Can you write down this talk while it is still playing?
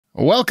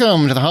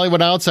Welcome to the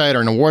Hollywood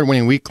Outsider, an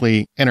award-winning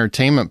weekly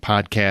entertainment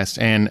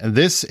podcast, and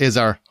this is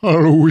our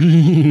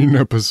Halloween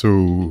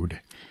episode.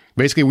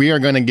 Basically, we are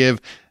going to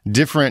give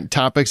different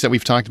topics that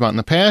we've talked about in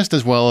the past,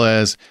 as well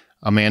as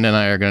Amanda and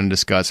I are going to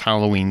discuss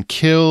Halloween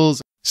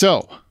kills.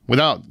 So,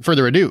 without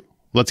further ado,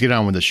 let's get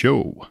on with the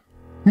show.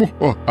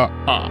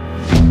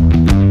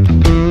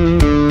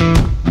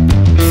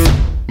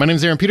 My name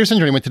is Aaron Peterson.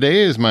 Joining me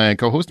today is my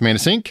co-host, Amanda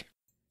Sink.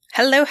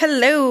 Hello,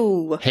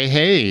 hello.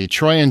 Hey,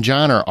 Troy and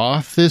John are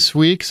off this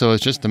week, so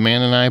it's just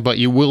Amanda and I, but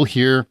you will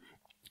hear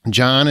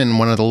John in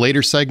one of the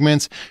later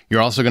segments.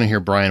 You're also going to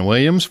hear Brian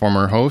Williams,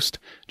 former host,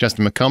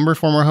 Justin McCumber,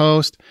 former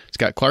host,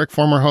 Scott Clark,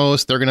 former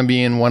host. They're going to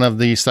be in one of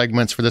the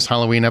segments for this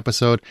Halloween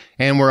episode,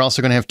 and we're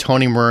also going to have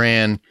Tony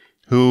Moran,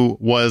 who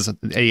was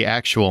a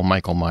actual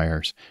Michael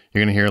Myers.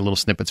 You're going to hear little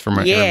snippets from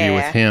our interview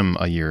with him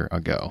a year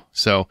ago.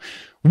 So,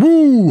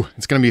 woo!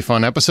 It's going to be a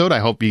fun episode. I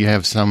hope you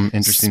have some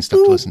interesting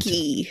stuff to listen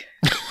to.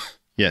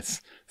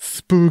 Yes,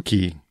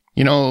 spooky.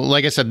 You know,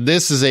 like I said,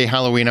 this is a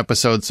Halloween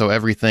episode, so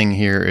everything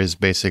here is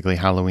basically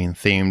Halloween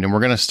themed. And we're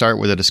going to start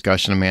with a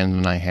discussion Amanda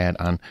and I had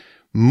on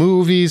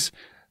movies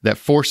that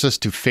force us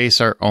to face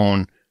our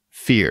own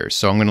fears.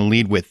 So I'm going to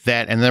lead with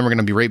that, and then we're going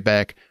to be right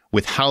back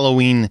with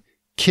Halloween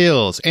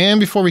kills. And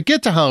before we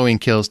get to Halloween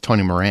kills,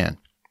 Tony Moran,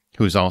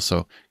 who's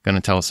also going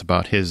to tell us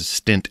about his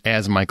stint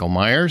as Michael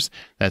Myers.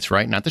 That's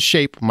right, not the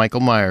shape,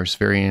 Michael Myers.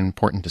 Very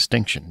important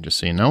distinction, just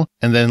so you know.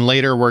 And then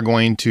later we're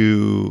going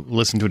to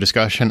listen to a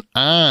discussion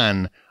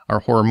on our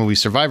horror movie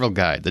survival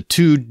guide, the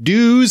 2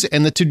 do's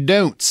and the 2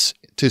 don'ts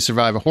to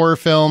survive a horror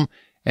film.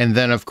 And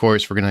then, of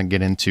course, we're going to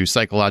get into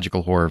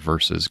psychological horror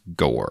versus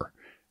gore.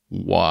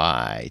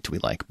 Why do we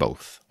like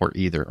both, or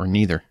either, or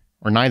neither,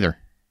 or neither?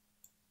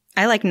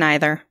 I like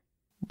neither.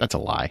 That's a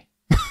lie.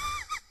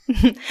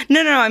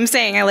 No, I'm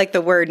saying I like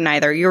the word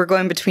neither. You were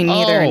going between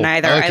neither and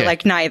neither. Okay. I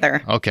like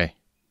neither. Okay.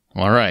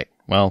 All right.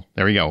 Well,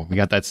 there we go. We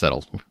got that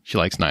settled. She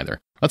likes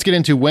neither. Let's get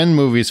into when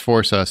movies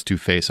force us to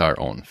face our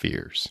own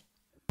fears.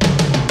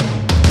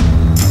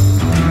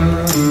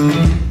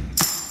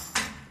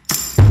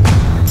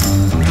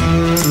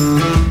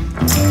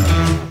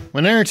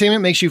 When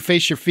entertainment makes you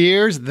face your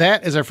fears,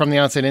 that is our From the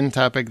Outside In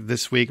topic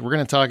this week. We're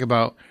going to talk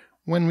about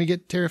when we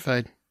get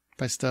terrified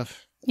by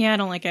stuff. Yeah, I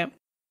don't like it.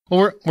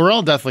 Well, we're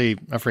all definitely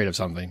afraid of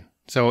something.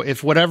 So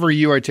if whatever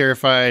you are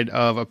terrified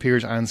of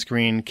appears on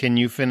screen, can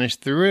you finish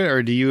through it,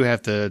 or do you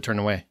have to turn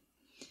away?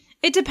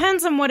 It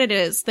depends on what it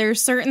is.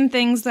 There's certain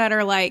things that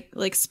are like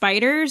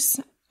spiders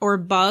or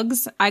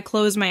bugs. I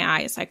close my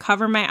eyes. I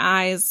cover my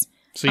eyes.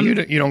 So you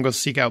don't go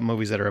seek out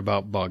movies that are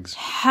about bugs?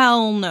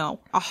 Hell no.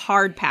 A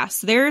hard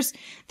pass. There's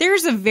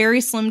a very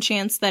slim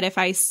chance that if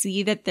I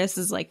see that this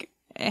is like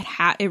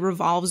it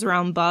revolves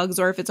around bugs,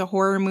 or if it's a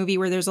horror movie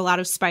where there's a lot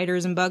of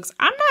spiders and bugs,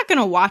 I'm not going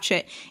to watch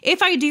it.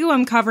 If I do,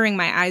 I'm covering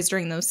my eyes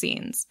during those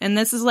scenes. And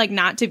this is like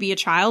not to be a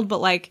child,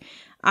 but like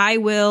I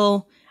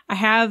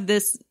have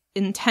this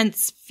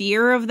intense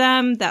fear of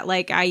them that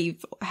like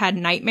I've had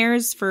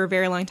nightmares for a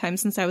very long time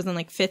since I was in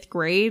like 5th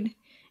grade.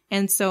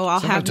 And so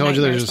I'll have told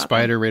you there's a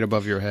spider right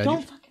above your head.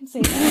 Don't fucking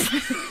say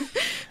that.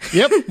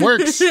 Yep,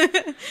 works.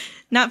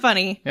 Not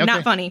funny. Okay.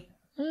 Not funny.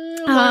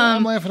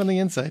 I'm laughing on the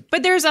inside.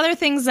 But there's other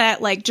things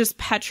that like just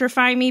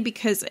petrify me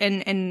because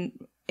and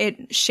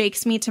it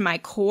shakes me to my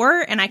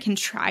core, and I can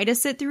try to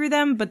sit through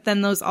them, but then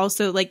those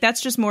also like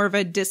that's just more of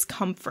a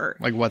discomfort.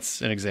 Like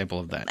what's an example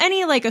of that?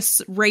 Any like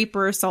rape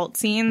or assault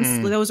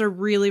scenes, those are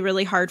really,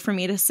 really hard for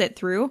me to sit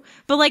through.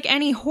 But like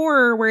any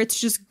horror where it's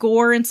just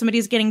gore and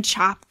somebody's getting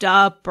chopped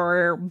up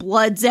or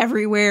blood's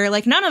everywhere,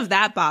 like none of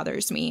that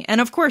bothers me.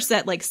 And of course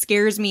that like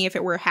scares me if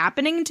it were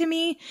happening to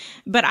me,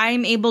 but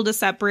I'm able to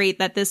separate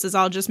that this is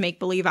all just make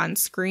believe on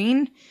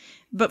screen.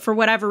 But for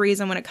whatever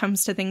reason, when it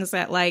comes to things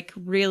that like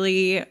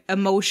really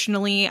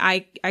emotionally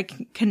I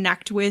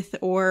connect with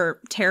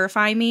or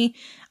terrify me,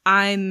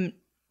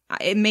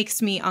 it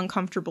makes me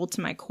uncomfortable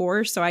to my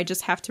core. So I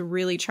just have to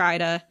really try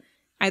to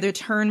either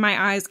turn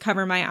my eyes,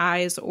 cover my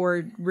eyes,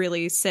 or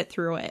really sit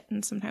through it.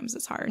 And sometimes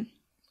it's hard.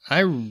 I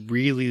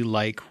really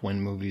like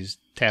when movies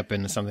tap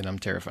into something I'm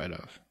terrified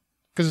of.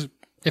 Because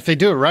if they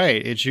do it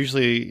right, it's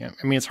usually, I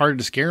mean, it's hard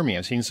to scare me.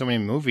 I've seen so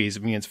many movies. I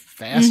mean, it's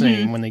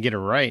fascinating when they get it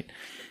right.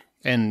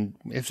 And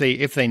if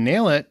they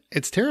nail it,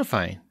 it's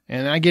terrifying.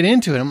 And I get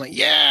into it. I'm like,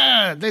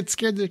 yeah, that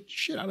scared the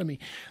shit out of me.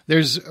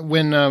 There's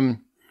when, I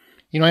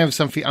have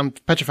I'm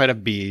petrified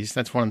of bees.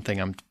 That's one thing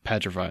I'm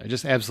petrified,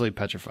 just absolutely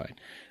petrified.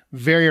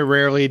 Very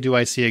rarely do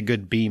I see a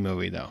good bee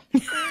movie though.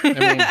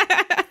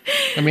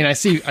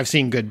 I've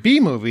seen good bee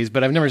movies,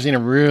 but I've never seen a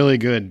really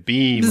good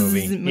bee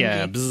movie.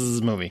 Yeah,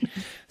 bzz movie.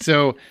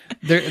 So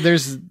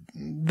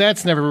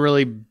that's never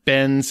really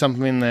been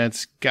something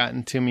that's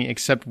gotten to me,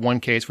 except one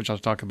case, which I'll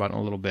talk about in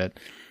a little bit.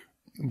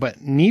 But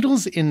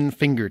needles in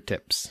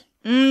fingertips.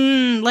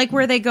 Like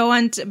where they go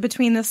on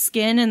between the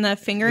skin and the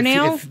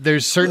fingernail? If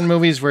there's certain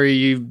movies where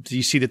you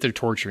see that they're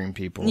torturing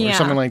people or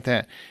something like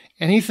that.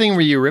 anything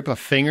where you rip a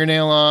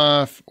fingernail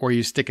off or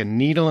you stick a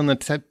needle in the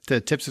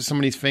tips of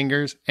somebody's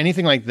fingers,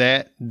 anything like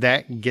that,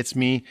 that gets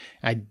me.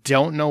 I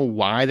don't know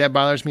why that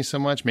bothers me so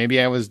much.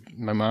 Maybe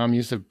my mom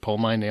used to pull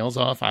my nails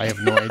off. I have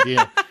no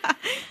idea.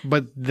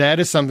 But that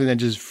is something that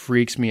just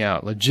freaks me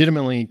out.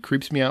 Legitimately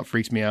creeps me out,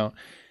 freaks me out.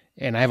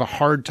 And I have a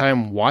hard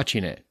time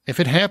watching it. If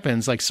it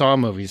happens, like Saw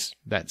movies,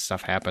 that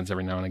stuff happens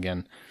every now and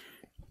again.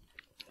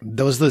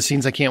 Those are the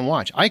scenes I can't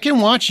watch. I can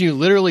watch you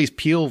literally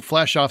peel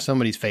flesh off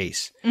somebody's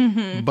face.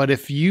 Mm-hmm. But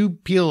if you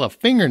peel a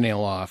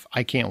fingernail off,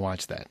 I can't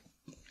watch that.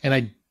 And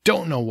I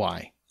don't know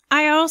why.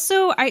 I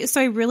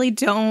really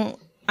don't.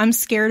 I'm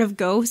scared of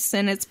ghosts,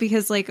 and it's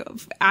because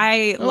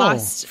I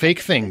lost fake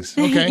things.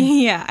 Okay.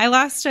 Yeah, I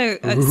lost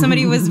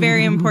somebody who was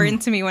very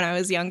important to me when I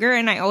was younger,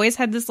 and I always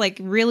had this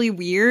really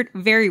weird,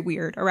 very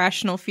weird,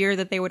 irrational fear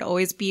that they would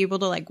always be able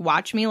to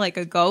watch me like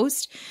a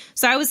ghost.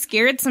 So I was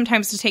scared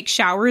sometimes to take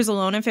showers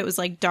alone if it was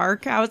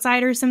dark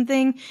outside or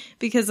something,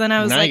 because then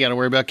I was now you got to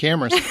worry about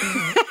cameras.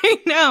 I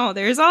know,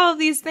 there's all of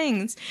these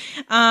things.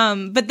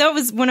 But that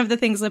was one of the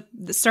things that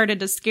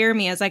started to scare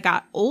me as I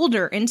got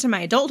older into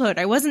my adulthood.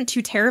 I wasn't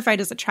too terrified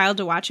as a child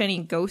to watch any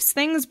ghost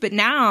things, but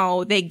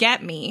now they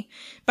get me.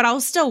 But I'll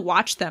still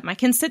watch them. I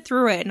can sit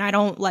through it and I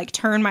don't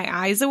turn my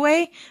eyes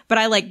away, but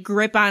I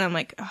grip on. I'm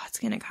oh, it's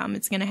going to come.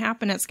 It's going to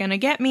happen. It's going to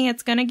get me.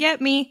 It's going to get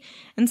me.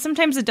 And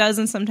sometimes it does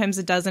and sometimes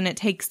it doesn't. It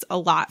takes a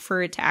lot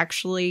for it to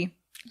actually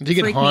Do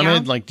you get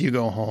haunted? Do you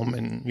go home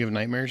and you have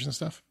nightmares and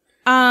stuff?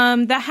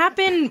 That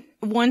happened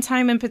one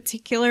time in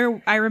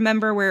particular. I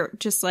remember where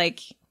just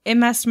it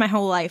messed my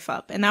whole life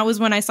up. And that was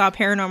when I saw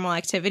Paranormal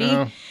Activity.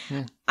 Oh,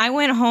 yeah. I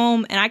went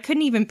home and I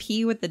couldn't even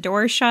pee with the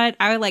door shut.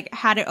 I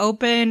had it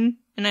open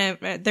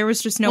and there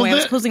was just no way I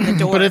was closing the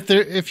door. But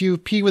if you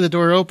pee with the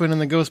door open and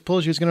the ghost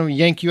pulls you, it's going to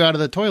yank you out of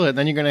the toilet.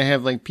 Then you're going to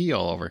have pee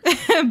all over.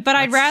 But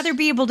I'd rather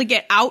be able to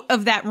get out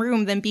of that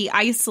room than be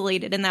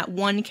isolated in that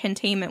one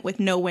containment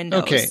with no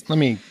windows. Okay, let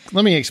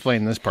me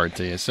explain this part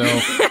to you. So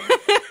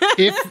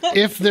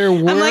if there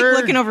were, I'm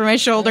looking over my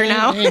shoulder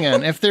now. Hang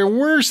on. If there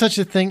were such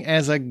a thing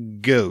as a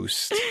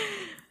ghost,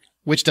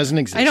 which doesn't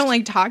exist. I don't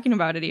like talking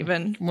about it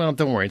even. Well,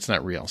 don't worry. It's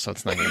not real, so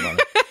it's not going to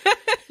bother.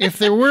 If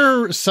there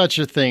were such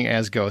a thing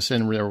as ghosts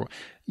in real,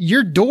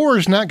 your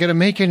door's not going to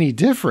make any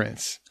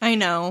difference. I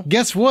know.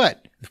 Guess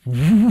what?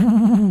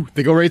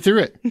 They go right through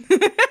it.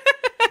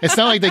 It's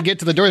not like they get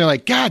to the door and they're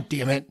like, God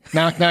damn it.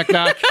 Knock, knock,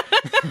 knock.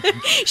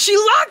 She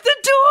locked the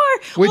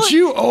door. Would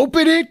you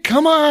open it?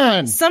 Come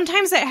on.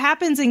 Sometimes it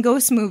happens in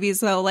ghost movies,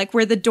 though,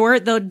 where the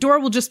door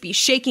will just be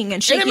shaking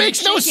and shaking. And it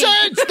makes no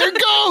sense. They're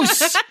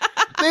ghosts.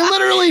 They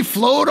literally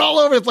float all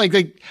over.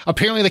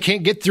 Apparently they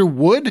can't get through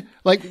wood.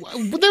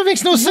 That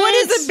makes no sense. Wood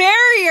is a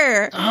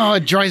barrier. Oh,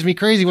 it drives me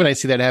crazy when I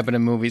see that happen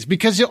in movies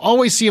because you'll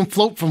always see them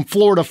float from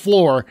floor to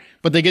floor,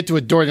 but they get to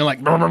a door and they're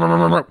like, brr, brr,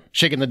 brr, brr,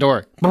 shaking the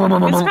door. It's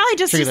probably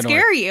just to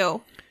scare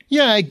you.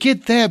 Yeah, I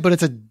get that, but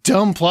it's a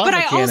dumb plot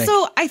mechanic.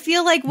 I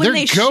feel like when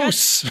they're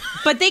ghosts.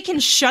 But they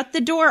can shut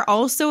the door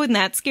also, and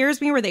that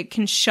scares me, where they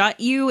can shut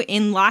you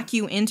and lock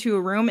you into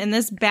a room. In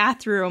this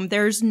bathroom,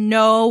 there's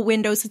no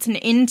windows. It's an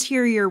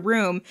interior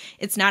room.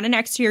 It's not an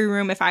exterior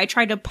room. If I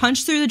tried to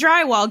punch through the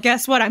drywall,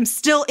 guess what? I'm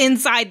still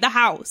inside the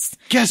house.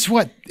 Guess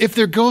what? If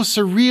their ghosts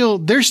are real,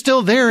 they're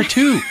still there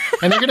too.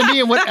 And they're going to be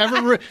in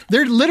whatever room.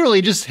 They're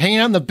literally just hanging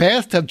out in the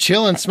bathtub,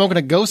 chilling, smoking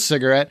a ghost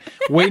cigarette,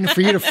 waiting for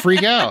you to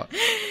freak out.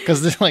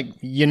 Because they're like,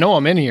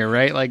 I'm in here,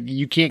 right?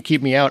 You can't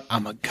keep me out.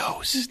 I'm a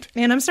ghost.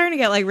 Man, I'm starting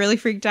to get really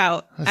freaked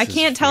out. I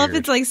can't tell if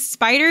it's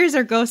spiders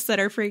or ghosts that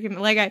are freaking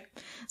me.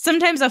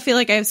 Sometimes I feel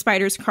like I have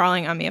spiders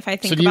crawling on me if I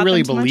think about them. So do you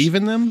really too believe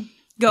much. in them?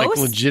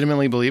 Ghosts?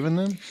 Legitimately believe in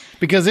them?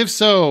 Because if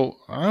so,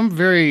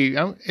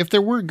 if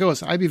there were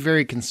ghosts, I'd be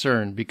very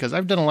concerned because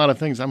I've done a lot of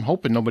things I'm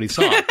hoping nobody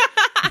saw.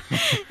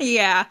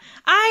 Yeah.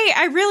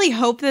 I really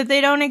hope that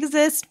they don't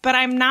exist, but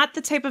I'm not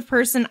the type of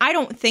person, I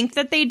don't think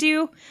that they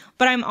do,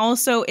 but I'm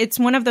also, it's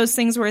one of those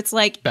things where it's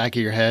back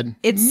of your head.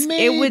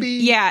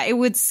 It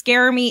would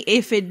scare me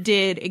if it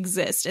did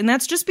exist. And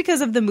that's just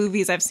because of the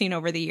movies I've seen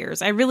over the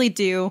years. I really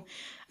do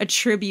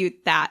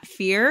attribute that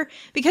fear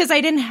because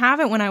I didn't have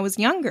it when I was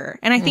younger.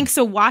 And I think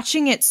so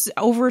watching it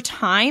over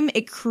time,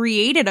 it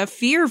created a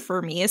fear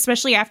for me,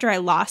 especially after I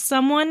lost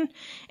someone.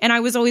 And I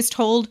was always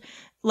told,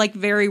 I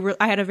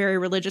had a very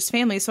religious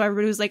family, so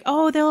everybody was like,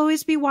 oh, they'll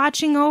always be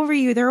watching over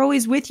you. They're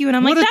always with you. And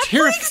I'm that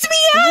freaks me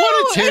out.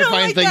 What a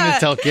terrifying thing to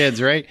tell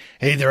kids, right?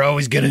 Hey, they're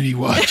always going to be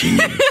watching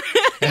you.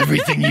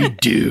 Everything you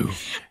do.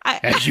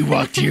 As you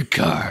walk to your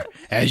car.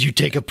 As you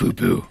take a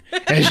poo-poo.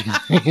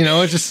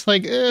 It's just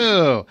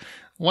ew.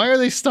 Why are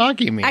they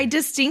stalking me? I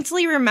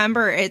distinctly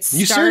remember it started.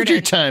 You served your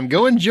time.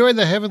 Go enjoy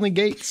the heavenly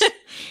gates.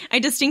 I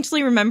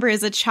distinctly remember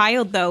as a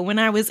child, though, when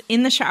I was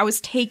in the shower, I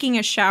was taking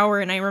a shower,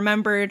 and I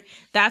remembered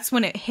that's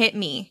when it hit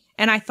me.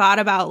 And I thought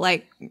about,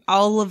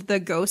 all of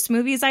the ghost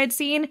movies I'd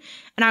seen,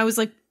 and I was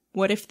like,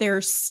 what if they're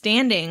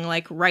standing,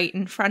 right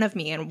in front of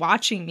me and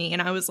watching me?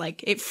 And I was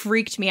like, it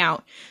freaked me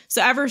out.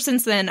 So ever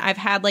since then, I've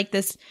had,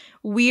 this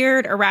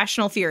weird,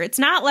 irrational fear. It's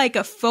not like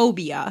a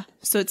phobia.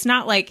 So it's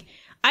not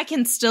I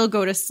can still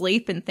go to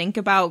sleep and think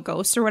about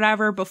ghosts or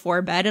whatever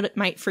before bed. It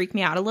might freak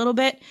me out a little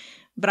bit,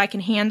 but I can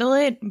handle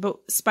it. But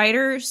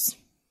spiders,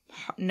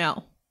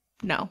 no.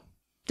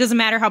 Doesn't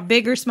matter how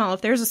big or small.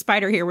 If there's a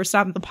spider here, we're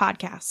stopping the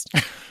podcast.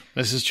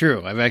 This is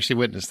true. I've actually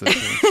witnessed this.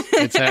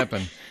 It's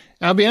happened.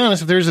 I'll be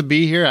honest. If there's a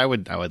bee here, I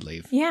would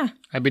leave. Yeah.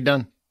 I'd be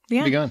done.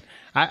 Yeah. I'd be gone.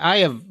 I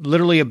have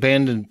literally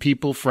abandoned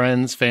people,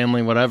 friends,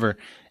 family, whatever,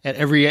 at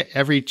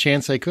every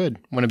chance I could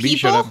when a bee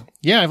showed up.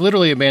 Yeah, I've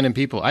literally abandoned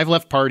people. I've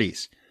left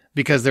parties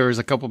because there was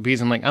a couple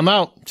bees. I'm like, I'm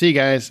out. See you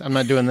guys. I'm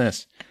not doing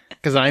this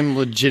because I'm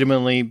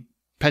legitimately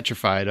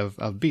petrified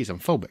of bees. I'm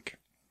phobic.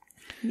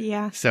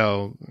 Yeah.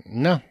 So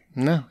no.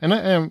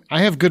 And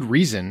I have good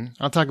reason.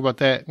 I'll talk about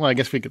that. Well, I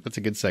guess that's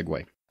a good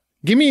segue.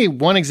 Give me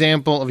one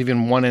example of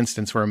even one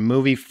instance where a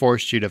movie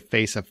forced you to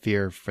face a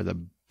fear for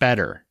the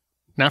better.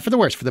 Not for the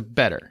worse, for the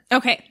better.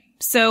 Okay.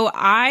 So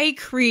I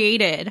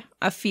created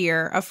a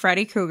fear of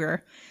Freddy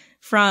Krueger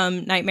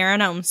from Nightmare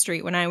on Elm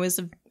Street when I was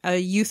a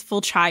youthful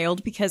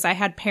child because I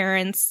had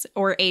parents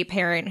or a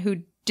parent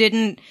who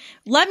didn't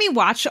let me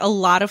watch a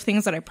lot of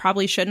things that I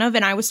probably shouldn't have,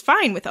 and I was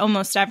fine with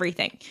almost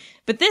everything.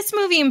 But this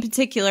movie in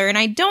particular, and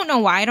I don't know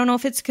why, I don't know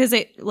if it's because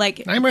it,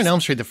 like... Nightmare on Elm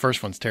Street, the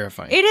first one's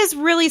terrifying. It is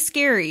really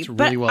scary. It's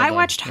really well I done.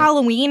 watched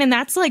Halloween, and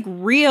that's like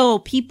real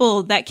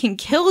people that can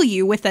kill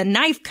you with a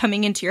knife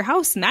coming into your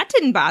house, and that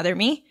didn't bother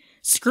me.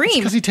 Scream.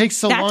 Because he takes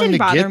so that long didn't to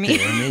bother get me.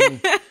 there. I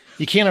mean,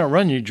 you can't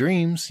outrun your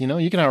dreams. You know,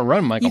 you can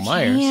outrun Michael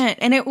Myers. Can't.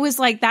 And it was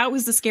like, that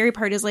was the scary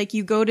part is like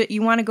you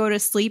want to go to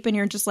sleep and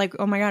you're just like,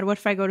 oh my God, what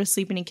if I go to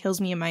sleep and he kills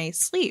me in my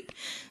sleep?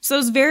 So I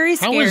was very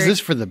scared. How is this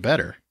for the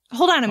better?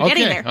 Hold on, I'm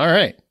getting there. All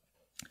right.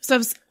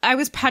 So I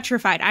was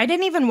petrified. I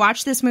didn't even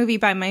watch this movie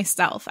by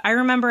myself. I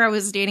remember I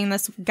was dating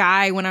this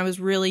guy when I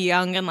was really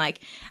young and like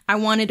I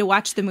wanted to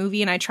watch the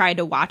movie and I tried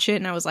to watch it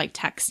and I was like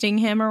texting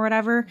him or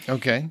whatever.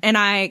 Okay. And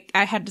I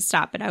had to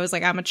stop it. I was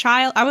like, I'm a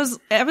child. I was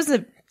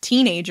a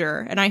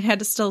teenager and I had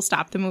to still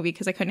stop the movie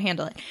because I couldn't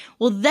handle it.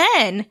 Well,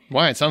 then...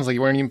 Why? It sounds like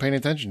you weren't even paying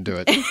attention to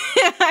it.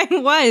 I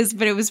was,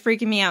 but it was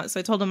freaking me out. So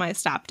I told him I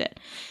stopped it.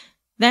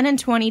 Then in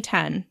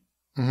 2010,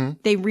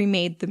 they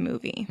remade the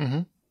movie.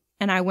 Mm-hmm.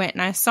 And I went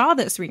and I saw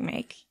this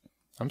remake.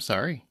 I'm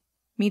sorry.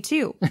 Me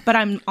too. But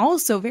I'm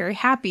also very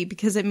happy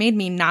because it made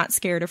me not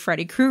scared of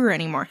Freddy Krueger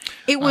anymore.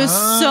 It was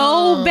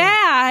so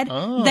bad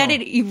that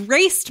it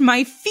erased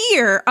my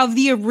fear of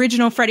the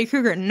original Freddy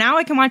Krueger. Now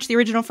I can watch the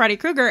original Freddy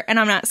Krueger and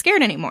I'm not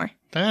scared anymore.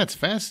 That's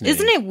fascinating.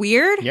 Isn't it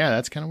weird? Yeah,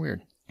 that's kind of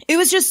weird. It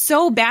was just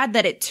so bad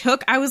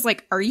that I was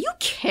like, are you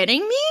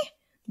kidding me?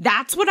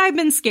 That's what I've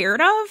been scared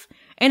of?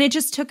 And it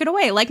just took it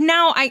away. Like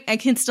now I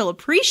can still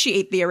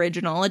appreciate the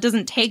original. It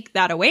doesn't take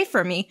that away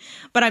from me,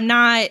 but I'm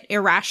not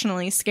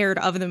irrationally scared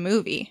of the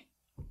movie.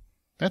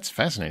 That's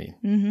fascinating.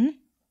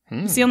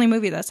 Mm-hmm. It's the only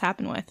movie that's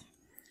happened with.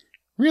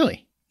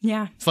 Really?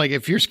 Yeah. It's like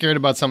if you're scared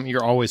about something,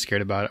 you're always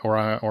scared about it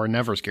or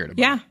never scared about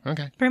it. Yeah.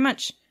 Okay. Pretty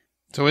much.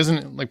 So isn't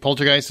it like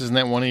Poltergeist? Isn't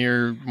that one of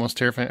your most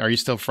terrifying? Are you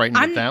still frightened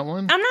with that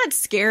one? I'm not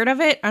scared of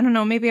it. I don't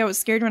know. Maybe I was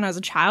scared when I was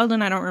a child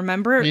and I don't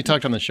remember. You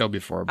talked on the show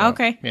before about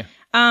Okay. Yeah.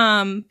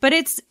 But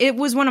it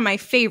was one of my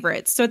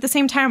favorites. So at the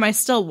same time, I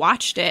still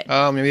watched it.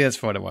 Oh, maybe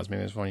that's what it was.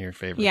 Maybe it's one of your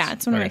favorites. Yeah,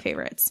 it's one of my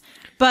favorites.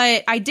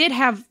 But I did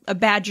have a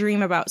bad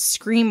dream about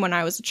Scream when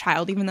I was a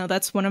child, even though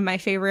that's one of my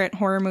favorite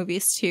horror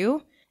movies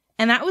too.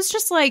 And that was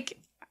just like,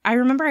 I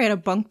remember I had a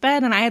bunk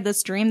bed and I had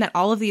this dream that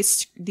all of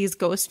these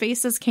ghost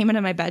faces came into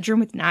my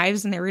bedroom with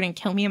knives and they were going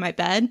to kill me in my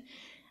bed.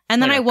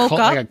 And then I woke up.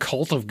 Like a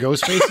cult of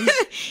ghost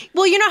faces?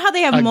 Well, you know how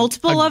they have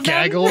multiple of them?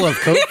 A gaggle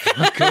of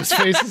ghost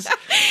faces?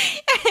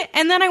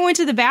 And then I went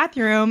to the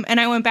bathroom and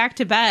I went back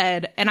to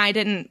bed and I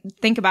didn't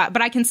think about it,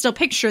 but I can still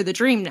picture the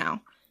dream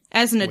now.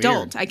 As an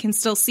adult, I can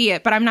still see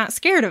it, but I'm not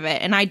scared of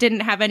it. And I didn't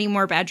have any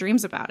more bad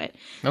dreams about it.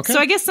 Okay. So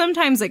I guess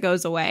sometimes it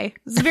goes away.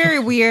 It's very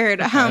weird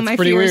how my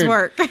fears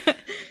work.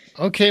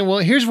 Okay, well,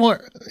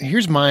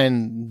 here's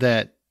mine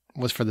that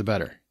was for the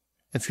better.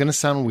 It's going to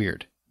sound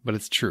weird, but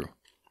it's true.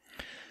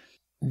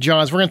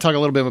 Jaws, we're going to talk a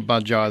little bit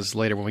about Jaws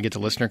later when we get to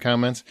listener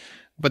comments,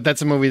 but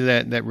that's a movie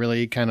that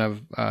really kind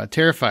of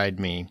terrified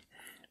me.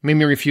 Made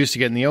me refuse to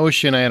get in the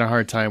ocean. I had a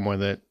hard time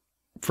with it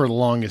for the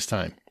longest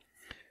time.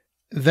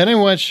 Then I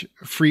watched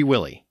Free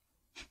Willy.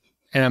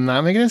 And I'm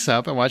not making this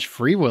up. I watched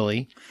Free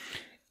Willy.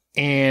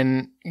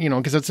 And, you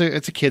know, because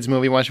it's a kid's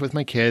movie. I watched it with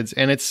my kids.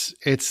 And it's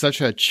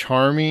such a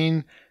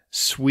charming,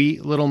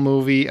 sweet little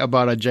movie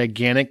about a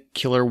gigantic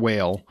killer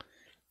whale.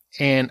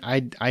 And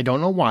I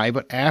don't know why,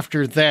 but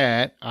after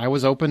that, I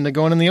was open to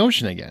going in the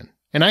ocean again.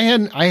 And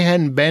I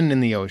hadn't been in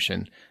the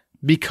ocean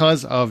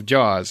because of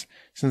Jaws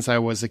since I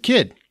was a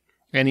kid.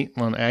 And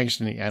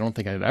actually, I don't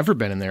think I'd ever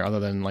been in there other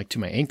than like to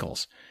my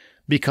ankles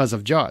because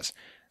of Jaws.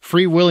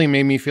 Free Willy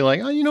made me feel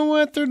like, oh, you know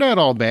what? They're not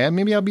all bad.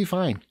 Maybe I'll be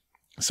fine.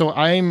 So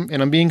I'm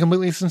being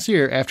completely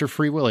sincere. After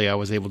Free Willy, I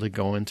was able to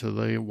go into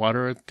the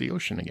water at the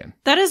ocean again.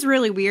 That is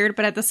really weird,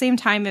 but at the same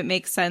time, it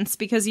makes sense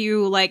because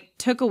you like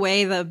took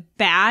away the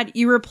bad.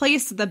 You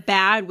replaced the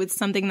bad with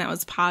something that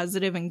was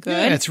positive and good.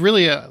 Yeah, it's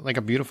really like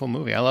a beautiful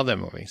movie. I love that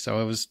movie.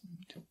 So it was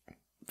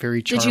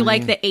very charming. Did you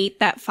like the 8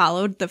 that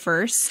followed the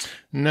first?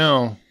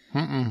 No.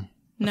 Mm-mm.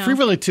 No. Free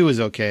Willy 2 is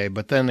okay,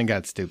 but then it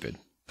got stupid.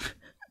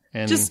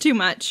 And Just too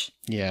much.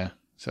 yeah.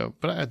 So,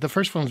 but the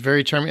first one was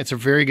very charming. It's a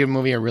very good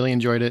movie. I really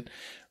enjoyed it.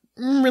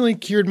 Really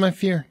cured my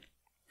fear.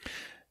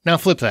 Now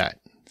flip that.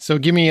 So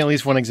give me at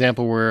least one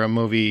example where a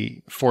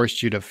movie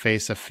forced you to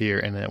face a fear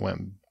and it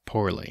went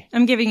poorly.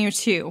 I'm giving you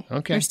two.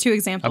 Okay. There's two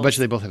examples. I bet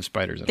you they both have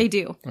spiders in them. They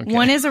do. Okay.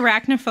 One is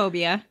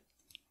arachnophobia.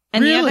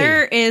 And Really? the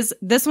other is,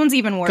 this one's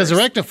even worse. Because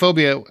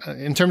arachnophobia,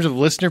 in terms of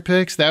listener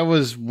picks, that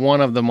was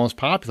one of the most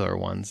popular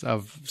ones.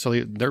 So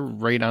they're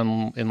right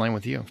in line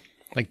with you.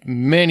 Like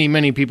many,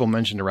 many people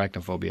mentioned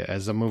arachnophobia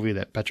as a movie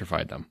that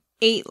petrified them.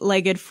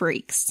 Eight-legged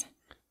freaks.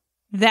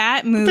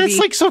 That movie That's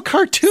like so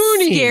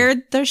cartoony.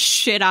 scared the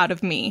shit out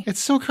of me.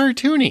 It's so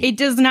cartoony. It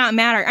does not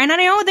matter. And I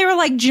know they were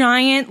like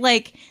giant,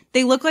 like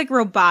they look like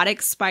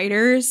robotic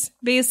spiders,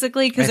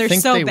 basically, because they're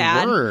so they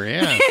bad. Were,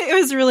 yeah. It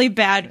was really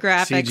bad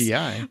graphics.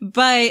 CGI.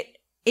 But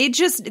it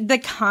just, the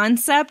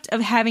concept of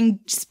having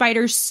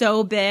spiders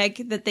so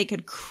big that they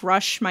could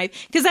crush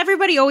because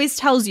everybody always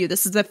tells you,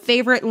 this is a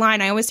favorite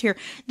line I always hear,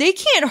 they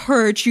can't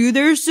hurt you,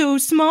 they're so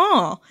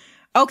small.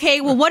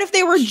 Okay, well, what if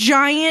they were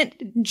giant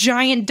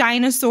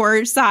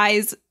dinosaur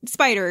size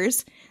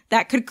spiders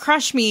that could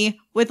crush me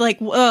with like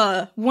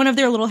one of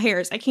their little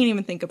hairs? I can't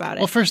even think about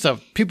it. Well, first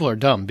off, people are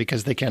dumb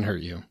because they can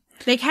hurt you.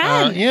 They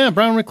can. Yeah,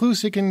 brown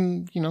recluse, it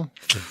can, Oh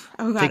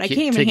God, I can't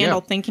even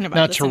handle thinking about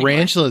now, this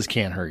tarantulas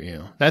can't hurt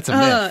you. That's a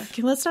myth.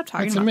 Okay, let's stop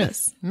talking That's about a myth.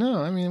 this.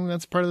 No, I mean,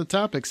 that's part of the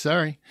topic.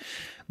 Sorry.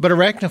 But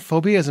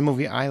Arachnophobia is a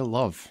movie I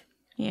love.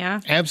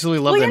 Yeah. Absolutely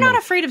love Well, that you're not movie.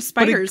 afraid of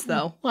spiders,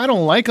 though. I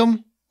don't like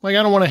them. Like,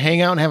 I don't want to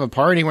hang out and have a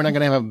party. We're not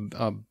going to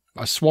have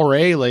a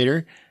soiree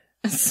later.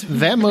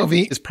 That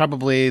movie is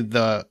probably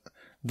the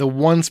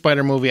one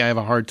spider movie I have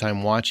a hard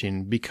time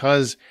watching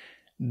because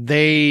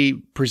they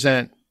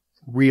present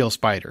real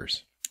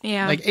spiders.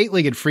 Yeah. Like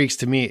Eight-Legged Freaks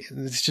to me,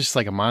 it's just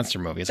like a monster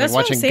movie. It's That's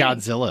like what I'm watching saying.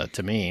 Godzilla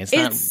to me.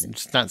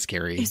 It's not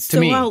scary It's to so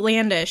me.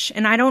 outlandish,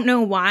 and I don't know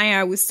why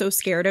I was so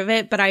scared of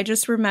it, but I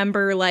just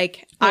remember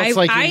like It's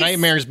like your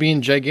nightmares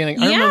being gigantic.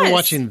 I remember Yes.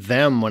 watching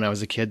them when I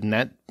was a kid, and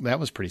that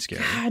was pretty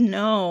scary. God,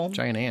 no,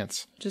 Giant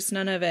ants. just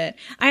none of it.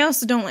 I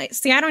also don't like.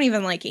 See, I don't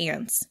even like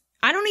ants.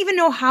 I don't even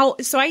know how.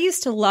 So I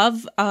used to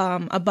love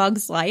A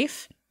Bug's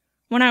Life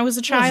when I was a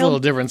That's child. a little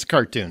different. It's a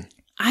cartoon.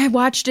 I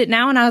watched it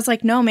now, and I was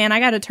like, no, man,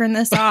 I got to turn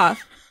this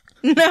off.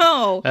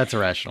 No, That's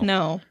irrational.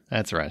 no.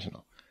 That's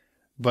irrational.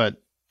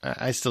 But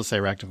I still say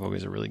Arachnophobia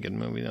is a really good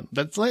movie.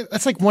 That's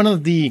like one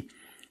of the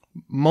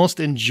most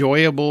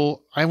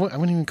enjoyable. I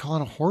wouldn't even call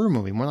it a horror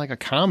movie, more like a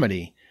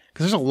comedy,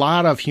 because there's a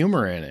lot of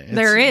humor in it.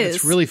 There is.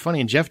 It's really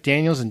funny. And Jeff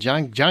Daniels and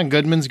John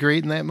Goodman's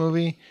great in that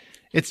movie.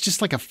 It's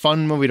just like a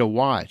fun movie to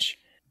watch.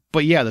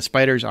 But yeah, the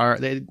spiders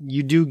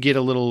you do get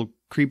a little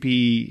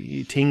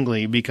creepy,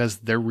 tingly because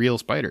they're real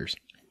spiders.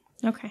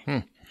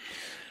 Okay.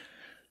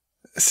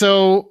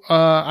 So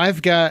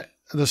I've got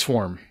The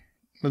Swarm.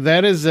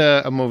 That is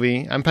a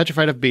movie. I'm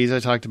petrified of bees. I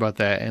talked about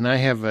that. And I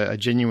have a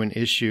genuine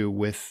issue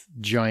with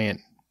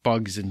giant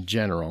bugs in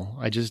general.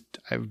 I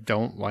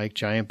don't like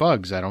giant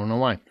bugs. I don't know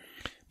why.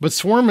 But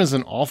Swarm is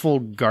an awful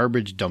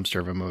garbage dumpster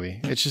of a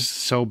movie. It's just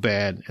so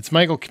bad. It's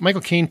Michael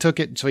Caine took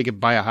it so he could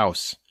buy a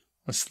house.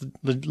 That's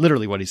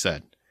literally what he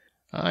said.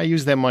 I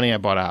used that money. I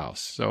bought a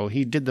house. So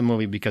he did the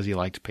movie because he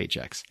liked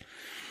paychecks.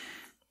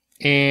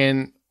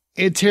 And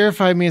it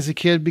terrified me as a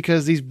kid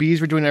because these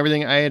bees were doing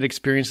everything I had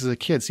experienced as a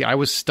kid. See, I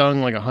was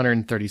stung like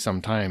 130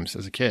 some times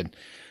as a kid,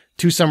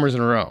 2 summers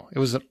in a row. It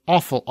was an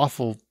awful,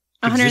 awful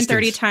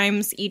 130 existence.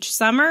 times each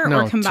summer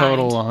No, or combined?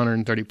 total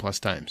 130 plus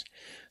times.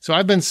 So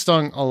I've been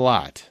stung a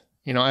lot.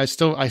 I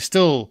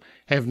still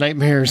have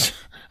nightmares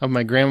of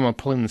my grandma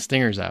pulling the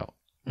stingers out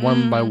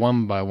one by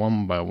one by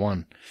one by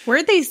one.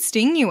 Where'd they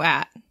sting you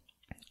at?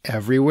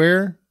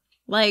 Everywhere.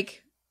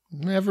 Like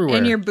Everywhere.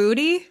 in your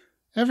booty?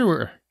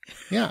 Everywhere.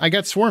 Yeah, I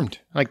got swarmed.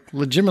 Like,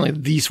 legitimately,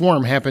 the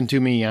swarm happened to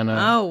me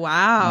Oh,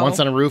 wow. once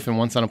on a roof and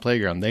once on a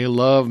playground. They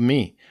love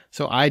me.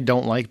 So I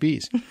don't like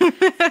bees.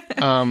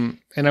 And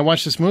I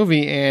watched this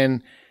movie,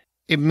 and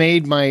it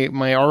made my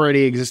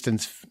already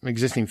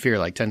existing fear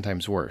like 10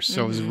 times worse.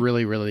 So it was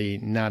really, really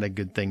not a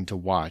good thing to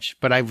watch.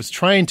 But I was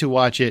trying to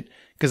watch it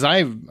because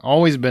I've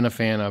always been a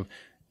fan of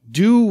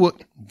do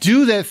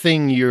that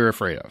thing you're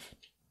afraid of.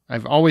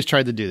 I've always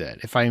tried to do that.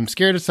 If I'm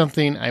scared of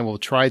something, I will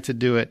try to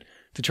do it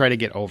to try to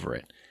get over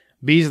it.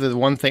 Bees are the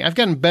one thing. I've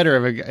gotten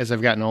better as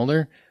I've gotten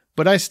older,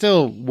 but I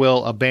still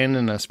will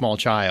abandon a small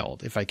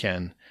child if I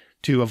can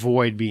to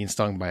avoid being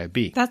stung by a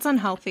bee. That's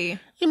unhealthy.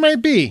 It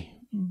might be.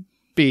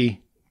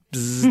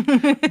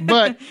 Bzz.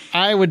 But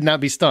I would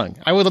not be stung.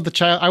 I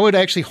would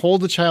actually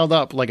hold the child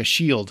up like a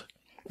shield.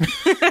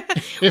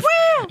 if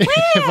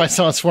I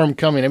saw a swarm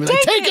coming, I'd be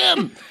like, take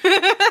him!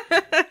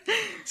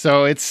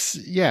 So it's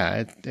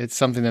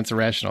something that's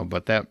irrational,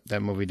 but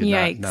that movie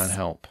did not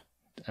help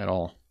at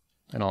all.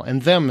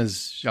 And Them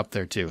is up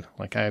there too.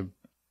 Like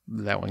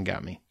that one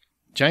got me.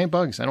 Giant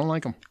bugs, I don't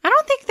like them. I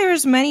don't think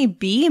there's many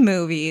bee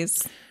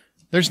movies.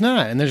 There's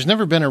not, and there's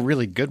never been a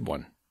really good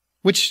one.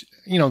 Which,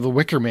 The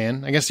Wicker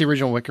Man, I guess the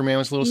original Wicker Man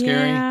was a little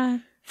scary. Yeah.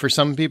 For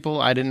some people,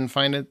 I didn't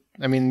find it.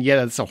 I mean,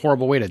 yeah, it's a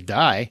horrible way to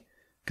die,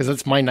 because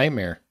that's my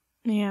nightmare.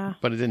 Yeah.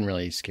 But it didn't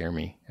really scare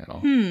me at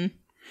all.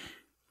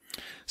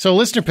 So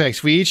listener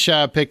picks. We each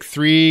pick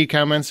 3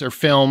 comments or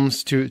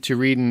films to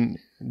read and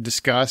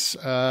discuss.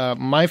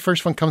 My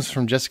first one comes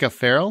from Jessica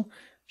Farrell.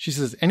 She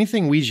says,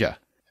 anything Ouija.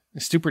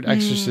 The Stupid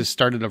Exorcist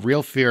started a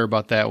real fear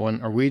about that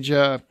one. Or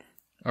Ouija,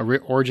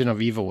 Origin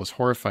of Evil was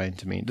horrifying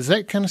to me. Does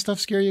that kind of stuff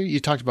scare you? You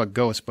talked about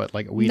ghosts, but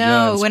like Ouija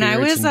No, and when I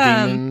spirits was,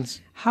 and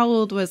demons. how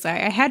old was I?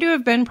 I had to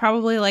have been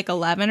probably like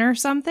 11 or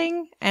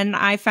something. And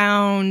I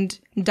found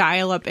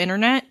dial-up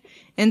internet.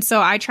 And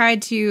so I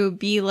tried to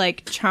be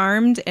like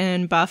Charmed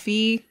and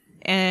Buffy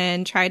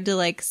and tried to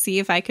like see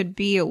if I could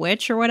be a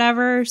witch or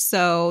whatever.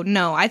 So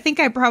no, I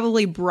think I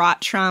probably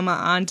brought trauma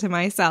onto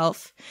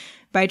myself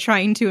by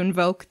trying to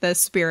invoke the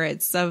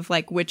spirits of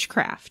like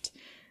witchcraft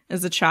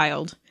as a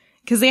child.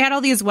 Because they had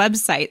all these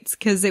websites,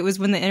 because it was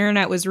when the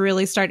internet was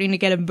really starting to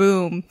get a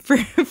boom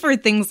for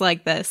things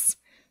like this.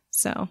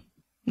 So,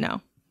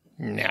 no.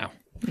 No.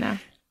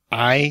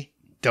 I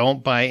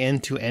don't buy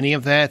into any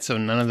of that, so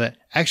none of that.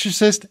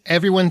 Exorcist,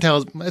 everyone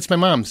tells, it's my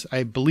mom's,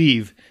 I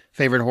believe,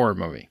 favorite horror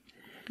movie.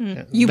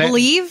 You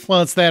believe?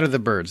 Well, it's that or The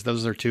Birds.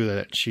 Those are 2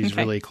 that she's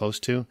really close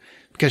to.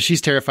 Because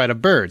she's terrified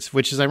of birds,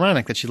 which is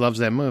ironic that she loves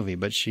that movie.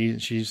 But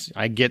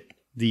I get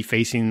the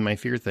facing my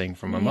fear thing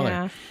from my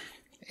mother.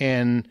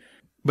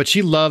 But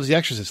she loves The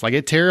Exorcist. Like,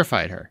 it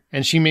terrified her.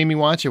 And she made me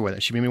watch it with her.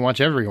 She made me watch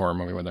every horror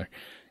movie with her.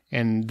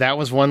 And that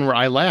was one where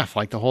I laughed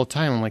like the whole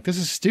time. I'm like, this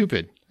is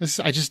stupid.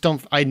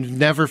 I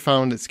never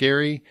found it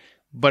scary,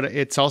 but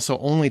it's also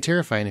only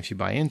terrifying if you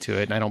buy into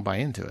it, and I don't buy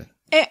into it.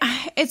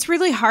 It's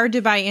really hard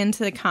to buy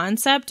into the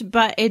concept,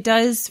 but it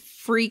does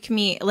freak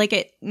me. Like,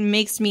 it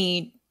makes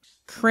me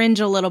cringe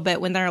a little bit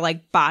when their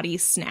like body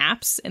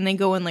snaps and they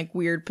go in like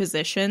weird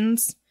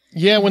positions.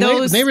 Yeah, when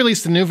they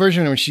released the new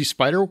version when she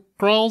spider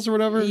crawls or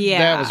whatever,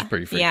 that was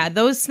pretty freaky. Yeah,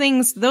 those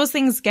things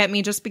get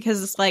me just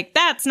because it's like,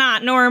 that's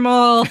not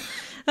normal.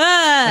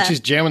 And she's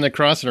jamming the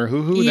cross in her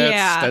hoo-hoo.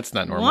 That's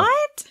not normal.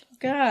 What?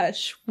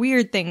 Gosh,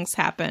 weird things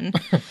happen.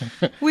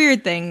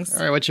 Weird things.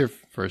 All right, what's your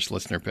first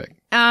listener pick?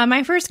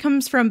 My first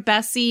comes from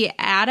Bessie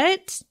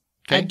Addit.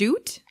 Okay.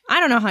 Adoot? I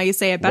don't know how you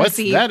say it,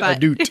 Bessie. What's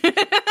that, Adoot?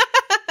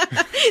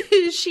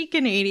 She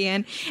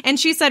Canadian. And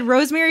she said,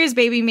 Rosemary's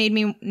Baby made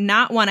me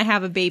not want to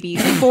have a baby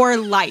for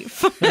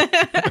life.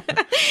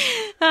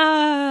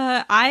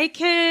 I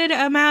could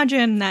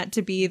imagine that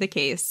to be the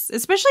case,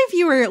 especially if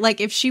you were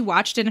like, if she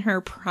watched in her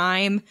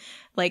prime,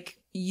 like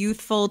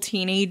youthful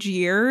teenage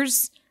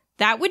years,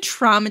 that would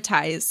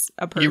traumatize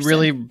a person. You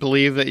really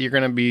believe that you're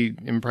going to be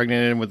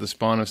impregnated with the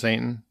spawn of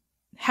Satan?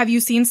 Have you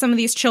seen some of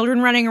these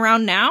children running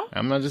around now?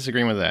 I'm not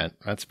disagreeing with that.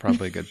 That's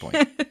probably a good point.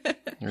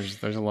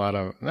 There's a lot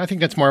of, I think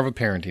that's more of a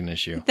parenting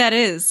issue. That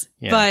is.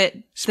 Yeah. But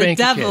Spank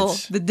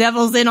the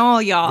devil's in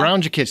all y'all.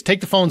 Ground your kids.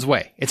 Take the phones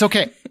away. It's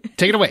okay.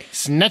 Take it away.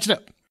 Snatch it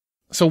up.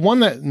 So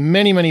one that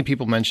many, many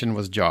people mentioned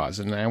was Jaws,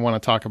 and I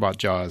want to talk about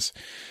Jaws.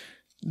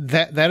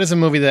 That is a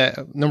movie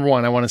that, number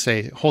one, I want to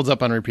say holds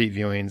up on repeat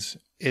viewings.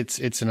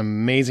 It's an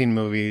amazing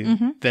movie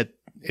that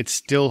it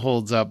still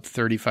holds up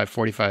 35,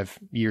 45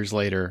 years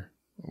later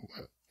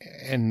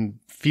and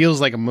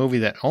feels like a movie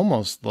that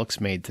almost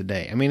looks made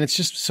today. I mean, it's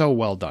just so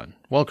well done,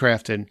 well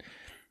crafted,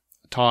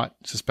 taut,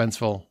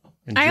 suspenseful,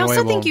 enjoyable. I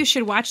also think you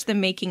should watch the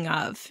making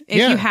of if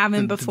you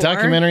haven't before. The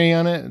documentary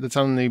on it that's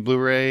on the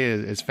Blu-ray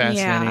is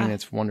fascinating. Yeah.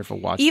 It's wonderful.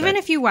 Watch even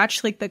if you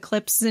watch like the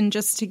clips and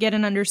just to get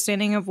an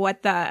understanding of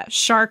what the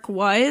shark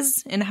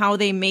was and how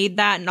they made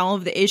that and all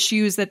of the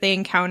issues that they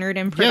encountered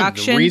in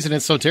production. Yeah, the reason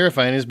it's so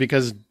terrifying is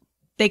because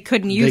they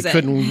couldn't use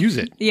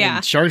it. Yeah,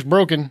 and shark's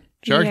broken.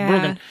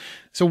 Broken.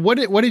 So what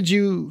did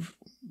you?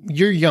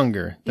 You're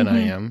younger than I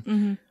am.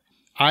 Mm-hmm.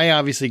 I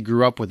obviously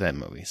grew up with that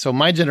movie. So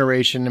my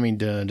generation, I mean,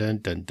 dun, dun,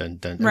 dun, dun,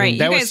 dun. Right.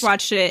 I mean, you guys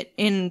watched it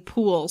in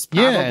pools,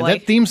 probably. Yeah,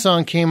 that theme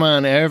song came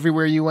on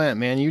everywhere you went,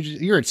 man.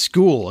 You're at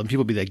school and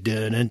people be like,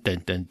 dun, dun,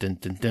 dun, dun, dun,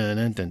 dun,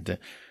 dun, dun, dun.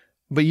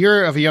 But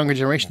you're of a younger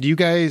generation.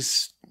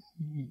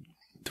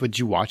 Would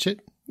you watch it?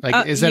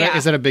 Like, is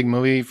that a big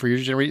movie for your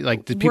generation?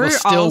 Like, did people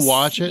still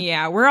watch it?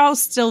 Yeah, we're all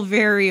still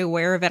very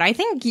aware of it. I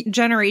think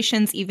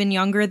generations even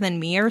younger than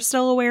me are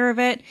still aware of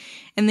it.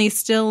 And they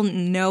still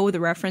know the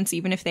reference,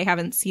 even if they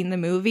haven't seen the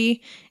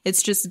movie.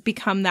 It's just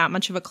become that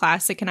much of a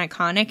classic and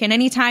iconic. And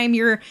anytime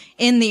you're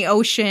in the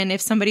ocean,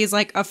 if somebody's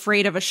like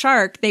afraid of a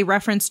shark, they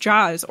reference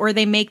Jaws or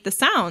they make the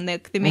sound,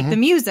 they make the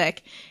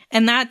music.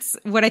 And that's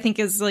what I think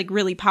is like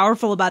really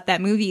powerful about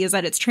that movie is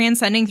that it's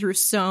transcending through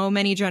so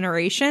many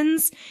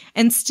generations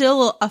and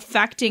still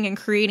affecting and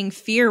creating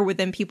fear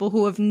within people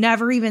who have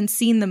never even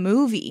seen the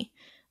movie.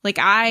 Like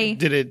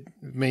did it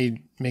make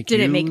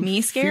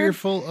me scared?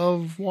 Fearful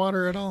of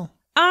water at all?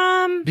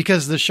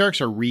 Because the sharks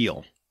are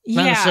real.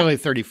 Not necessarily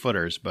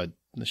 30-footers, but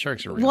the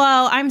sharks are real.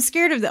 Well, I'm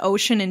scared of the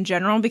ocean in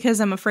general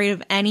because I'm afraid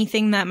of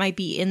anything that might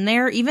be in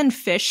there. Even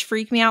fish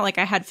freak me out. Like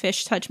I had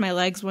fish touch my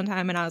legs one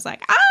time and I was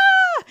like,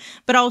 ah!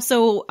 But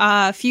also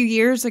a few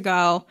years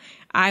ago,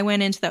 I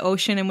went into the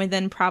ocean and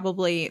within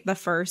probably the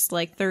first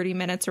like 30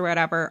 minutes or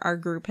whatever, our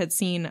group had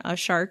seen a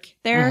shark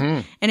there.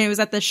 Mm-hmm. And it was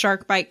at the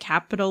shark bite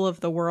capital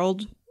of the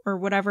world or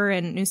whatever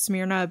in New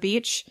Smyrna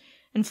Beach.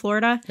 in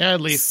Florida. Yeah,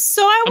 at least.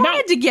 So I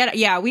wanted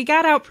to we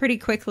got out pretty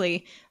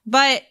quickly.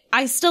 But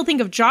I still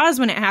think of Jaws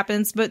when it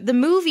happens, but the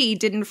movie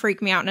didn't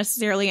freak me out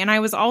necessarily. And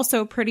I was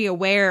also pretty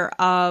aware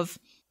of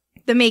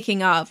the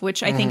making of,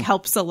 which I think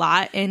helps a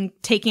lot in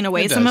taking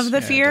away some of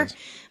the fear.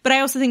 But I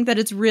also think that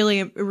it's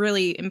really,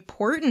 really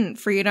important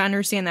for you to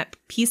understand that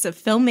piece of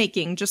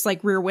filmmaking, just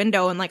like Rear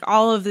Window and like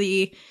all of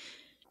the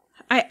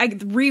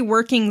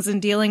reworkings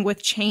and dealing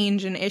with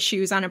change and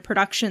issues on a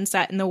production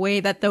set, and the way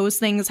that those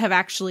things have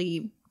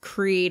actually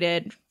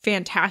created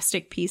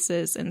fantastic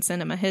pieces in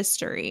cinema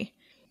history.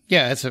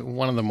 Yeah, it's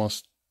one of the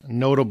most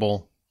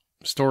notable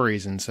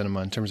stories in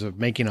cinema in terms of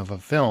making of a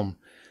film,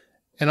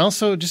 and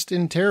also just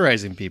in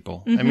terrorizing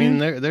people. I mean,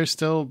 there's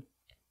still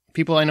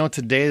people I know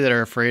today that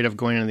are afraid of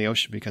going into the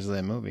ocean because of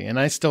that movie, and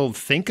I still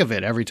think of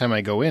it every time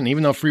I go in.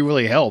 Even though Free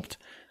Willy helped,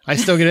 I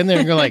still get in there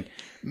and go like,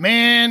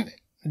 man,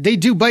 they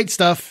do bite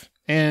stuff.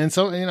 And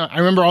so, I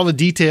remember all the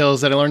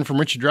details that I learned from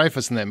Richard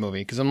Dreyfuss in that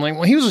movie, because I'm like,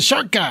 well, he was a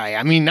shark guy.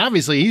 I mean,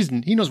 obviously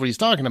he knows what he's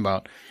talking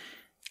about.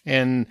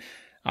 And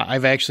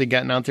I've actually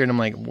gotten out there and I'm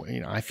like,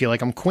 I feel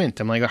like I'm Quint.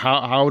 I'm like,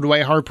 how do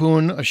I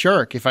harpoon a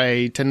shark if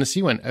I tend to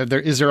see one?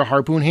 Is there a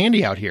harpoon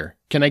handy out here?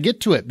 Can I get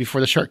to it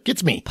before the shark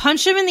gets me?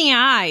 Punch him in the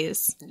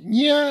eyes.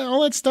 Yeah,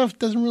 all that stuff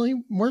doesn't really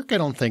work, I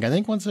don't think. I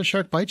think once a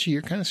shark bites you,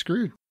 you're kind of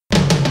screwed.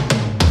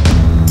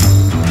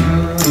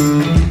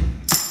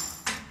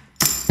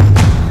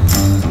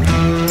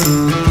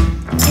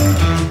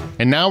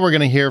 And now we're going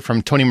to hear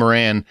from Tony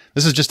Moran.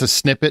 This is just a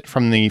snippet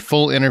from the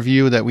full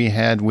interview that we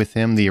had with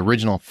him, the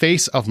original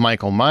face of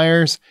Michael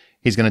Myers.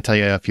 He's going to tell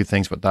you a few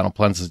things about Donald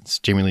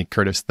Pleasence, Jamie Lee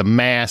Curtis, The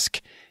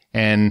Mask,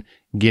 and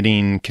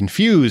getting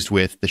confused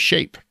with The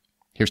Shape.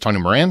 Here's Tony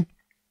Moran, and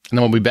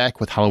then we'll be back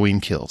with Halloween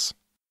Kills.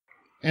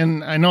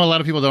 And I know a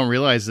lot of people don't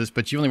realize this,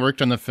 but you only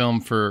worked on the film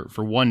for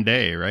one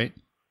day, right?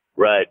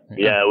 Right.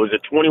 Yeah, it was a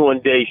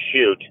 21-day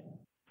shoot,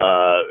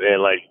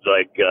 and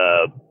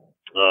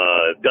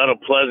Donald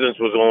Pleasence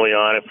was only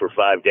on it for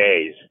 5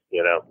 days,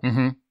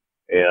 Mm-hmm.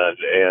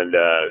 and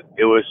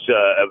it was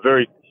a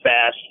very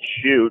fast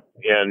shoot,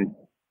 and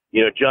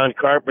John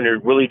Carpenter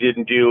really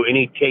didn't do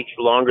any takes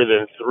longer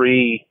than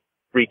three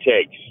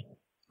takes.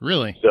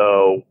 Really?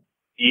 So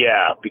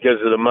yeah,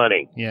 because of the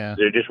money. Yeah,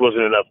 there just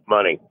wasn't enough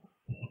money,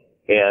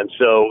 and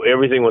so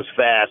everything was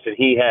fast, and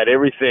he had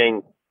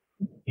everything.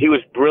 He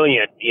was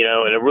brilliant,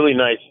 and a really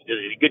nice,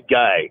 a good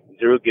guy.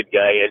 He's a real good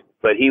guy,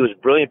 but he was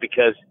brilliant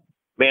because,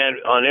 man,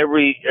 on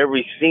every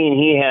scene,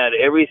 he had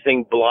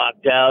everything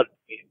blocked out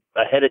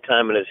ahead of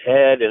time in his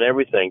head and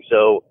everything.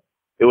 So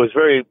it was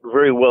very,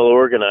 very well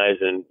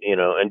organized and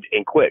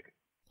quick.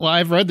 Well,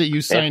 I've read that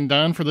you signed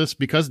on for this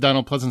because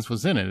Donald Pleasence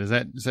was in it. Is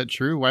that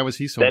true? Why was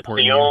he so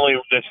important?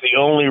 That's the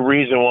only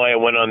reason why I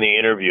went on the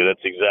interview.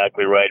 That's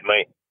exactly right.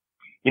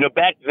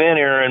 Back then,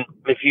 Aaron,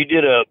 if you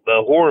did a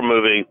horror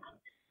movie,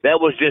 that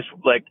was just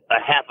like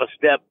a half a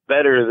step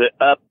better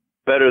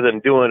than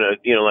doing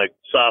like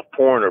soft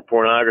porn or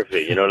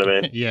pornography. You know what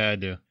I mean? Yeah, I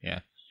do. Yeah.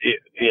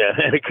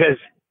 Yeah, because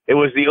it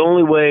was the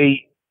only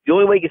way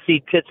you could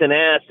see tits and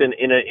ass in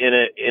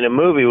a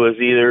movie was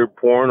either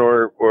porn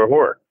or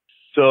horror.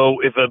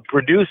 So if a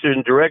producer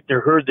and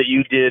director heard that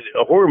you did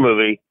a horror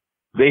movie,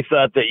 they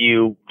thought that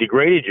you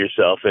degraded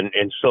yourself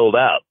and sold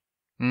out.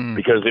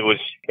 Because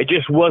it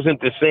just wasn't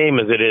the same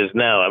as it is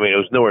now. I mean,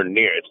 it's nowhere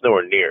near.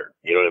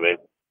 You know what I mean?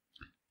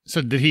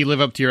 So did he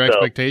live up to your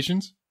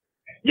expectations?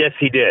 Yes,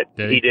 he did.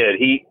 He did.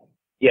 He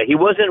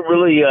wasn't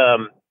really a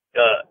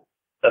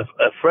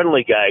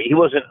friendly guy. He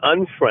wasn't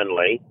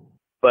unfriendly,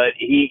 but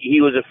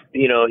he was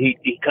he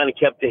kind of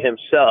kept to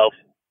himself.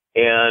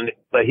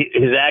 But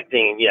his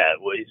acting, it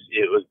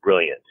was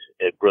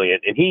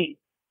brilliant, and he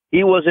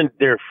wasn't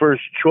their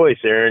first choice,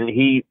 Aaron.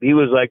 He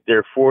was like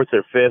their fourth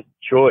or fifth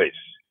choice.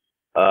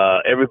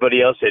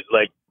 Everybody else had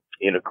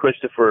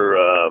Christopher.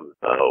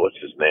 What's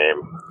his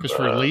name?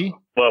 Christopher Lee.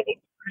 Well,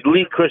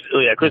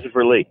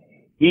 Christopher Lee.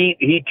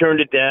 He turned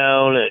it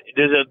down.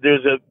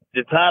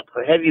 The top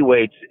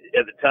heavyweights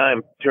at the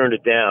time turned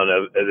it down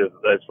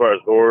as far as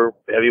horror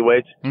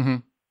heavyweights. Mm-hmm.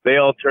 They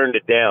all turned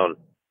it down,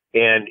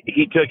 and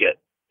he took it.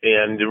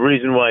 And the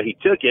reason why he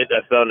took it,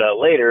 I found out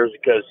later, is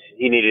because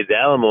he needed the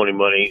alimony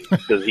money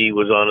because he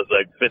was on his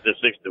fifth or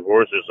sixth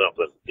divorce or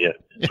something. Yeah,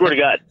 swear to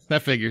God.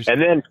 That figures.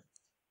 And then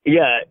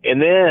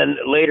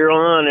later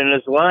on in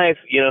his life,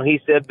 he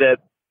said that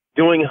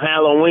doing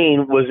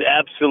Halloween was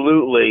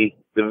absolutely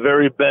the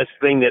very best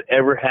thing that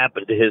ever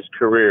happened to his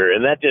career.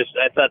 And I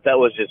thought that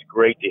was just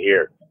great to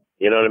hear.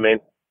 You know what I mean?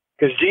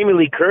 Because Jamie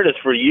Lee Curtis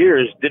for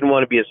years didn't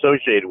want to be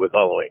associated with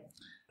Halloween.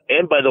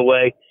 And by the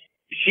way,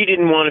 she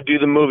didn't want to do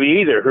the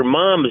movie either. Her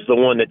mom is the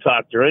one that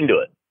talked her into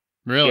it.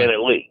 Really?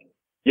 Janet Leigh.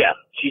 Yeah.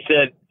 She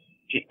said,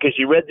 because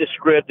she read the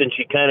script and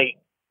she kind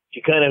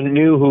of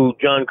knew who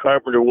John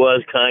Carpenter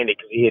was, because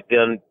he had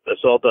done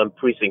Assault on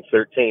Precinct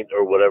 13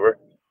 or whatever.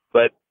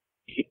 But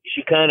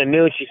she kind of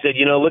knew. She said,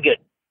 look at,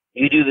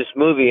 you do this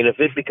movie, and if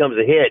it becomes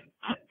a hit,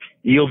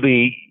 you'll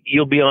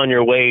be on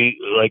your way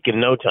in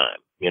no time,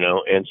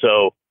 And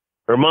so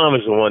her mom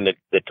is the one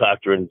that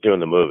talked her into doing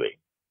the movie.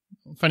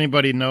 if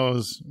anybody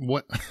knows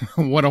what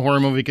what a horror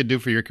movie could do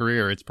for your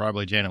career, it's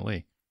probably Janet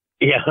Leigh.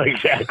 Yeah,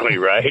 exactly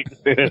right.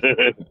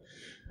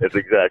 That's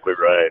exactly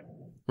right.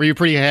 Were you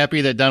pretty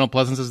happy that Donald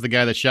Pleasance is the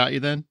guy that shot you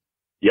then?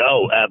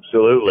 Yo,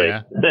 absolutely.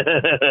 Yeah.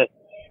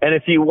 And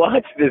if you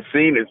watch this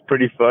scene, it's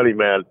pretty funny,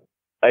 man.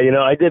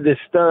 I did this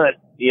stunt,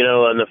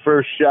 on the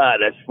first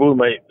shot. I flew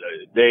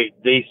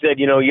they said,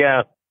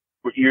 yeah,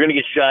 you're going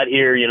to get shot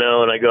here,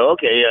 and I go,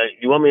 okay,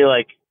 you want me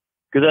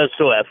because I was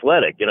so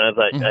athletic, I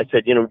thought, I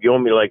said, you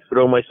want me to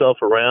throw myself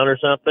around or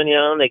something,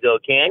 and they go,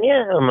 can you?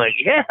 I'm like,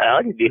 yeah,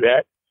 I can do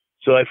that.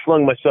 So I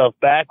flung myself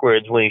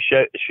backwards when he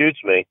shoots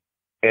me.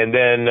 And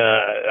then,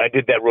 I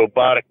did that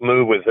robotic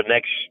move with the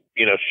next,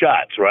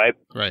 shots, right?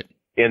 Right.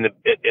 In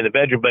the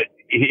bedroom. But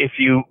if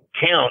you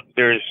count,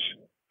 there's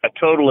a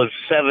total of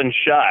 7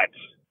 shots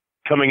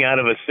coming out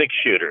of a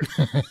 6-shooter.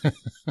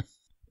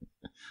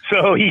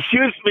 So he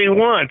shoots me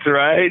once,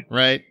 right?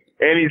 Right.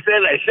 And he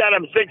said, I shot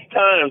him 6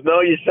 times.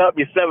 No, you shot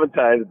me 7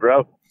 times,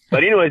 bro.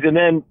 But anyways, and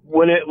then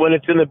when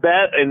it's in the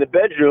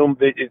bedroom,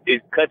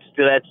 it cuts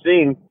to that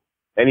scene,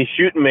 and he's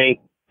shooting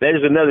me.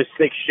 There's another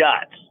 6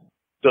 shots.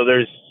 So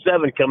there's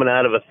 7 coming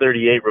out of a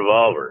 38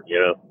 revolver,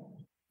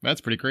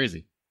 That's pretty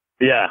crazy.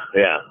 Yeah.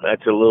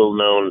 That's a little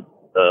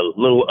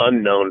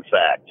unknown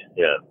fact.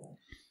 Yeah.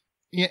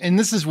 Yeah, and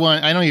this is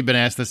one, I know you've been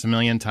asked this a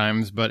million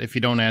times, but if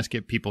you don't ask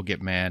it, people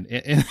get mad.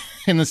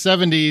 In the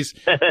 70s,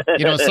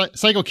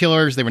 psycho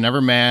killers, they were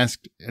never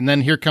masked. And then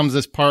here comes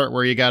this part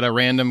where you got a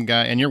random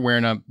guy, and you're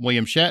wearing a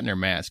William Shatner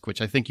mask,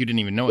 which I think you didn't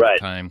even know at the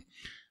time.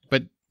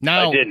 But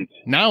now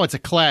it's a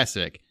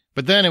classic.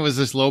 But then it was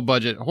this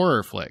low-budget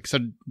horror flick. So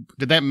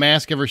did that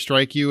mask ever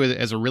strike you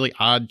as a really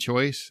odd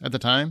choice at the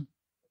time?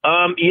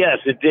 Yes,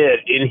 it did.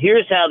 And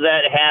here's how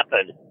that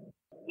happened,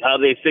 how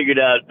they figured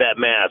out that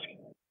mask.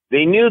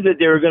 They knew that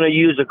they were going to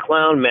use a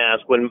clown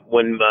mask when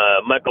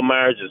Michael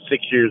Myers is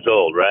 6 years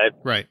old, right?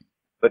 Right.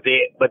 But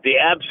they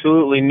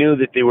absolutely knew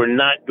that they were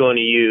not going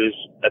to use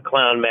a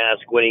clown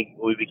mask when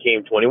we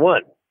became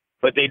 21.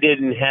 But they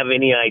didn't have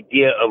any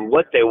idea of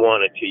what they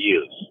wanted to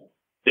use.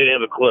 They didn't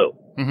have a clue.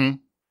 Mm-hmm.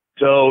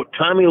 So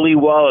Tommy Lee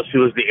Wallace,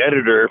 who was the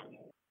editor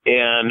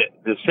and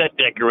the set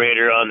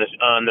decorator on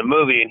the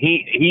movie, and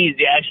he's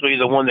actually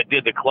the one that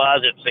did the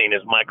closet scene as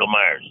Michael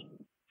Myers,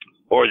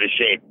 or the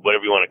shape,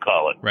 whatever you want to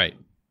call it. Right.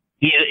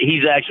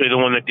 He's actually the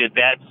one that did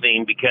that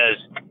scene because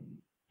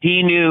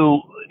he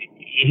knew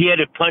he had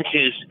to punch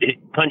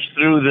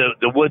through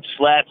the wood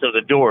slats of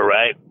the door,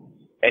 right?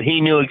 And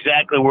he knew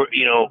exactly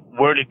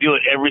where to do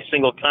it every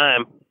single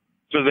time,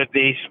 so that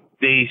they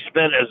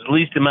spent as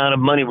least amount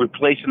of money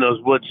replacing those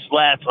wood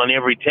slats on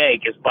every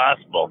take as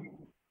possible.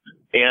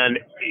 And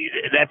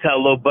that's how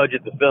low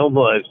budget the film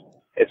was.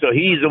 And so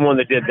he's the one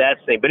that did that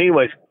thing. But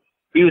anyways,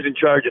 he was in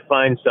charge of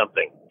finding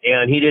something,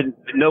 and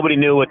nobody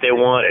knew what they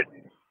wanted.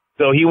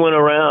 So he went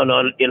around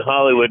in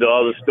Hollywood to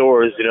all the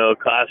stores,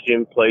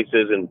 costume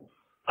places and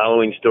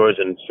Halloween stores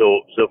and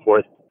so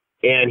forth.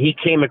 And he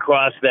came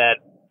across that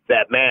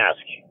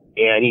mask,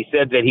 and he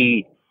said that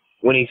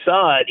when he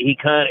saw it,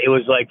 it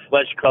was like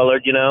flesh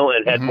colored,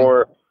 and had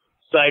more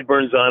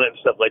sideburns on it and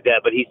stuff like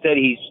that. But he said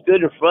he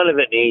stood in front of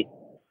it and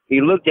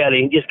he looked at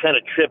it and he just kind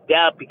of tripped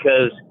out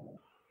because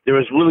there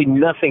was really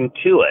nothing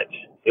to it.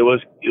 It was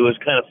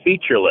kind of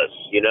featureless,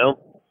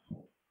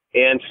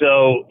 And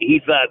so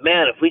he thought,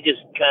 man, if we just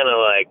kind of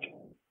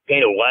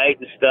paint it white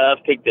and stuff,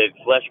 take the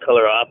flesh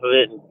color off of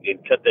it and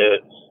cut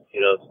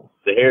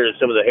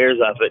some of the hairs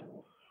off it,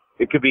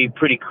 it could be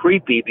pretty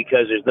creepy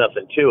because there's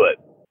nothing to it.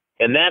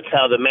 And that's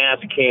how the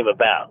mask came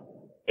about.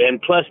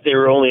 And plus, they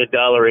were only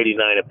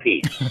 $1.89 a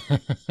piece.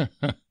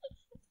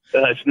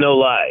 It's no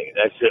lie.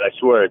 I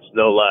swear, it's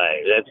no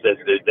lie. That's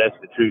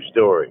the true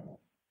story.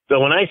 So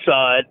when I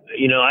saw it,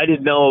 I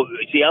didn't know.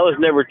 See, I was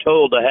never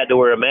told I had to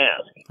wear a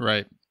mask.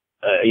 Right.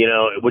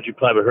 What you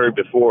probably heard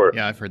before.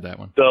 Yeah, I've heard that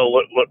one. So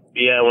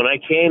when I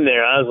came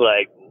there, I was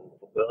like,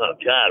 oh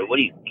God, what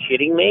are you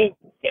kidding me?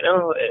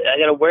 I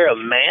got to wear a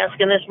mask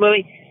in this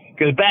movie?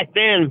 Because back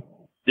then,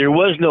 there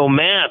was no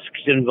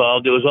masks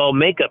involved. It was all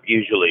makeup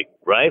usually,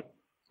 right?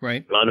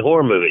 Right. On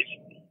horror movies.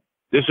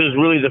 This was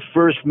really the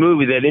first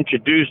movie that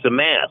introduced a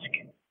mask.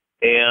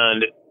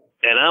 And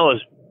I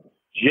was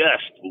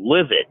just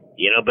livid,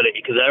 but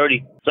because I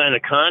already signed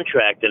a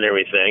contract and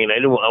everything, and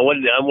I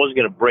wasn't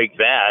going to break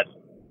that,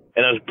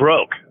 and I was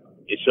broke.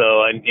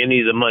 So I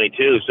needed the money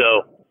too.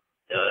 So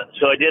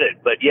I did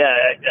it. But yeah,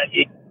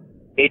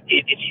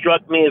 it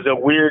struck me as a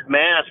weird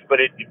mask, but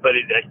I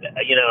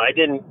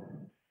didn't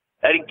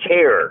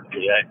care.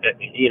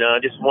 I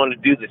just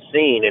wanted to do the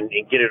scene and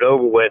get it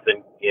over with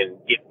and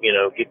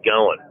get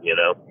going,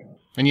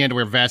 And you had to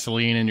wear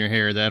Vaseline in your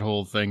hair, that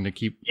whole thing to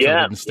keep so it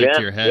didn't stick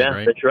to your head,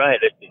 right? That's right.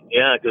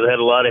 Because I had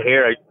a lot of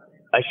hair.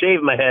 I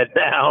shave my head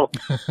now,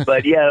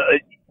 but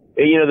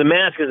the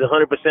mask is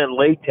 100%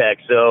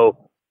 latex, so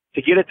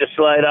to get it to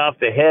slide off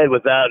the head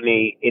without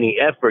any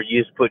effort,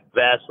 you just put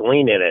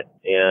Vaseline in it,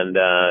 and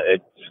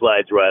it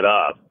slides right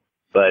off.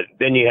 But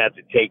then you have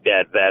to take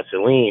that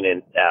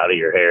Vaseline out of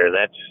your hair, and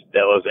that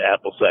was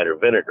apple cider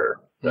vinegar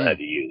I had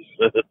to use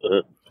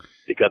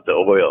to cut the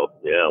oil.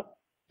 Yeah.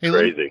 Hey,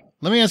 Crazy.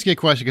 Let me ask you a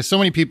question, because so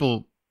many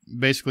people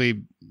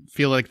basically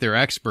feel like they're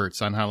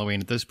experts on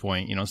Halloween at this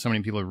point. You know, so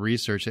many people have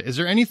researched it. Is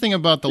there anything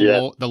about the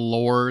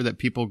lore that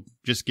people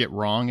just get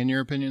wrong, in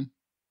your opinion,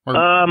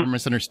 or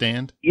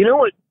misunderstand? You know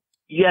what?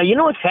 Yeah, you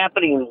know what's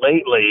happening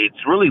lately?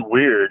 It's really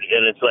weird,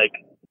 and it's like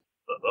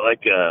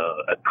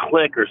a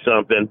clique or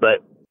something.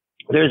 But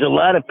there's a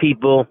lot of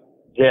people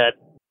that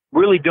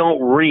really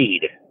don't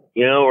read,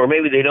 you know, or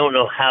maybe they don't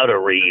know how to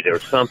read or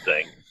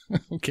something.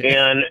 Okay.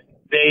 And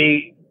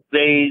they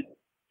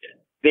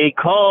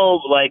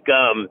call like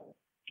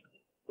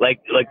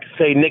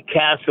say Nick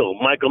Castle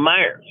Michael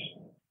Myers,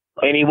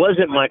 and he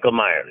wasn't Michael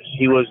Myers.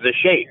 He was the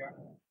Shape,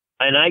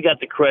 and I got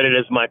the credit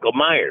as Michael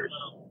Myers,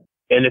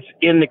 and it's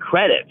in the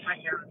credits.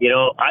 You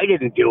know, I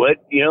didn't do it.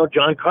 You know,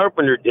 John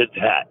Carpenter did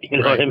that. You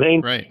know what I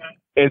mean? Right.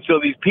 And so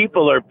these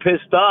people are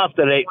pissed off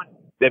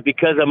that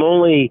because I'm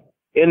only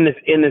in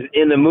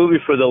the movie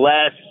for the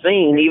last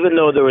scene, even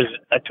though there was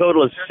a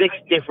total of 6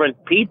 different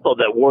people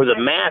that wore the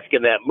mask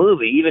in that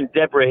movie. Even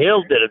Deborah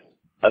Hill did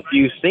a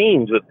few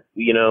scenes with,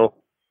 you know,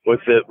 with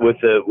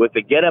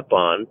the getup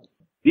on.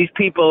 These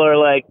people are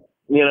like,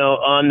 you know,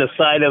 on the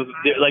side of,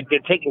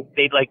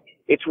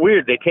 it's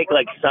weird. They take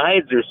like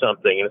sides or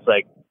something, and it's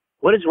like,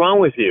 what is wrong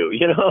with you?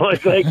 You know,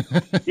 it's like,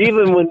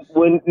 even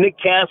when Nick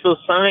Castle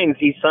signs,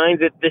 he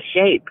signs it the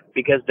Shape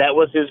because that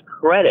was his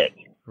credit.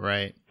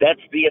 Right.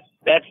 That's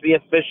the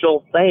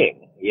official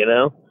thing, you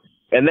know?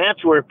 And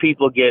that's where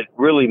people get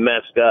really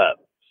messed up.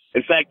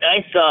 In fact,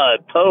 I saw a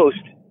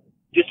post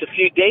just a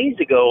few days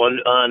ago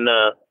on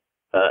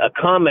a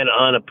comment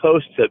on a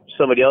post that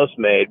somebody else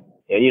made.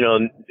 And, you know,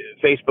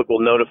 Facebook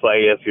will notify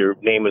you if your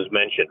name is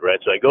mentioned, right?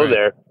 So I go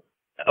there.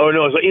 Oh,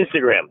 no, it was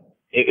Instagram.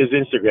 It was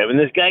Instagram. And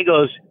this guy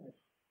goes,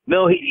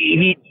 no,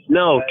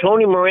 no,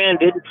 Tony Moran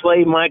didn't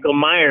play Michael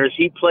Myers.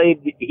 He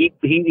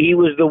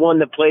was the one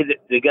that played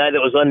the guy that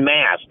was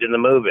unmasked in the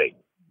movie.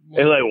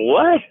 And like,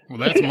 what? Well,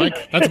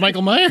 that's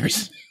Michael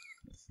Myers.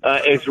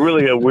 It's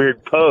really a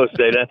weird post,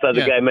 and I thought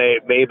the guy may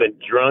have been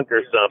drunk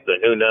or something.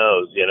 Who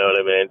knows? You know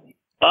what I mean?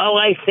 All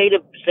I say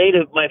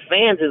to my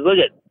fans is, look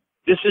at,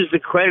 this is the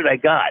credit I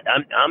got.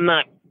 I'm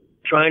not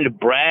trying to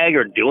brag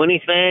or do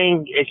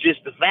anything. It's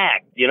just the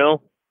fact, you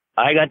know.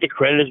 I got the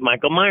credit as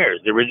Michael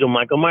Myers, the original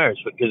Michael Myers,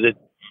 because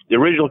the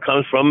original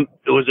comes from,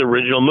 it was the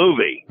original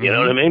movie. You know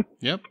what I mean?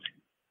 Yep.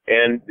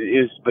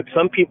 But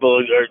some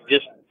people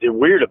they're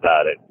weird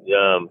about it.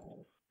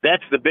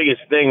 That's the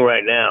biggest thing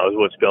right now is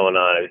what's going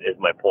on, is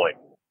my point.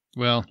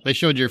 Well, they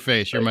showed your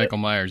face. You're Michael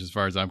Myers as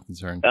far as I'm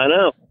concerned. I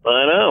know.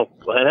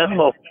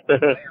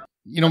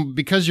 You know,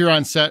 because you're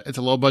on set, it's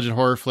a low-budget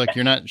horror flick,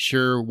 you're not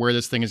sure where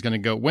this thing is going to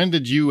go. When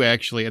did you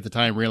actually, at the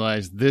time,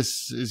 realize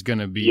this is going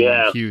to be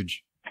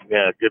huge?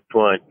 Yeah, good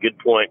point.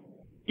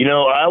 You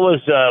know, I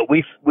was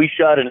we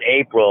shot in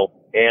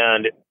April,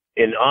 and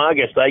in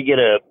August I get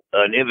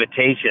an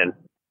invitation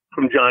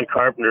from John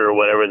Carpenter or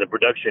whatever, the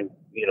production,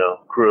 you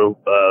know, crew,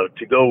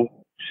 to go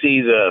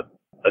see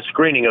a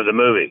screening of the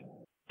movie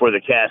for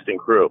the cast and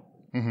crew.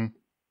 Mm-hmm.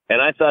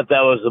 And I thought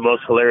that was the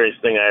most hilarious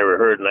thing I ever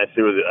heard, and I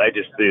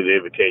just threw the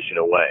invitation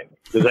away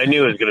because I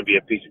knew it was going to be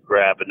a piece of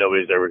crap and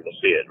nobody's ever going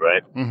to see it,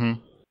 right? Mm-hmm.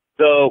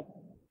 So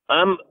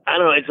I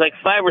don't know, it's like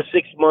 5 or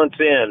 6 months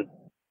in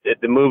that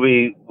the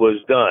movie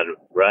was done,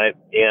 right?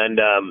 And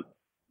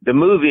the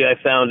movie, I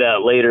found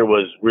out later,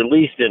 was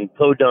released in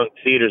podunk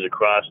theaters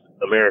across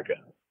America,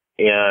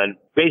 and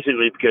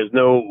basically because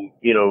no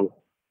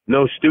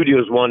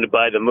studios wanted to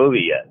buy the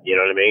movie yet, you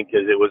know what I mean?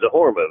 Because it was a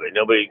horror movie.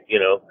 Nobody, you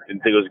know,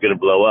 didn't think it was going to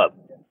blow up.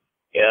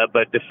 Yeah,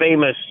 but the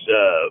famous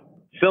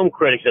film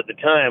critics at the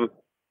time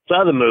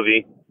saw the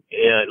movie,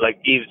 like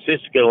Eve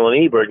Siskel and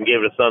Ebert, and gave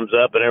it a thumbs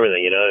up and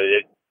everything. You know,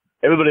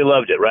 everybody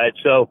loved it, right?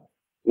 So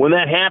when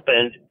that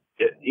happened,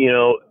 you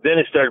know, then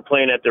it started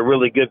playing at the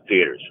really good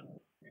theaters.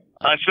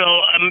 So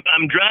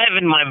I'm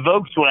driving my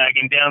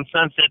Volkswagen down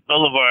Sunset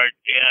Boulevard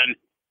and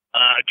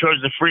towards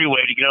the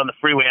freeway to get on the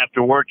freeway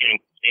after working,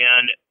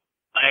 and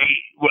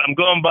I'm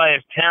going by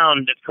a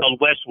town that's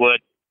called Westwood,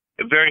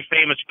 a very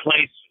famous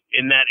place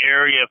in that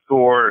area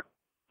for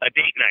a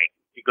date night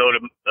to go to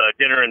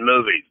dinner and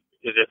movies,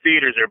 because the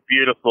theaters are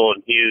beautiful and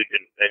huge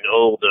and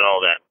old and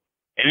all that.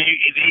 And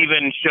they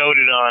even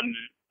showed it on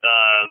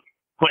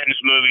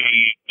Quentin's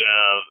movie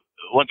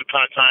Once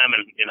Upon a Time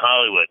in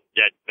Hollywood,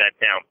 that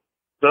town.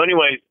 So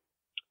anyways,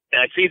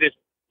 I see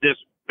this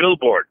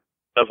billboard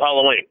of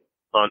Halloween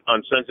on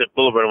Sunset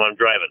Boulevard when I'm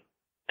driving,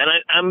 and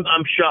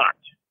I'm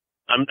shocked.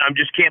 I'm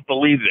just can't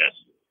believe this.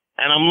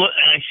 And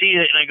I see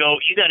it and I go,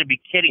 you got to be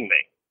kidding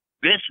me.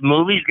 This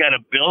movie's got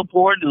a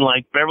billboard in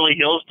like Beverly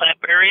Hills type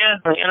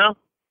area, you know?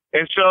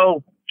 And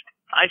so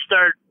I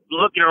start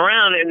looking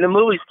around and the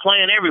movie's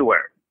playing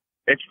everywhere.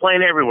 It's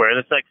playing everywhere.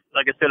 And it's like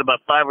I said,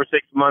 about 5 or 6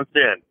 months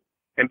in.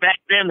 And back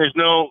then there's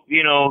no,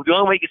 you know, the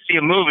only way you could see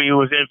a movie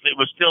was if it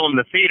was still in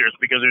the theaters,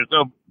 because there's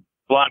no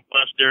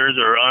Blockbusters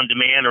or on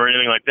demand or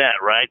anything like that,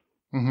 right?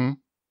 Mm-hmm.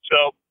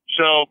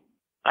 So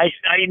I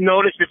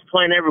noticed it's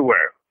playing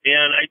everywhere.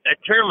 And I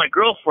turned to my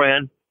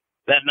girlfriend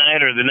that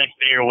night or the next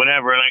day or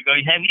whatever, and I go,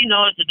 have you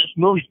noticed that this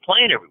movie's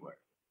playing everywhere?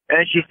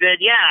 And she said,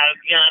 yeah,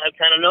 I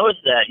kind of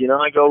noticed that, you know.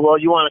 I go, well,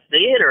 you want to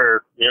see it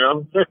or, you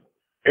know?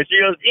 And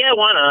she goes, yeah,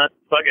 why not?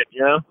 Fuck it,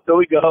 you know. So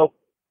we go,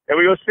 and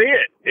we go see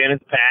it. And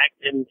it's packed,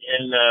 and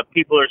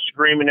people are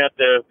screaming at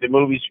the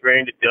movie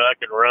screen to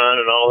duck and run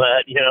and all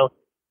that, you know.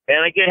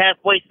 And I get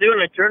halfway through,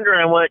 and I turned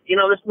around and went, you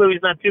know, this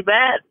movie's not too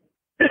bad.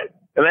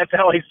 And that's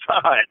how I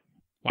saw it.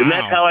 Wow. And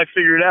that's how I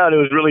figured out it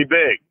was really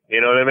big.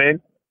 You know what I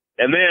mean?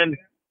 And then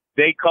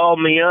they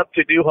called me up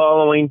to do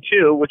Halloween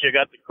 2, which I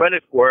got the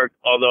credit for,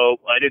 although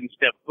I didn't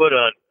step foot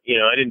on, you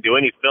know, I didn't do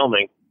any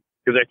filming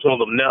because I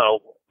told them no.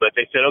 But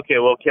they said, okay,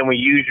 well, can we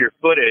use your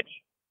footage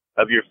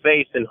of your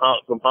face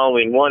from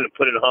Halloween 1 and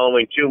put it in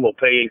Halloween 2 and we'll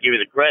pay you and give you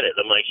the credit?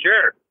 I'm like,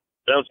 sure.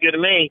 Sounds good to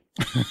me.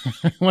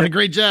 What a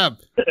great job.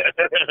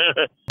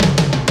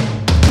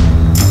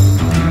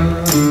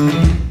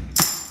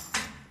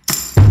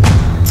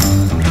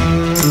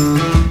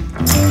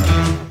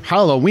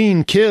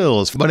 Halloween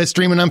Kills, but it's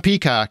streaming on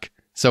Peacock,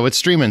 so it's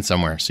streaming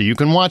somewhere, so you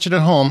can watch it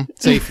at home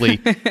safely.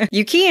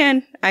 You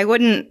can. I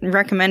wouldn't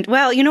recommend.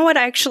 Well, you know what?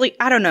 Actually,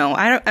 I don't know.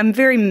 I'm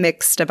very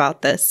mixed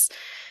about this.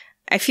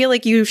 I feel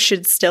like you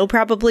should still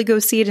probably go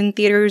see it in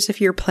theaters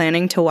if you're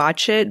planning to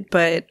watch it,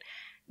 but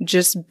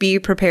just be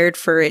prepared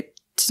for it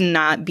to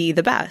not be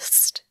the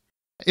best.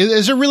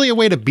 Is there really a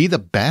way to be the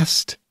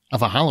best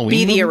of a Halloween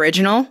movie? The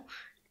original?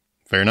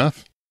 Fair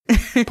enough.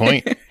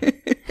 Point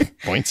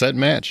set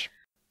match.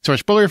 So our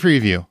spoiler-free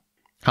review,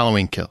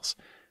 Halloween Kills.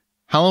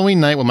 Halloween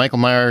night when Michael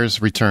Myers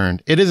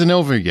returned. It isn't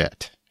over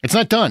yet. It's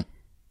not done.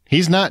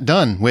 He's not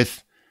done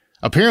with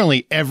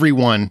apparently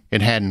everyone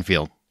in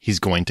Haddonfield. He's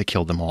going to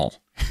kill them all.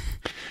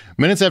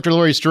 Minutes after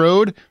Laurie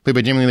Strode, played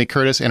by Jamie Lee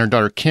Curtis, and her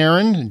daughter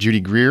Karen,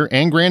 Judy Greer,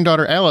 and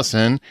granddaughter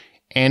Allison,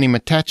 Annie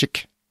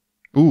Matachik,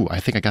 ooh, I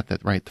think I got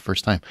that right the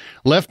first time,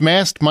 left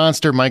masked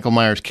monster Michael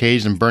Myers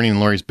caged and burning in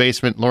Laurie's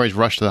basement. Laurie's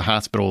rushed to the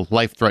hospital with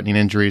life-threatening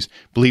injuries,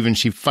 believing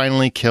she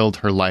finally killed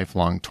her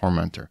lifelong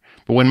tormentor.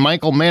 But when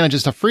Michael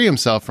manages to free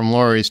himself from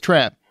Laurie's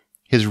trap,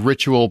 his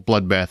ritual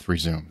bloodbath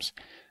resumes.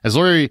 As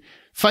Laurie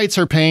fights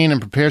her pain and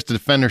prepares to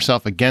defend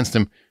herself against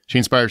him, she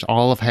inspires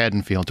all of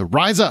Haddonfield to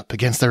rise up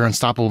against their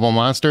unstoppable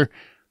monster.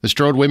 The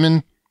Strode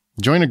women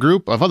join a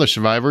group of other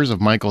survivors of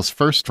Michael's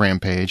first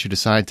rampage who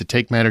decide to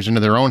take matters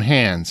into their own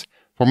hands,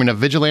 forming a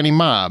vigilante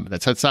mob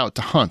that sets out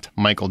to hunt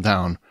Michael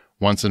down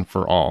once and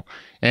for all.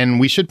 And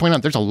we should point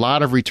out there's a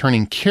lot of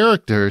returning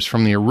characters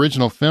from the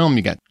original film.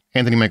 You got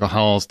Anthony Michael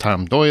Hall's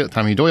Tommy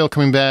Doyle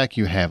coming back.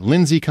 You have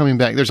Lindsay coming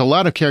back. There's a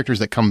lot of characters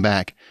that come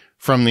back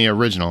from the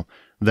original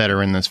that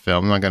are in this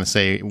film. I'm not going to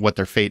say what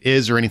their fate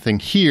is or anything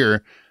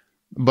here,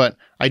 but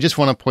I just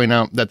want to point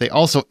out that they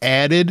also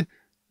added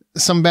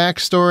some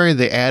backstory.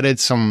 They added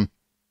some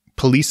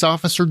police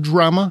officer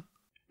drama.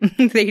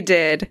 They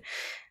did.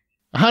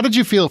 How did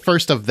you feel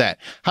first of that?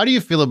 How do you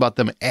feel about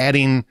them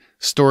adding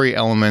story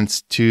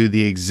elements to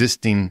the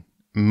existing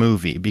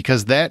movie?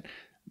 Because that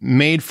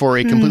made for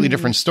a completely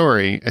different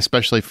story,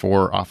 especially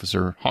for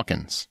Officer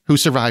Hawkins, who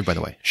survived, by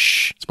the way.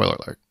 Shh, spoiler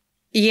alert.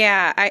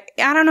 Yeah, I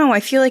don't know. I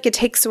feel like it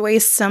takes away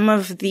some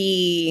of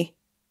the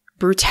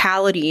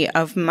brutality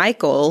of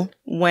Michael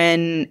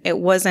when it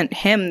wasn't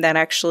him that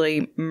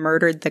actually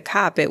murdered the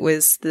cop. It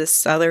was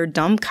this other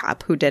dumb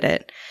cop who did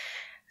it.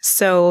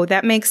 So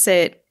that makes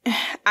it,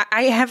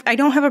 I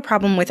don't have a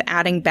problem with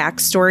adding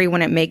backstory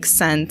when it makes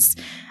sense.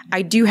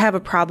 I do have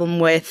a problem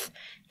with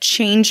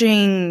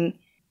changing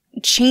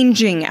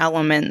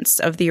elements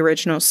of the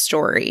original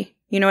story.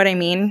 You know what I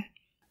mean?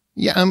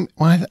 Yeah,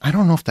 well, I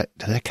don't know if that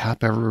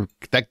cop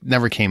that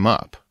never came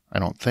up. I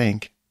don't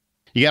think.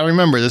 You got to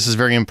remember, this is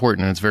very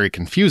important, and it's very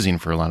confusing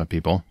for a lot of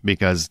people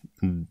because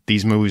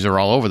these movies are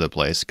all over the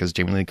place because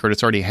Jamie Lee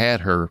Curtis already had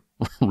her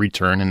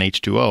return in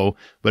H2O,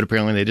 but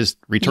apparently they just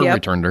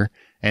returned her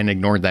and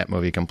ignored that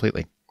movie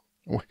completely.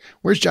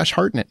 Where's Josh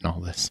Hartnett in all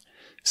this?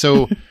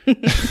 So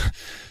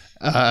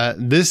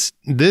these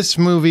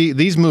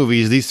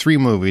three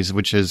movies,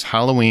 which is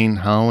Halloween,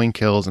 Halloween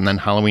Kills, and then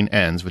Halloween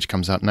Ends, which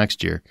comes out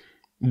next year.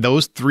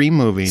 Those three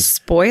movies.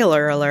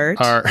 Spoiler alert.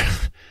 Are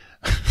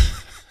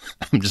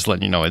I'm just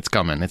letting you know it's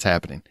coming. It's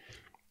happening.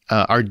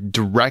 Are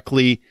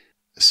directly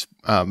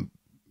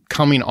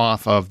coming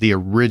off of the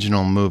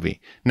original movie.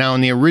 Now,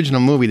 in the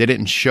original movie, they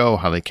didn't show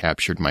how they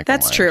captured Michael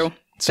Myers. That's true.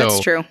 So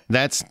that's true.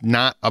 That's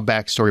not a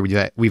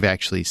backstory we've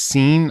actually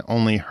seen,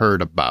 only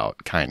heard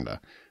about, kind of.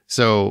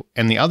 So,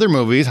 in the other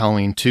movies,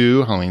 Halloween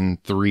 2, Halloween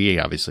 3,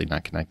 obviously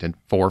not connected,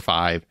 4,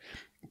 5,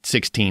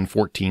 16,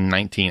 14,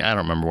 19, I don't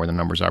remember where the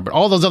numbers are, but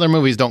all those other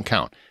movies don't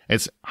count.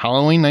 It's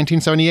Halloween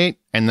 1978,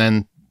 and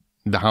then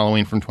the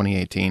Halloween from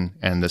 2018,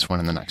 and this one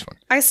and the next one.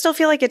 I still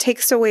feel like it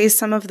takes away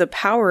some of the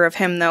power of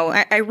him, though.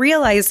 I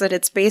realize that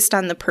it's based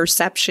on the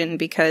perception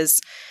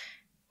because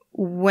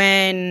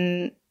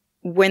when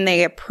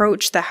they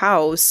approach the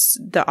house,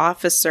 the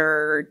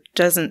officer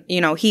doesn't,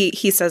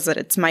 he says that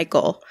it's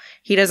Michael.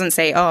 He doesn't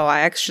say, oh,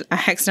 I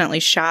accidentally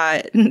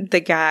shot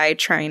the guy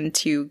trying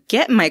to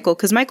get Michael,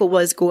 because Michael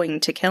was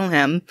going to kill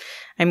him.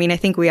 I mean, I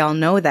think we all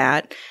know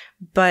that.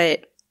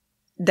 But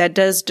that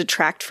does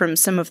detract from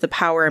some of the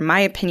power, in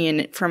my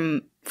opinion,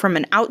 from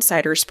an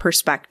outsider's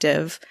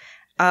perspective.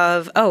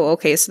 of, oh,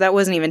 okay, so that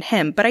wasn't even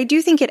him. But I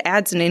do think it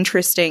adds an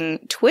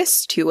interesting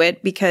twist to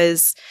it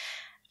because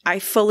I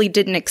fully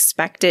didn't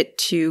expect it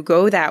to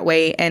go that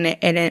way. And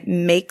it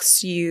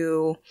makes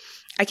you,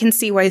 I can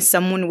see why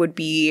someone would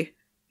be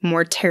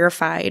more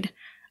terrified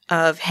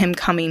of him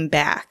coming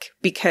back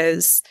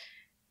because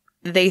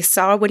they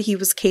saw what he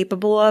was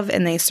capable of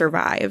and they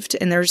survived.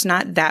 And there's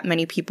not that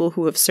many people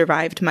who have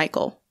survived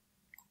Michael.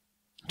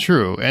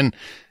 True. And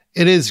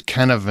it is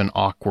kind of an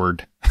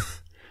awkward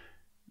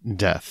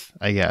death,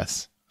 I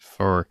guess,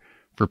 for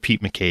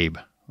Pete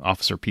McCabe,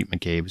 Officer Pete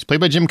McCabe. He's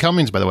played by Jim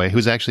Cummings, by the way,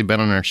 who's actually been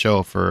on our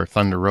show for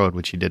Thunder Road,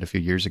 which he did a few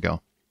years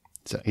ago.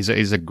 So he's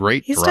a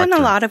great director. He's done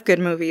a lot of good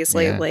movies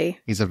lately.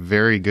 Yeah, he's a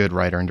very good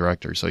writer and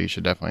director, so you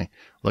should definitely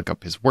look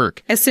up his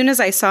work. As soon as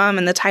I saw him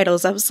in the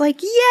titles, I was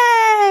like, yay!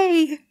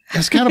 I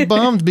was kind of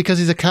bummed because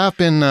he's a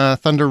cop in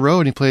Thunder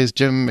Road. He plays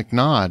Jim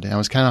McNaught. I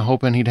was kind of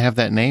hoping he'd have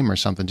that name or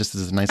something, just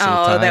as a nice little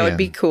tie-in. Oh, that would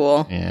be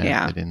cool.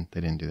 Yeah. They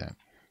didn't do that.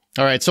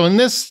 All right, so in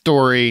this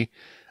story,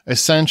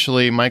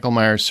 essentially, Michael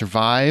Myers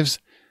survives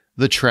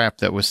the trap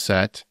that was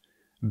set,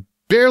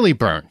 barely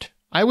burned.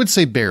 I would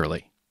say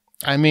barely.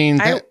 I mean,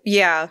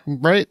 yeah.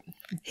 Right?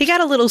 He got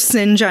a little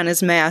singe on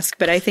his mask,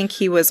 but I think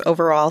he was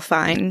overall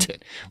fine.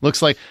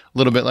 Looks like a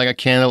little bit like a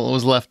candle that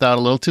was left out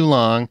a little too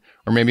long,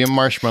 or maybe a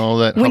marshmallow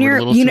that hovered a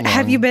little too long.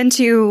 Have you been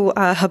to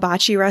a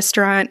hibachi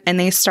restaurant and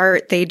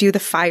they do the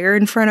fire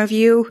in front of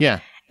you? Yeah.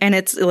 And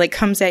it's like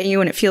comes at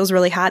you and it feels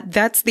really hot.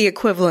 That's the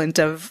equivalent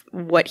of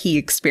what he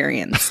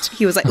experienced.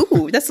 He was like,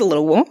 ooh, that's a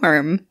little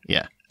warm.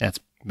 Yeah, that's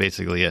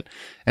basically it.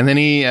 And then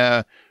he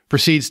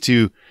proceeds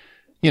to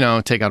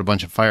take out a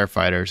bunch of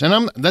firefighters.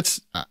 And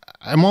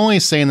I'm only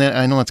saying that,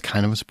 I know it's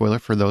kind of a spoiler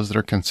for those that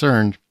are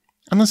concerned.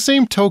 On the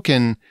same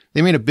token,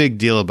 they made a big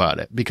deal about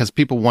it because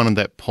people wanted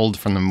that pulled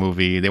from the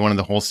movie. They wanted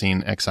the whole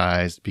scene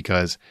excised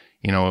because,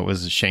 it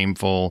was a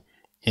shameful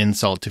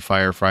insult to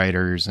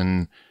firefighters.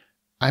 And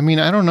I mean,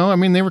 I don't know. I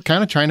mean, they were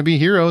kind of trying to be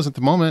heroes at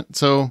the moment.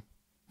 So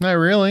not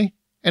really.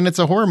 And it's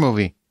a horror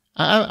movie.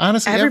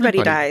 Honestly,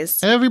 everybody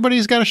dies.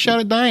 Everybody's got a shot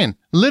at dying.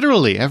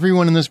 Literally,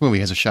 everyone in this movie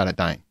has a shot at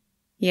dying.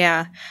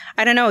 Yeah.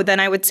 I don't know. Then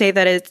I would say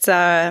that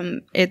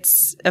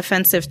it's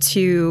offensive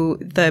to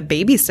the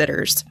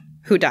babysitters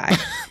who die.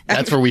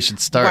 That's where we should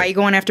start. Why are you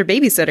going after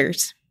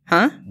babysitters?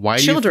 Huh? Why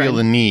do you feel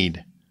the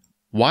need?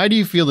 Why do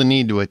you feel the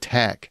need to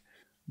attack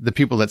the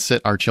people that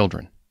sit our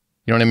children?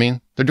 You know what I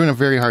mean? They're doing a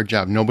very hard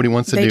job. Nobody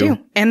wants to do. They do.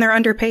 And they're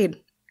underpaid.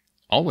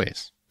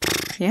 Always.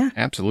 Yeah.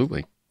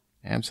 Absolutely.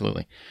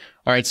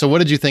 All right. So what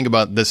did you think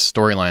about this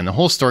storyline? The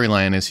whole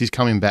storyline is he's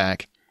coming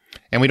back.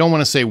 And we don't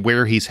want to say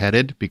where he's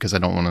headed because I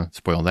don't want to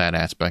spoil that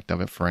aspect of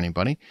it for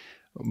anybody.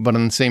 But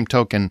on the same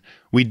token,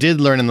 we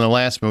did learn in the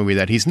last movie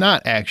that he's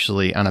not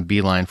actually on a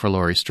beeline for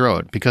Laurie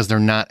Strode because they're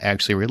not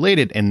actually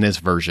related in this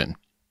version.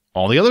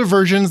 All the other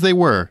versions they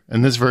were.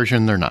 In this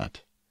version, they're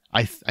not.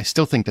 I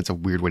still think that's a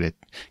weird way to...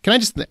 Can I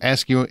just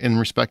ask you in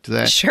respect to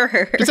that?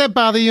 Sure. Does that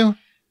bother you?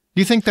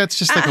 Do you think that's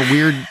just like a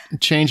weird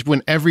change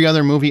when every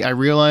other movie, I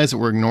realize that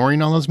we're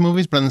ignoring all those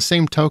movies, but on the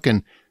same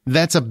token,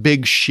 that's a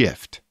big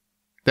shift.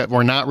 That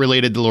we're not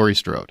related to Laurie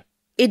Strode.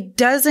 It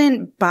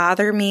doesn't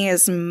bother me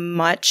as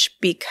much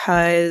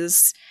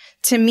because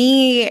to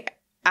me,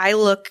 I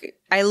look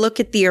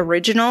at the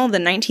original, the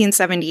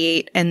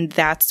 1978, and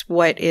that's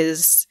what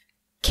is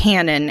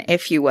canon,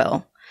 if you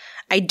will.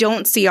 I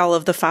don't see all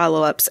of the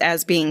follow-ups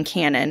as being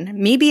canon.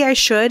 Maybe I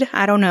should,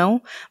 I don't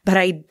know, but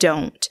I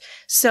don't.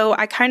 So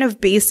I kind of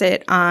base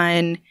it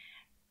on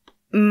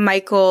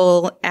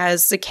Michael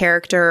as the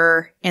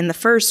character in the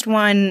first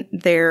one,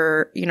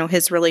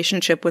 his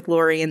relationship with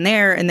Laurie and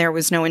there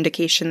was no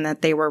indication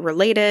that they were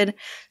related.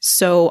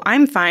 So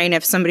I'm fine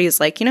if somebody's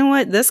like, you know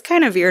what, this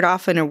kind of veered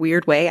off in a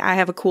weird way. I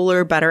have a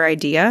cooler, better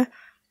idea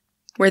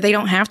where they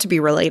don't have to be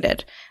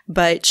related.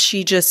 But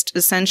she just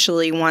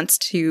essentially wants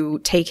to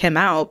take him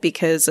out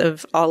because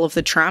of all of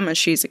the trauma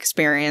she's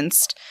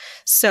experienced.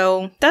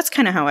 So that's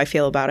kind of how I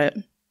feel about it.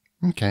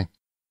 Okay.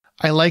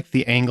 I like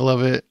the angle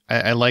of it.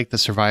 I like the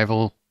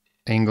survival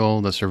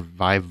angle, the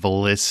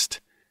survivalist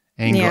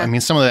angle. Yeah. I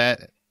mean, some of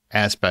that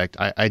aspect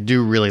I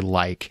do really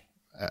like.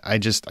 I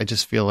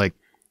just feel like,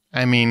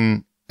 I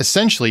mean,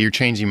 essentially you're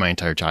changing my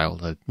entire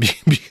childhood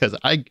because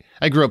I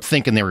grew up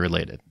thinking they were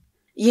related.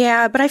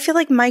 Yeah, but I feel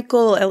like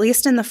Michael, at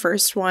least in the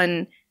first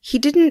one, he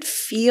didn't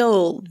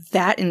feel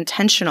that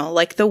intentional.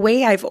 Like the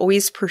way I've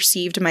always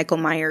perceived Michael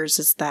Myers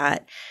is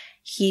that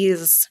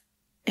his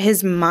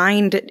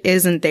mind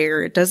isn't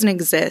there. It doesn't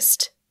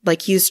exist.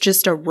 Like he's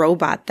just a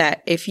robot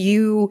that he's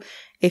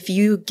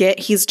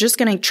just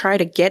going to try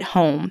to get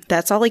home.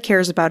 That's all he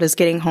cares about is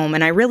getting home.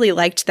 And I really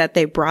liked that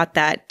they brought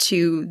that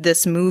to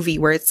this movie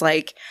where it's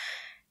like,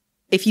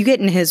 if you get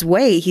in his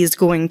way, he's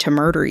going to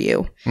murder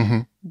you. Mm-hmm.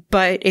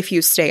 But if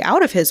you stay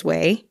out of his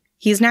way,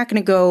 he's not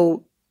going to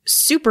go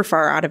super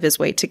far out of his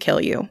way to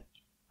kill you.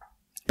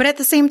 But at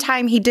the same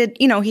time, he did,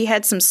 he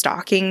had some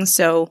stalking.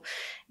 So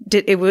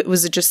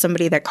was it just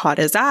somebody that caught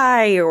his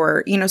eye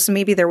or, so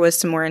maybe there was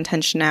some more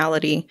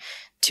intentionality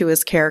to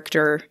his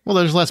character. Well,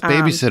 there's less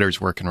babysitters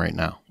working right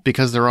now.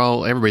 because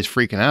everybody's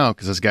freaking out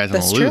because this guy's on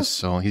the true. loose.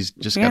 So he's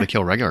just got to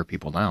kill regular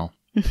people now.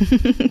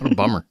 What a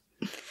bummer.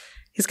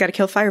 He's got to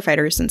kill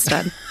firefighters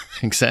instead.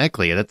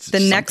 Exactly. That's the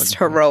next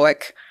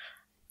heroic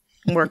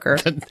worker.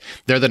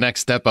 They're the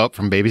next step up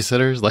from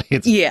babysitters. Like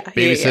it's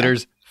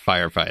babysitters,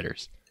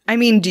 firefighters. I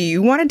mean, do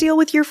you want to deal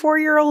with your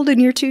 4-year-old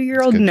and your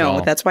 2-year-old? No,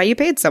 call. That's why you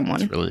paid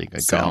someone. It's really a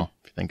good call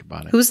if you think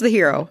about it. Who's the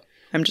hero?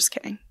 I'm just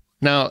kidding.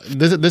 Now,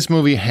 this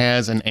movie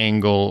has an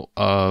angle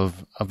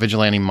of a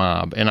vigilante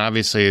mob, and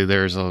obviously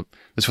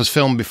this was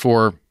filmed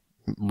before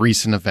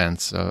recent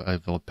events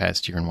of the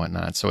past year and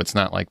whatnot, so it's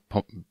not like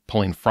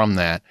pulling from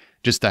that,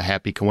 just a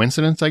happy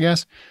coincidence, I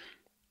guess.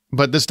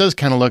 But this does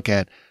kind of look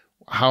at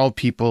how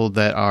people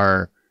that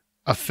are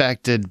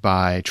affected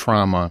by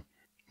trauma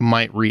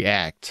might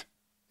react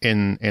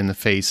in the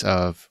face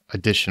of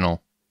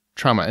additional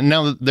trauma. And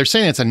now they're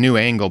saying it's a new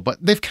angle, but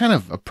they've kind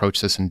of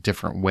approached this in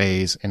different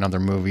ways in other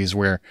movies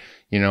where,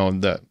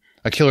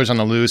 a killer's on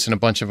the loose and a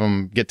bunch of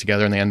them get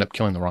together and they end up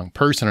killing the wrong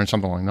person or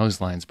something along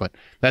those lines. But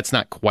that's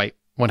not quite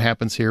what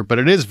happens here. But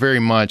it is very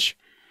much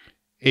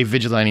a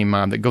vigilante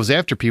mob that goes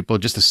after people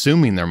just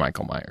assuming they're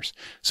Michael Myers.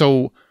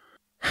 So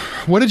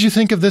what did you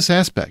think of this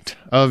aspect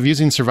of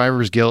using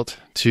survivor's guilt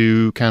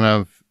to kind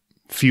of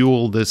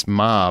fuel this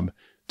mob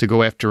to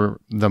go after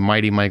the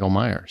mighty Michael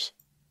Myers?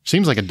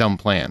 Seems like a dumb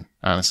plan,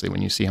 honestly,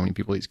 when you see how many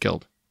people he's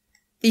killed.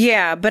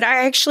 Yeah, but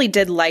I actually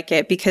did like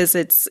it because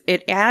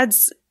it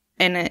adds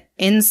an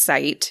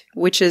insight,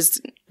 which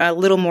is a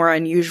little more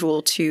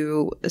unusual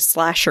to a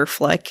slasher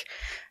flick,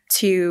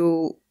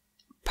 to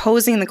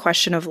posing the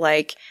question of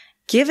like,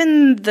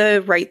 given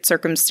the right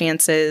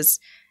circumstances,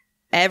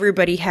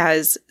 everybody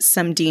has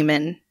some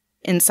demon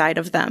inside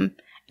of them,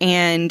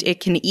 and it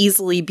can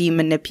easily be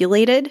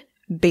manipulated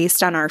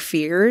based on our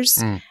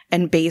fears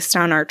and based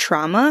on our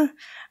trauma.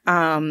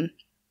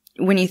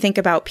 When you think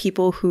about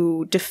people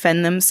who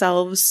defend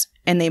themselves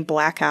and they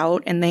black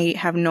out and they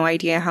have no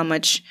idea how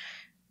much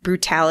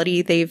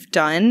brutality they've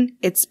done,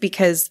 it's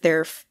because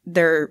their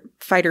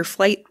fight or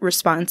flight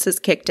response is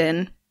kicked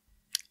in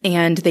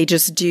and they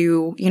just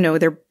do,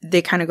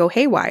 they kind of go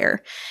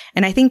haywire.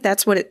 And I think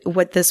that's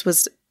what this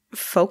was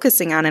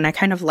focusing on. And I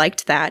kind of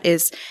liked that,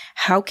 is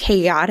how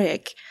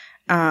chaotic,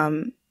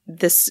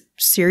 this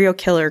serial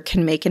killer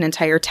can make an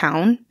entire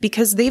town,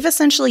 because they've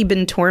essentially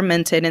been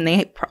tormented and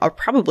they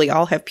probably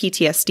all have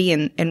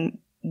PTSD in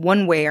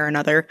one way or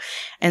another.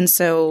 And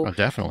so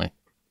definitely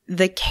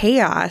the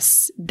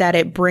chaos that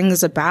it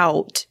brings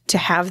about to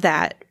have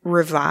that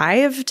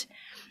revived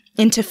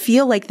and to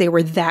feel like they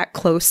were that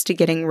close to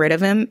getting rid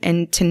of him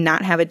and to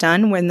not have it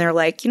done, when they're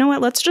like, you know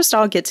what, let's just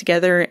all get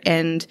together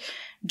and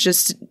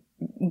just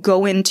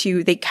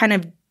they kind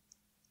of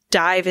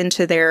dive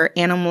into their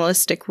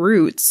animalistic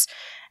roots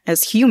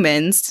as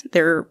humans,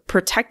 their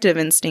protective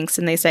instincts,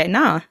 and they say,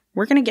 nah,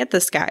 we're going to get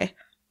this guy.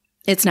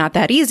 It's not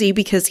that easy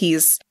because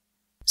he's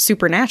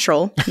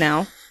supernatural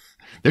now.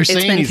 They're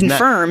saying it's been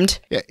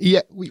confirmed.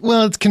 Yeah.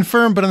 Well, it's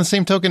confirmed, but on the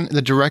same token,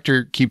 the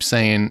director keeps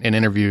saying in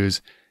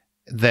interviews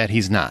that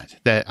he's not.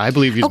 That I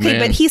believe he's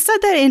but he said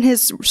that in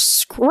his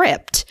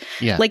script.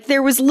 Yeah. Like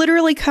there was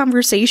literally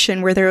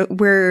conversation where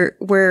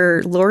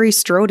Laurie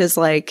Strode is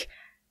like,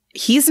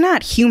 he's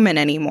not human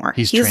anymore.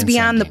 He's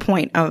beyond the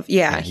point of,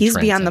 he's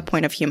beyond the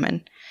point of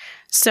human.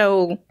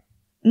 So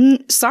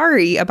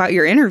sorry about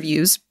your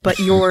interviews, but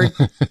your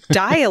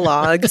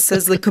dialogue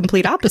says the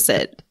complete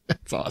opposite.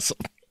 That's awesome.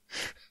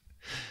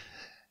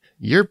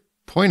 Your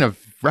point of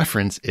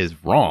reference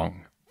is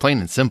wrong, plain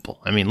and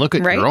simple. I mean, look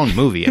at your own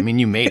movie. I mean,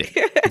 you made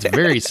it. It's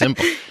very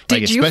simple.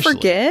 Did you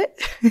forget?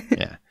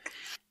 Yeah.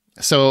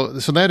 So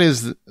that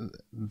is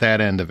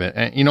that end of it.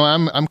 And,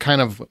 I'm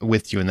kind of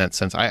with you in that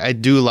sense. I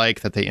do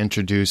like that they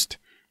introduced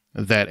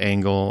that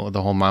angle,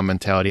 the whole mom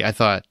mentality. I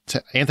thought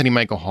Anthony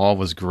Michael Hall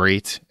was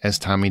great as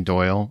Tommy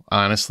Doyle.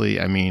 Honestly,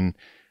 I mean,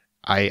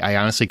 I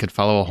honestly could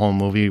follow a whole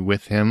movie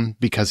with him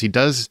because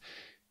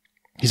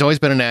he's always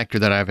been an actor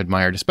that I've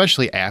admired,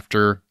 especially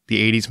after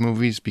the 80s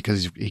movies,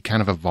 because he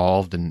kind of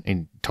evolved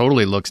and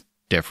totally looks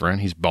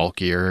different. He's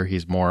bulkier.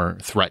 He's more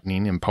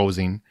threatening,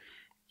 imposing.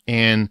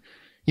 And,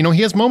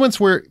 he has moments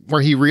where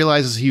he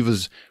realizes he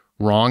was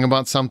wrong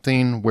about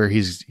something, where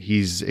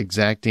he's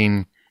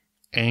exacting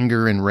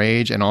anger and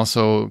rage and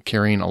also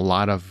carrying a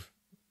lot of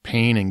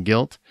pain and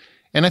guilt.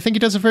 And I think he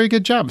does a very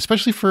good job,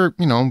 especially for,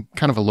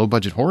 kind of a low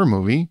budget horror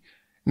movie.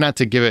 Not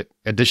to give it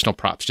additional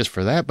props just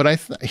for that, but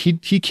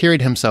he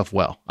carried himself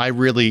well. I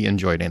really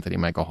enjoyed Anthony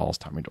Michael Hall's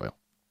Tommy Doyle.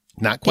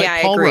 Not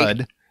quite Paul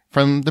Rudd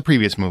from the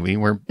previous movie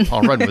where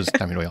Paul Rudd was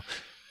Tommy Doyle.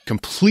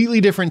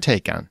 Completely different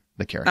take on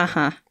the character.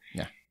 Uh-huh.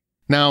 Yeah.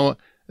 Now,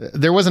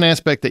 there was an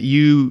aspect that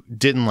you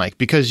didn't like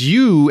because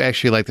you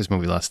actually liked this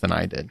movie less than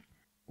I did.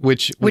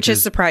 Which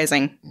is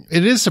surprising.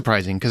 It is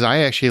surprising because I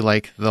actually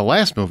like the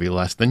last movie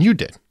less than you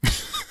did.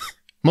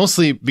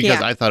 Mostly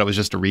because I thought it was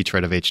just a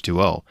retread of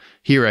H2O.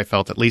 Here I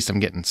felt at least I'm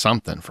getting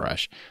something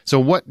fresh. So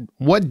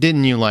what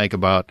didn't you like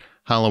about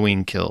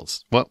Halloween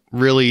Kills? What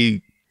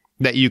really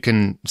that you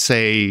can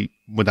say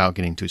without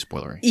getting too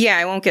spoilery? Yeah,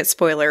 I won't get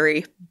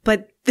spoilery.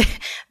 But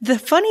the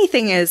funny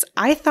thing is,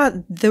 I thought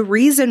the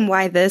reason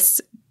why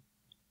this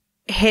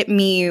hit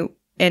me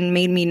and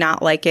made me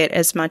not like it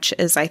as much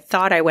as I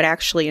thought I would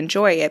actually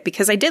enjoy it,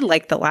 because I did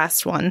like the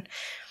last one.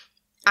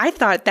 I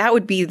thought that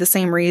would be the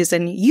same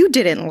reason you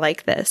didn't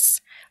like this.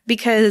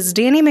 Because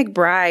Danny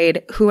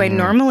McBride, who I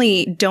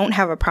normally don't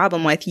have a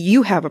problem with,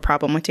 you have a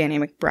problem with Danny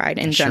McBride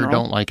in general. Sure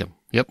don't like him.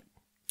 Yep.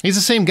 He's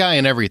the same guy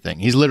in everything.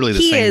 He's literally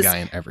the same guy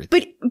in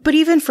everything. But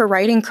even for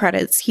writing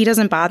credits, he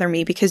doesn't bother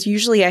me, because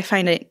usually I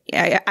find it,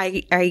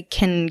 I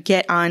can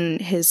get on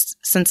his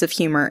sense of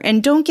humor.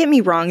 And don't get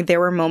me wrong,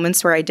 there were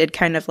moments where I did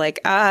kind of like,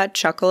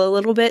 chuckle a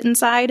little bit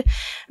inside.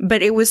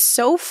 But it was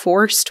so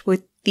forced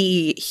with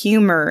the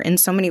humor in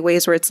so many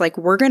ways, where it's like,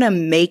 we're going to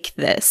make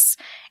this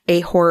a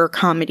horror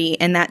comedy.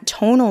 And that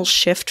tonal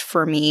shift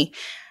for me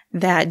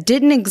that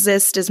didn't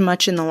exist as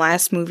much in the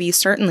last movie,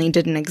 certainly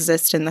didn't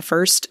exist in the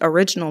first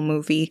original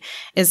movie,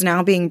 is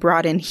now being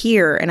brought in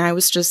here. And I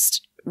was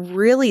just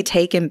really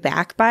taken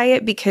back by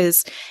it,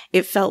 because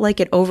it felt like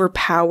it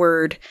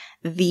overpowered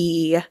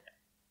the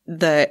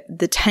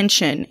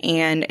tension,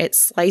 and it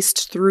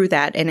sliced through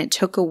that, and it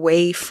took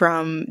away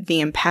from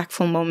the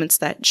impactful moments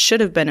that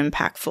should have been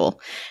impactful.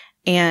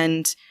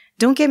 And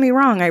don't get me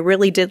wrong, I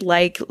really did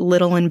like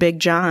Little and Big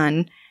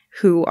John,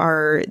 who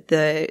are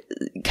the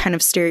kind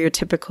of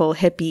stereotypical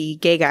hippie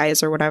gay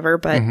guys or whatever,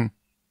 but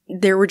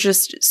there were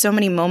just so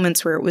many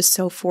moments where it was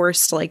so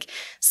forced. Like,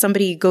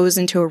 somebody goes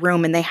into a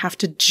room and they have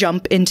to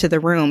jump into the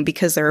room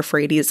because they're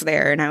afraid he's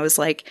there. And I was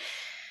like,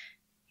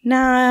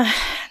 nah,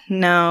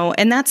 no.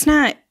 And it's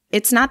not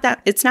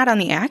on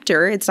the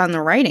actor, it's on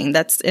the writing.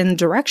 That's in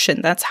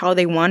direction. That's how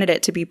they wanted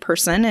it to be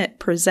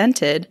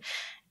presented.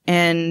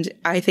 And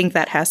I think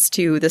that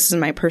this is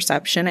my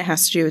perception, it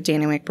has to do with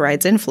Danny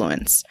McBride's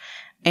influence.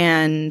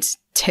 And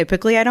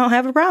typically I don't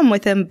have a problem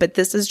with him, but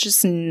this is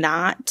just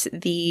not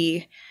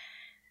the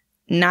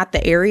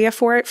area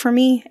for it for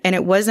me. And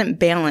it wasn't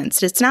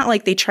balanced. It's not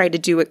like they tried to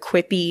do it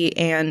quippy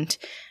and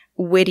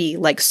witty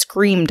like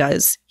Scream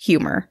does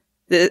humor.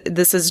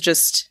 This is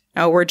just,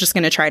 we're just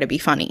going to try to be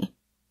funny.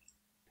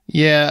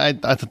 Yeah,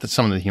 I thought that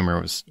some of the humor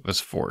was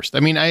forced. I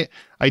mean,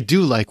 I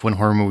do like when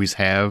horror movies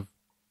have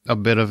a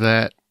bit of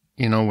that,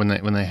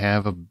 when they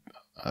have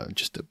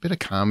just a bit of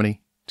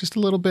comedy, just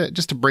a little bit,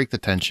 just to break the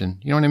tension.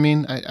 You know what I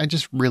mean? I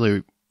just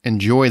really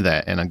enjoy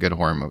that in a good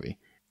horror movie.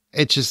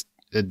 It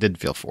did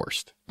feel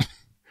forced,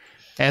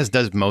 as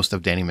does most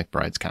of Danny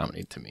McBride's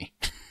comedy to me.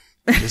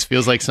 It just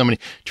feels like somebody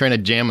trying to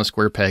jam a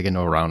square peg into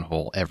a round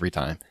hole every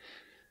time.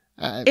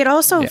 It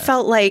also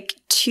felt like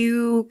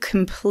two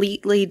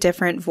completely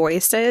different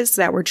voices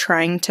that were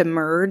trying to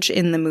merge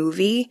in the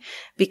movie,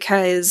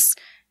 because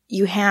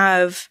you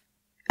have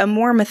a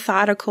more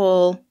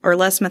methodical or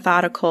less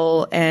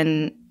methodical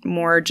and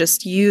more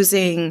just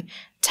using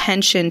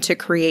tension to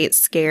create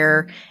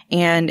scare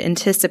and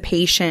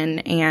anticipation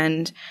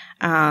and,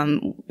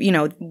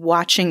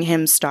 watching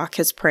him stalk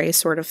his prey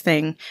sort of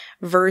thing,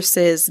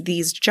 versus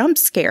these jump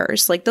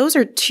scares. Like, those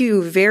are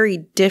two very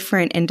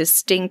different and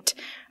distinct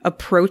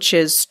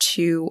approaches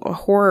to a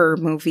horror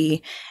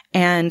movie.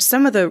 And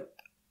some of the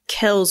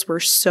kills were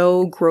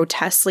so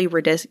grotesquely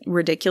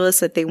ridiculous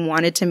that they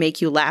wanted to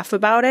make you laugh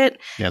about it.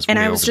 Yeah, and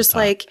I was just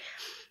like,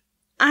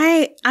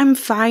 I'm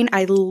fine.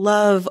 I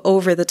love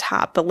over the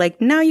top, but like,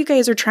 now you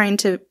guys are trying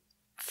to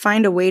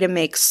find a way to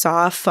make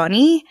Saw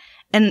funny.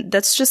 And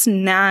that's just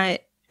not,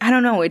 I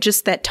don't know. It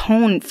just, that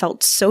tone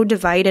felt so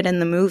divided in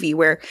the movie,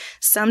 where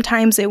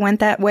sometimes it went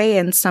that way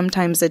and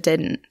sometimes it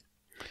didn't.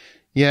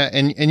 Yeah.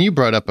 And you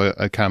brought up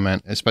a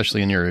comment,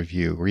 especially in your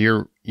review, where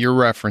you're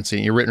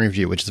referencing your written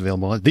review, which is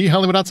available at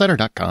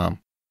thehollywoodoutsiders.com.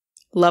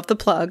 Love the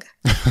plug.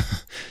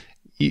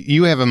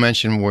 You have a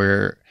mention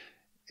where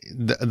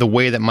the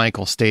way that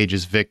Michael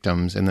stages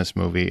victims in this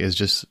movie is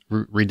just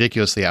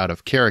ridiculously out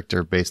of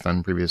character based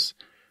on previous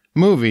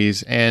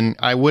movies. And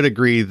I would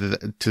agree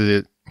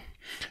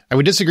I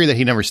would disagree that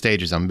he never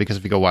stages them, because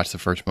if you go watch the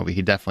first movie,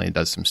 he definitely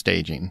does some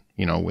staging,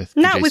 with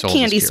not DJ with Souls'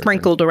 candy character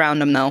sprinkled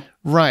around him, though.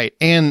 Right.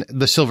 And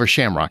the silver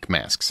shamrock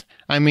masks.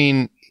 I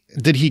mean,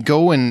 did he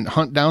go and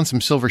hunt down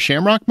some silver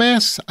shamrock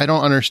masks? I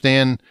don't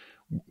understand,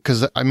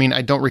 because I mean,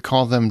 I don't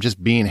recall them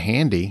just being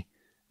handy,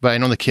 but I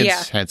know the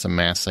kids had some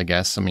masks, I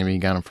guess. So maybe he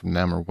got them from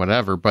them or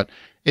whatever, but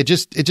it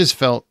just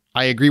felt,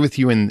 I agree with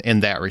you in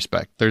that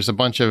respect. There's a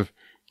bunch of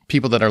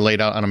people that are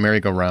laid out on a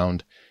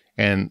merry-go-round,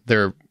 and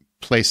they're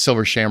placed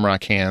silver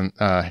shamrock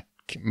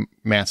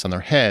mats on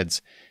their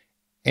heads.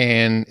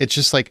 And it's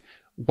just like,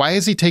 why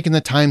is he taking the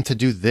time to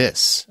do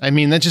this? I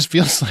mean, that just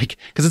feels like,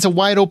 because it's a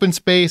wide open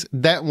space,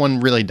 that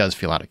one really does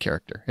feel out of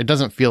character. It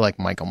doesn't feel like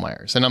Michael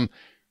Myers. And I'm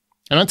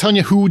not telling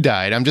you who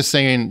died. I'm just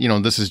saying,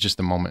 this is just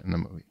a moment in the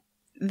movie.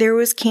 There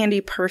was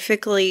candy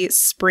perfectly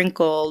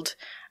sprinkled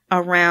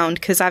around,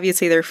 because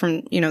obviously they're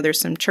from, there's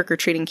some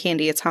trick-or-treating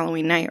candy. It's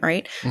Halloween night,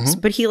 right? Mm-hmm.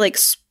 But he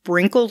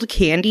sprinkled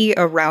candy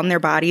around their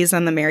bodies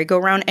on the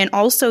merry-go-round, and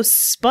also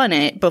spun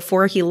it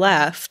before he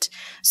left,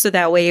 so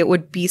that way it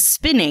would be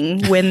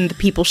spinning when the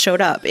people showed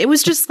up. It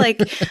was just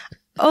like,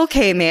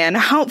 okay, man,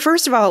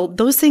 first of all,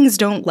 those things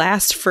don't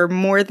last for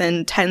more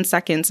than 10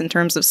 seconds in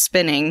terms of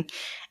spinning.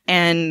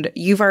 And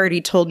you've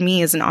already told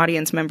me as an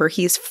audience member,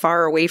 he's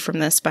far away from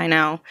this by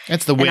now.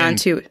 That's the wind.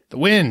 The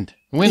wind.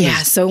 Yeah,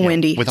 so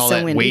windy. With all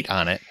that weight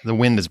on it, the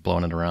wind is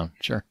blowing it around.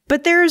 Sure.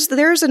 But there's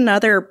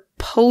another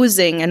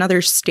posing,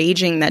 another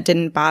staging that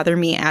didn't bother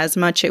me as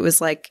much. It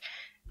was like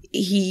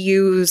he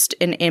used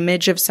an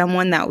image of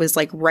someone that was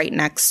like right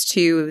next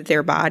to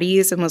their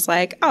bodies and was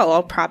like, oh,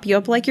 I'll prop you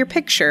up like your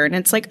picture. And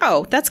it's like,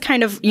 oh, that's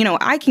kind of,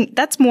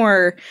 that's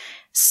more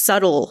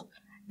subtle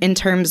in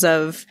terms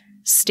of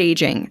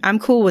staging. I'm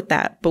cool with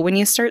that. But when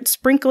you start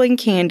sprinkling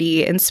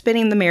candy and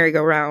spinning the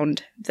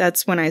merry-go-round,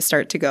 that's when I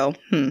start to go,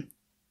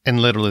 And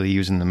literally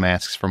using the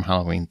masks from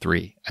Halloween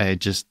 3.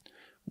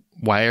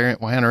 Why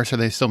on earth are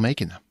they still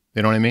making them?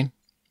 You know what I mean?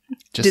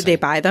 Did they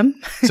buy them?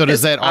 So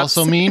does that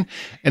also mean,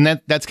 and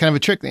that's kind of a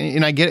trick,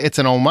 and I get it, it's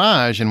an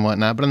homage and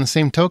whatnot, but on the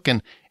same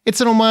token,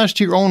 it's an homage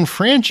to your own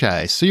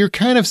franchise. So you're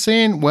kind of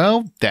saying,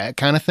 well, that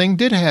kind of thing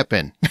did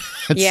happen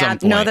at some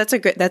point. No,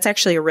 that's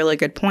actually a really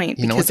good point.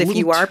 Because if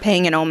you are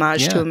paying an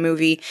homage to a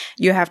movie,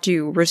 you have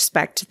to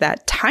respect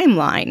that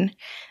timeline.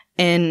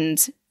 And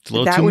it's a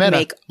little that too would meta.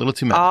 make a little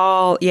too meta.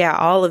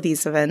 all of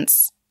these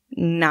events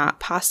not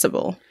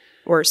possible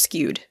or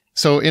skewed.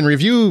 So in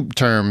review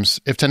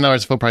terms, if $10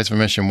 is full price of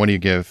admission, what do you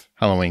give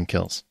Halloween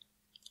Kills?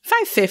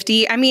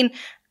 $5.50. I mean,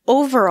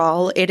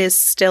 overall, it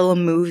is still a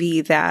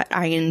movie that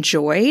I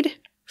enjoyed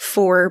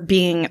for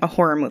being a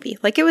horror movie.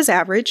 Like, it was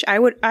average. I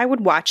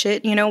would watch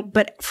it,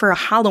 but for a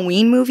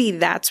Halloween movie,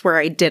 that's where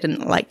I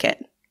didn't like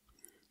it.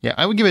 Yeah,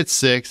 I would give it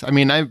 6. I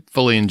mean, I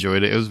fully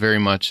enjoyed it. It was very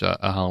much a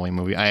Halloween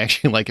movie. I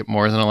actually like it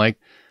more than I like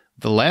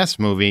the last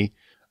movie,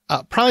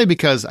 probably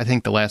because I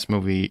think the last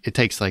movie, it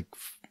takes like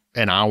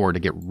an hour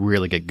to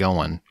really get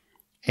going.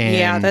 And,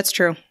 yeah, that's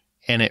true.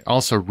 And it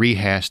also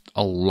rehashed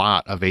a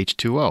lot of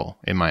H2O,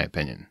 in my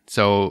opinion.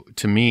 So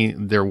to me,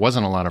 there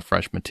wasn't a lot of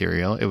fresh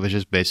material. It was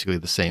just basically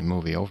the same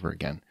movie over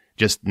again.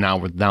 Just now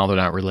they're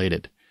not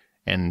related.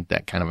 And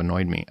that kind of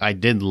annoyed me. I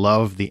did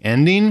love the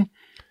ending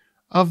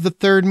of the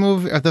third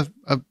movie, of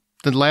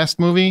the last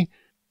movie.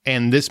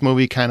 And this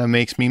movie kind of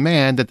makes me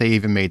mad that they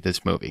even made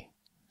this movie.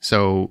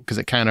 So, because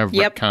it kind of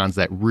retcons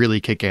that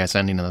really kick-ass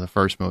ending of the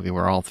first movie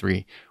where all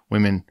 3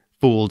 women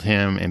fooled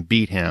him and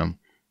beat him.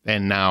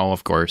 And now,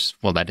 of course,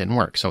 well, that didn't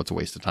work. So it's a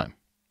waste of time.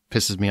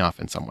 Pisses me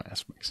off in some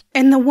aspects.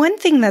 And the one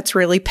thing that's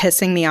really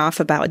pissing me off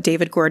about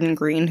David Gordon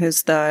Green,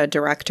 who's the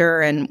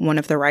director and one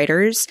of the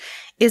writers,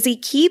 is he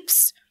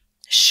keeps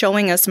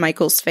showing us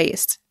Michael's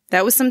face.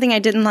 That was something I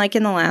didn't like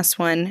in the last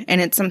one,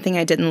 and it's something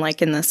I didn't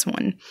like in this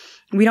one.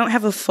 We don't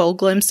have a full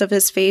glimpse of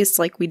his face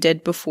like we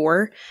did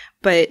before,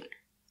 but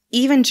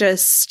even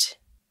just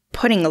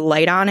putting a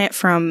light on it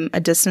from a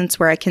distance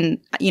where I can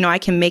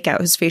make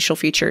out his facial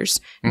features.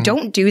 Mm-hmm.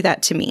 Don't do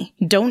that to me.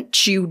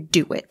 Don't you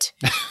do it.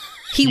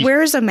 He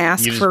wears a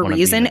mask for a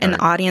reason, and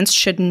the audience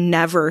should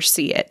never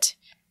see it.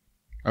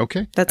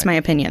 Okay. That's my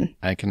opinion.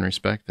 I can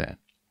respect that.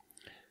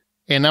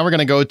 And now we're going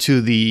to go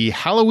to the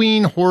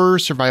Halloween Horror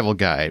Survival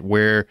Guide,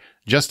 where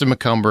Justin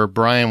McCumber,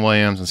 Brian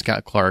Williams, and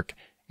Scott Clark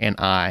and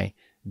I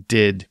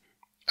did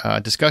a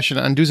discussion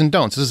on do's and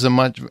don'ts. This is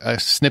a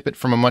snippet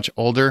from a much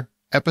older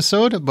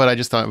episode, but I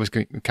just thought it was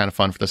kind of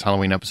fun for this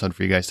Halloween episode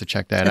for you guys to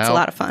check that out. It's a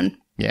lot of fun.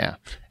 Yeah.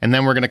 And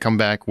then we're going to come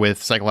back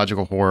with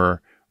psychological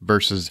horror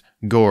versus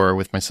gore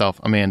with myself,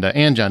 Amanda,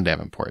 and John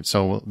Davenport.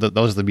 So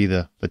those will be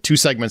the 2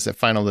 segments that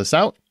final this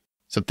out.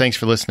 So thanks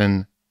for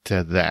listening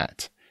to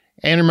that.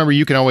 And remember,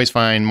 you can always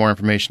find more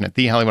information at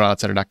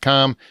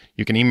thehollywoodoutsiders.com.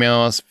 You can email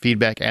us,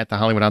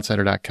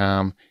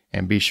 feedback@thehollywoodoutsiders.com,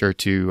 and be sure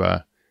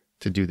to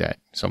do that.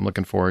 So I'm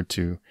looking forward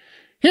to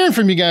hearing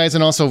from you guys,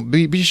 and also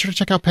be sure to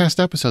check out past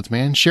episodes,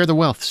 man. Share the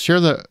wealth,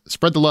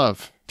 spread the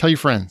love. Tell your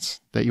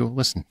friends that you will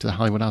listen to The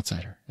Hollywood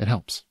Outsider. It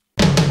helps.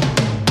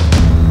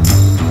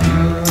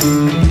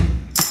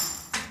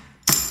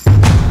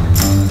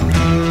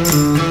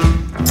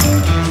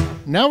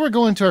 Now we're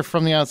going to our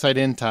From the Outside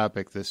In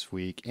topic this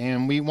week,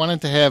 and we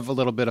wanted to have a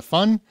little bit of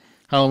fun.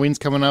 Halloween's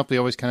coming up. We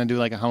always kind of do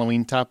like a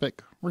Halloween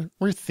topic. We're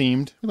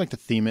themed. We like to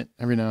theme it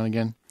every now and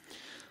again.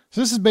 So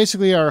this is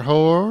basically our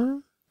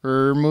horror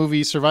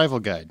movie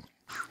survival guide.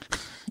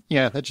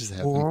 Yeah, that just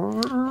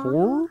happened.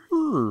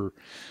 Horror.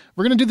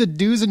 We're going to do the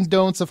do's and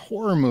don'ts of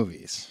horror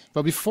movies.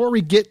 But before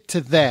we get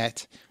to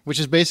that, which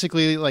is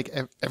basically like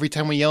every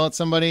time we yell at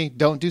somebody,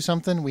 don't do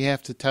something, we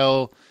have to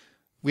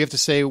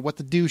say what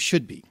the do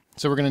should be.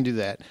 So we're going to do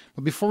that.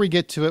 But before we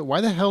get to it, why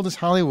the hell does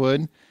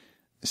Hollywood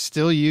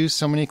still use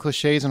so many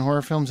cliches in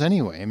horror films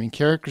anyway? I mean,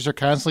 characters are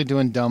constantly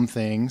doing dumb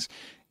things.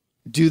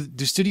 Do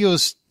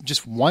studios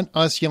just want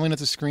us yelling at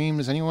the screen?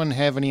 Does anyone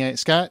have any...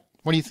 Scott,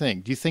 what do you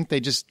think? Do you think they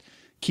just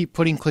keep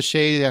putting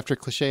cliche after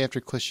cliche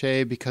after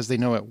cliche because they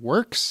know it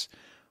works?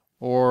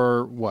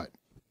 Or what?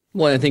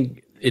 Well, I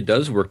think it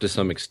does work to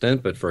some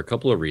extent, but for a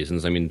couple of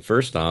reasons. I mean,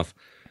 first off,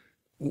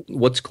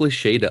 what's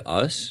cliche to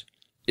us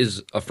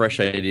is a fresh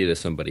idea to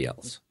somebody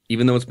else.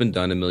 Even though it's been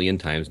done a million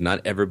times,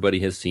 not everybody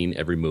has seen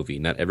every movie.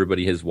 Not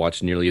everybody has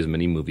watched nearly as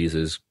many movies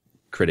as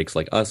critics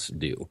like us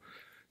do.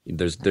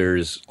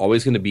 There's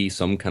always going to be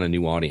some kind of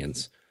new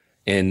audience.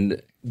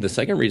 And the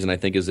second reason I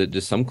think is that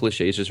just some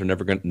cliches just are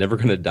never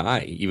going to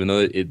die, even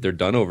though they're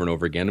done over and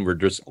over again, and we're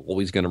just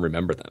always going to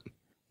remember them.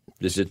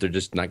 They're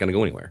just not going to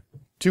go anywhere.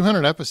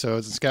 200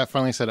 episodes, and Scott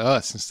finally said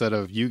us instead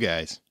of you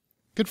guys.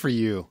 Good for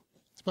you.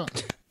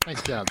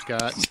 Nice job,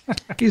 Scott.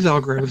 He's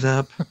all grows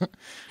up.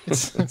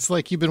 It's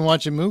like you've been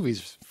watching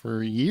movies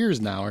for years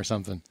now or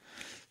something.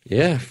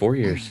 Yeah, 4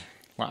 years.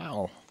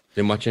 Wow.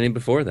 Didn't watch any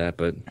before that,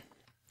 but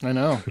I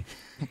know.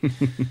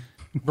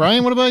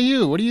 Brian, what about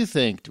you? What do you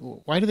think?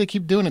 Why do they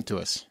keep doing it to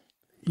us?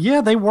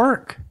 Yeah, they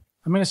work.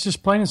 I mean, it's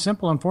just plain and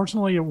simple.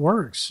 Unfortunately, it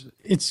works.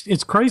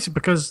 It's crazy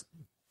because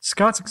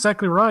Scott's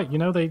exactly right. You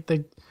know, they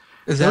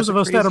those of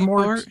us that are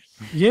more,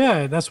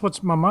 yeah, that's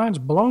what's my mind's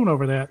blown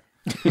over that.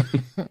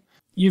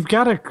 You've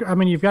got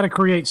to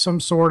create some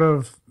sort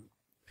of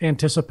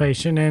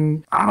anticipation,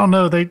 and I don't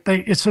know, they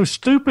it's so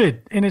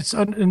stupid, and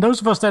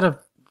those of us that have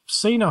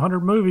seen 100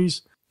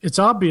 movies, it's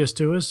obvious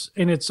to us,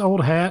 and it's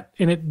old hat,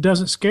 and it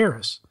doesn't scare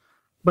us.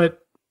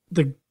 But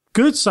the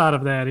good side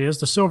of that is,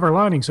 the silver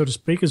lining, so to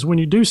speak, is when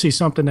you do see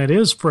something that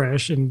is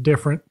fresh and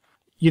different,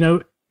 you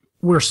know,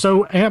 we're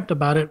so amped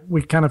about it,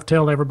 we kind of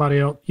tell everybody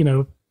else, you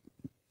know,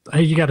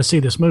 hey, you got to see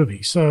this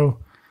movie. So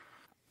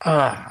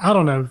I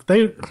don't know,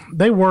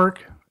 they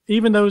work.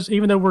 Even though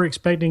we're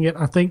expecting it,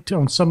 I think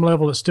on some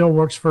level it still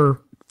works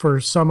for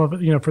some of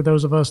it, you know, for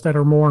those of us that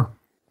are more,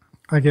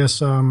 I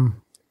guess,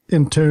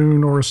 in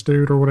tune or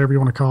astute or whatever you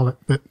want to call it.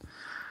 But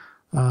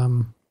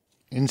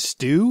in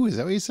stew, is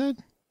that what you said?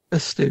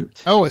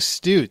 Astute. Oh,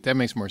 astute. That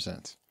makes more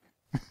sense.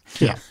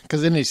 Yeah,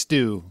 because in a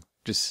stew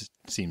just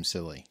seems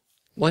silly.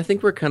 Well, I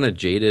think we're kind of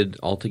jaded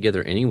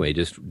altogether anyway,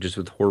 just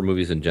with horror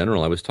movies in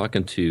general. I was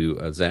talking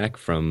to Zach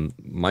from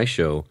my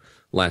show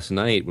last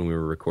night when we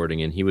were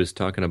recording, and he was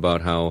talking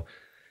about how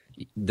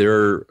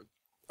there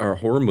are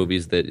horror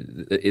movies that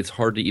it's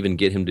hard to even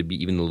get him to be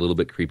even a little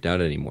bit creeped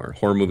out anymore.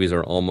 Horror movies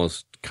are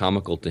almost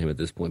comical to him at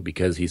this point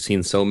because he's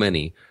seen so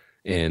many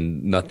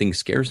and nothing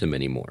scares him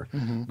anymore.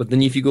 Mm-hmm. But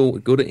then if you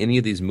go to any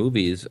of these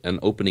movies on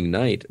opening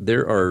night,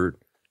 there are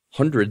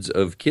hundreds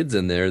of kids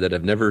in there that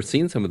have never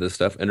seen some of this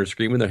stuff and are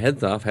screaming their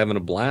heads off, having a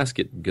blast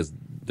because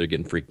they're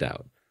getting freaked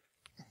out.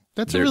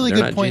 That's a really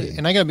good point. Jaded.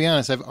 And I got to be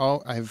honest,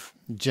 I've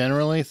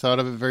generally thought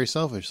of it very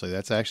selfishly.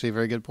 That's actually a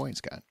very good point,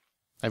 Scott.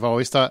 I've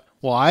always thought,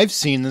 well, I've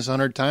seen this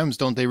 100 times.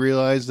 Don't they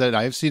realize that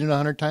I've seen it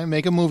 100 times?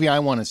 Make a movie I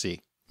want to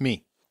see.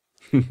 Me.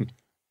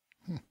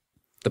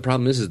 The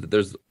problem is that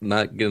there's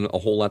not a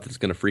whole lot that's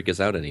going to freak us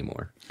out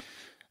anymore.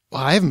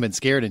 Well, I haven't been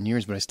scared in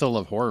years, but I still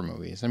love horror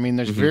movies. I mean,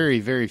 there's very,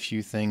 very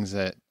few things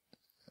that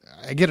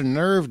I get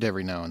unnerved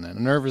every now and then.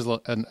 Unnerved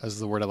is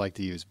the word I like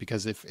to use,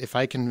 because if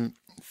I can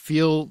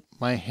feel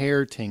my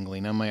hair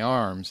tingling on my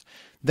arms,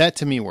 that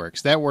to me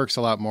works. That works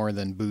a lot more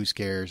than boo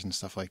scares and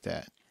stuff like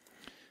that.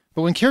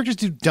 But when characters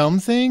do dumb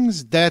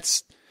things,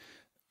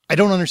 I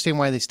don't understand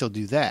why they still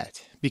do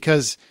that.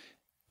 Because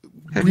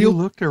have you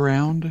looked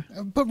around?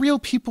 But real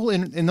people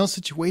in those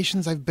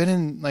situations, I've been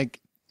in, like,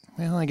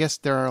 well, I guess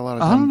there are a lot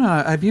of I don't know.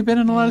 Have you been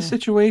in a lot of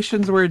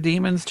situations where a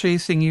demon's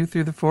chasing you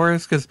through the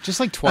forest? Because just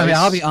like twice. I mean,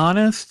 I'll be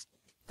honest,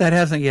 that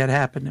hasn't yet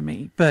happened to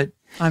me, but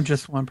I'm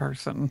just one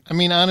person. I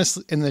mean,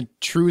 honestly, in the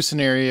true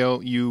scenario,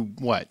 you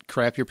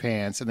crap your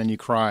pants and then you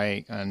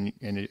cry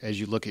as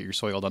you look at your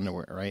soiled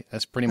underwear, right?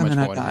 That's pretty much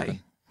what happened.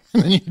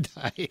 And then you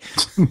die.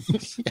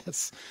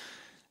 Yes.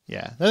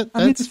 Yeah.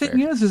 I mean, the thing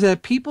is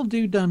that people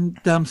do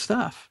dumb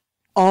stuff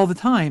all the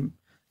time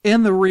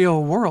in the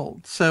real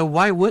world. So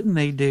why wouldn't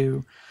they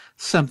do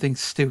something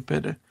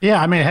stupid?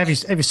 Yeah. I mean, have you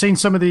seen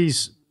some of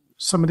these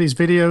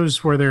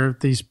videos where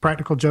these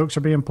practical jokes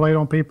are being played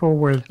on people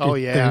where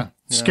they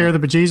scare the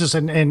bejesus,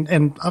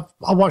 and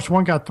I watched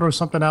one guy throw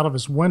something out of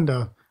his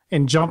window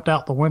and jumped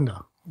out the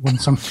window when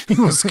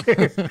somebody was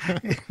scared.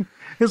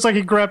 It's like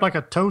he grabbed like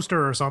a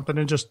toaster or something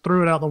and just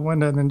threw it out the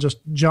window and then just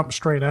jumped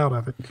straight out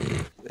of it.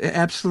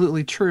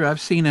 Absolutely true.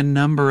 I've seen a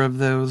number of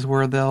those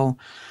where they'll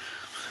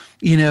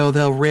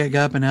rig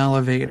up an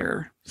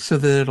elevator so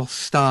that it'll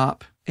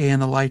stop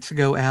and the lights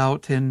go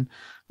out, and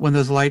when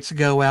those lights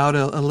go out,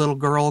 a little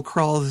girl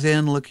crawls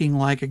in looking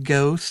like a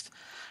ghost.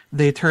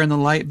 They turn the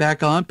light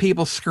back on.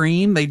 People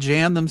scream. They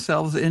jam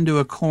themselves into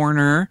a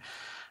corner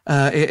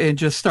and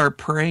just start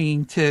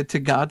praying to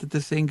God that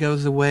this thing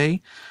goes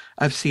away.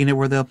 I've seen it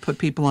where they'll put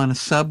people on a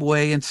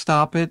subway and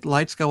stop it.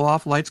 Lights go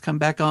off. Lights come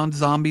back on.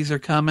 Zombies are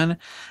coming.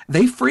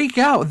 They freak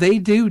out. They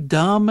do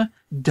dumb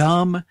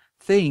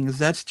things.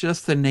 That's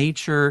just the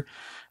nature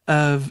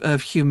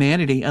of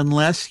humanity,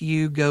 unless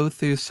you go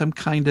through some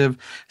kind of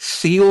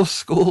SEAL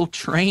school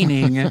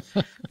training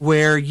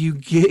where you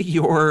get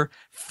your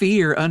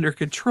fear under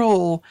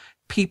control.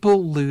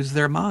 People lose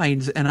their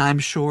minds. And I'm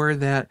sure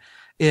that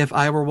if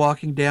I were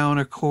walking down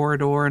a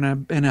corridor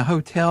in a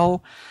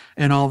hotel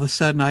and all of a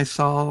sudden I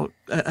saw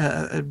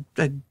a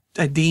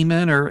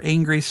demon or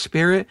angry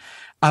spirit,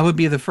 I would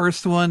be the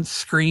first one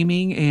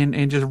screaming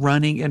and just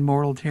running in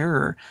mortal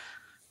terror.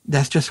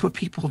 That's just what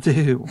people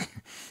do.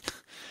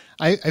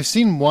 I've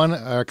seen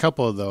a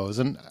couple of those,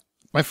 and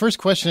my first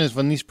question is,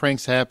 when these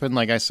pranks happen,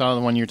 like I saw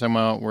the one you're talking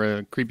about where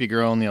a creepy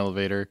girl in the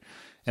elevator,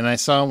 And I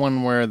saw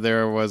one where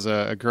there was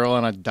a girl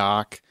on a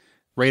dock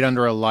right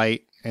under a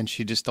light, and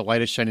the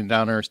light is shining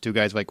down her as two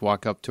guys like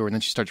walk up to her, and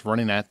then she starts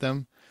running at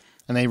them.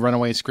 And they run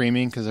away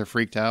screaming because they're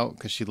freaked out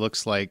because she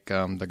looks like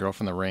the girl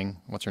from The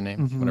Ring. What's her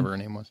name? Whatever her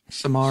name was.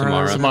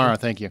 Samara,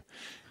 thank you.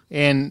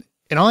 And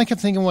all I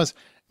kept thinking was,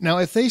 now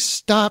if they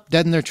stop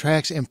dead in their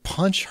tracks and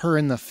punch her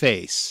in the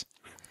face,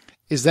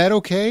 is that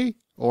okay?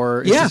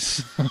 Or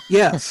yes.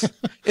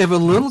 If a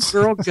little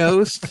girl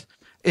ghost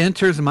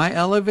enters my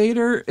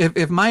elevator,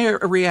 if my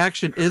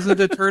reaction isn't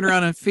to turn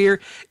around in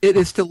fear, it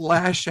is to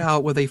lash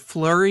out with a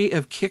flurry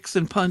of kicks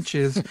and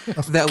punches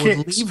that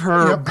would leave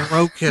her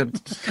broken.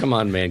 Come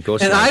on, man. Go.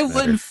 And I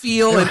wouldn't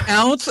feel an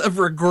ounce of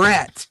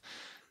regret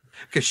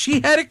because she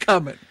had it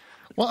coming.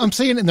 Well, I'm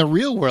saying in the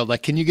real world,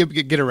 like, can you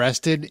get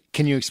arrested?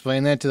 Can you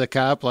explain that to the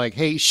cop? Like,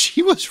 hey,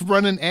 she was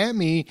running at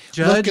me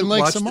looking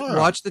like Samara.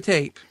 Watch the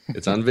tape.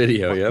 It's on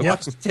video, yeah.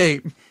 Watch the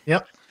tape.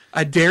 Yep.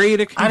 I dare you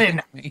to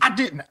come I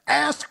didn't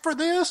ask for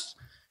this.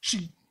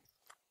 She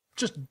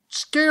just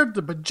scared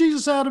the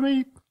bejesus out of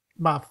me.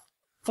 My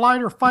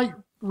flight or fight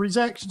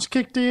reactions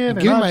kicked in,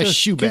 and I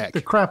just kicked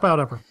the crap out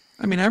of her.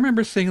 I mean, I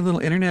remember seeing a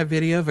little internet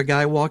video of a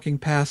guy walking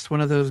past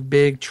one of those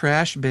big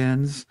trash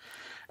bins,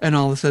 and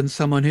all of a sudden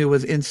someone who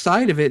was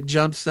inside of it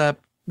jumps up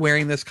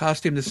wearing this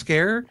costume to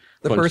scare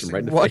the person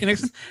right walking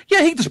next to him.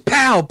 Yeah, he just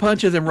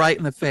punches him right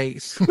in the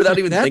face. Without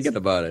even thinking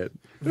about it.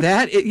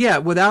 Without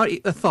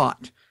a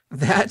thought.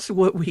 That's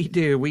what we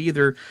do. We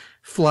either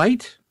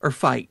flight or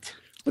fight.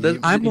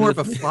 I'm more of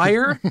a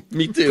flyer.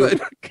 Me too.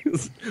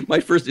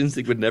 My first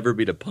instinct would never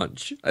be to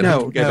punch. I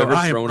don't think I've ever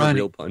thrown a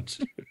real punch.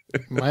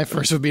 My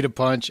first would be to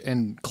punch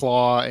and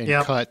claw and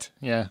cut.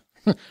 Yeah.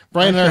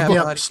 Brian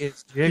and I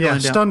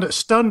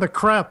stunned the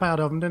crap out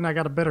of him. Then I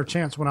got a better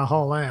chance when I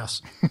haul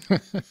ass.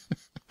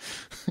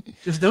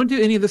 Just don't do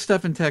any of this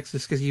stuff in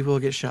Texas because you will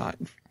get shot.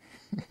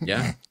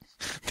 Yeah.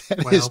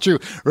 That is true.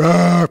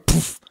 Rawr,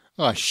 poof.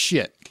 Oh,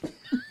 shit.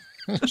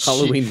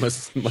 Halloween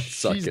must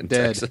suck in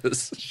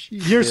Texas.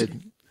 Years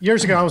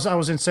ago, I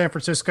was in San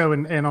Francisco,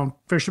 and on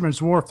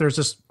Fisherman's Wharf, there's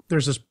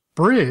this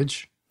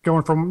bridge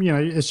going from,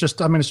 it's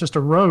just a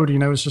road,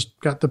 it's just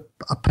got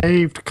a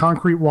paved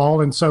concrete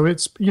wall, and so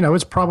it's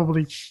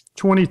probably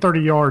 20,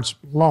 30 yards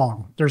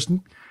long. There's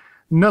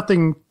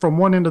nothing from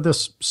one end of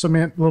this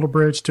cement little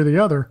bridge to the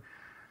other,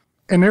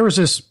 and there was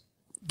this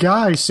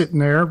guy sitting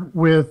there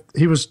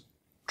he was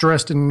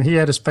dressed and he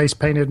had his face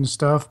painted and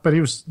stuff, but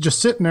he was just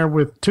sitting there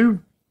with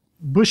two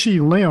bushy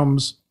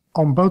limbs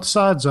on both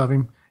sides of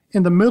him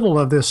in the middle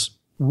of this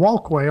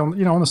walkway on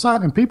the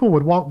side, and people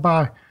would walk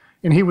by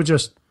and he would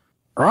just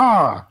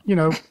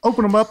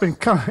open them up and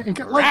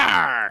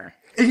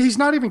he's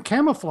not even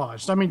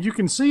camouflaged. I mean, you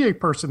can see a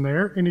person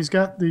there and he's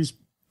got these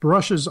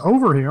brushes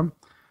over him,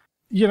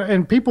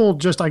 and people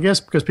just, I guess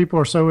because people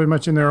are so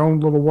much in their own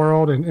little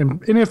world,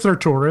 and if they're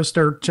tourists,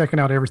 they're checking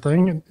out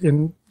everything,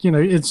 and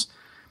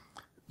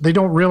they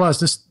don't realize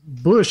this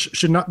bush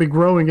should not be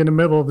growing in the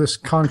middle of this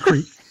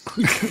concrete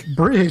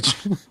bridge.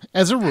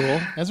 As a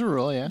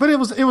rule, yeah. But it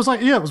was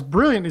like, it was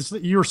brilliant.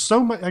 You're so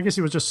much. I guess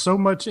he was just so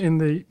much in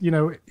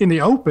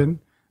the open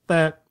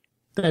that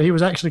he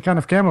was actually kind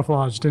of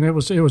camouflaged, and it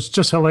was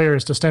just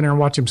hilarious to stand there and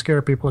watch him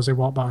scare people as they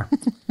walk by.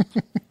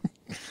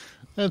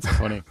 That's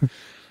funny.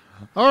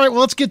 All right, well,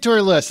 let's get to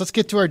our list. Let's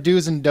get to our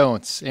do's and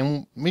don'ts,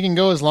 and we can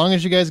go as long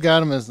as you guys got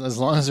them, as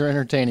long as they're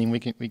entertaining. We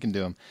can do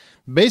them.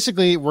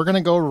 Basically, we're going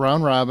to go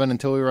round robin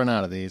until we run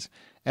out of these.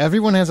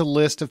 Everyone has a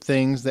list of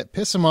things that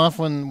piss them off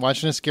when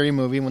watching a scary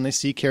movie, when they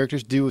see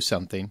characters do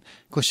something.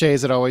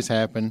 Cliches that always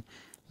happen.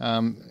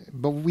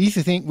 But we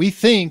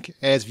think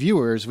as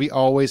viewers, we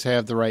always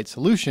have the right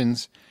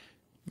solutions.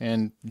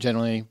 And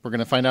generally, we're going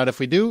to find out if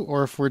we do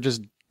or if we're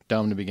just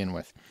dumb to begin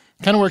with.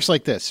 It kind of works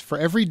like this. For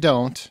every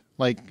don't,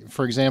 like,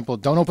 for example,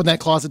 don't open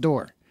that closet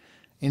door.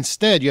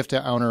 Instead, you have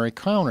to offer a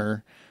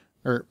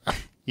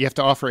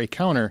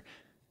counter.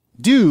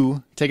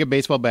 Do take a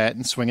baseball bat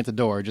and swing at the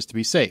door just to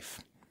be safe.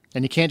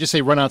 And you can't just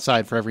say run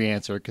outside for every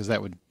answer because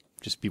that would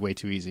just be way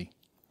too easy.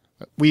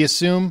 We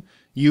assume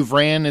you've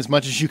ran as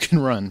much as you can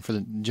run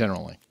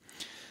generally.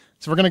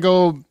 So we're going to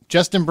go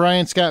Justin,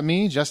 Brian, Scott,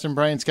 me. Justin,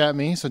 Brian, Scott,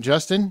 me. So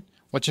Justin,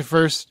 what's your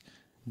first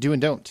do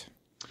and don't?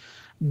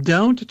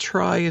 Don't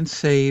try and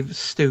save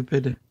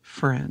stupid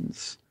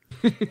friends.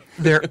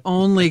 They're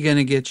only going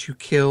to get you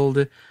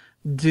killed.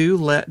 Do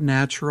let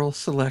natural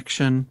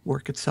selection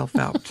work itself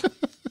out.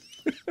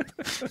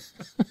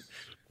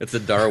 It's a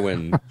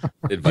Darwin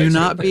advice. Do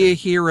not be a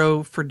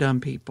hero for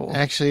dumb people.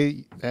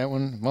 Actually, that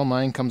one,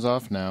 mine comes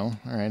off now.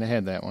 All right, I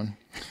had that one.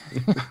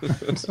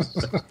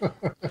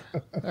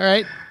 All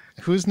right,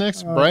 who's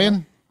next?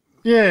 Brian?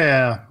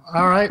 Yeah,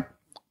 all right.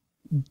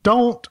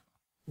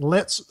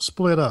 Let's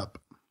split up.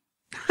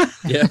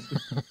 Yeah.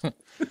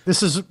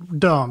 This is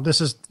dumb. This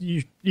is,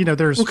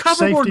 there's we'll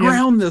cover more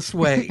ground this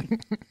way.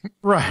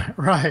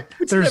 Right.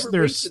 There's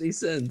makes any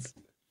sense.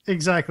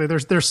 Exactly.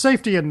 There's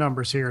safety in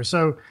numbers here.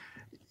 So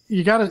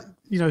you got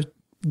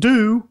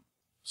to,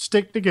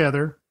 stick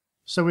together.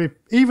 So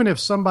even if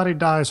somebody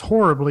dies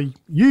horribly,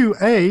 you,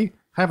 A,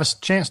 have a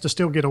chance to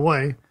still get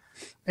away,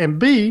 And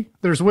B,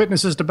 there's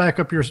witnesses to back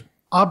up your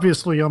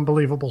obviously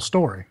unbelievable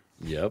story.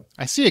 Yep.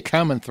 I see a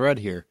common thread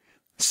here.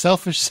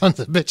 Selfish sons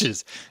of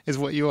bitches is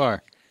what you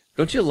are.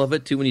 Don't you love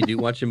it, too, when you do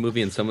watch a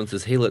movie and someone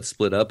says, hey, let's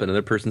split up, and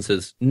another person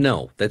says,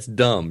 no, that's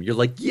dumb. You're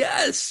like,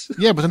 yes!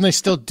 Yeah, but then they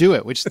still do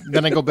it, which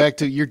then I go back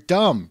to, you're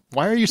dumb.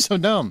 Why are you so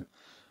dumb?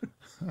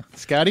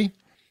 Scotty?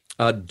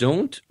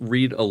 Don't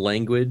read a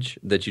language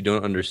that you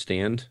don't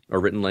understand, or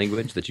written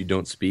language that you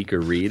don't speak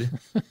or read,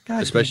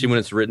 especially when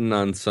it's written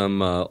on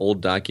some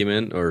old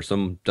document or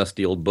some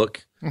dusty old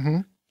book.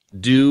 Mm-hmm.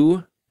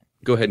 Do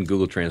go ahead and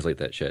Google Translate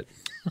that shit.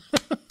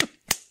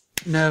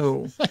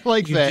 No. I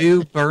like you that.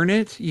 You do burn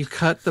it. You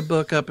cut the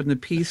book up into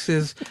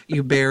pieces.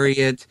 You bury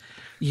it.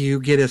 You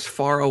get as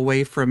far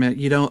away from it.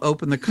 You don't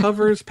open the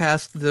covers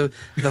past the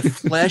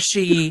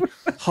fleshy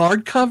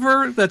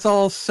hardcover that's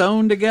all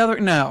sewn together.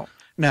 No.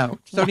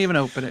 Don't even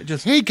open it.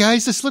 Just hey,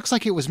 guys, this looks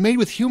like it was made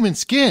with human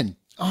skin.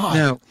 Oh,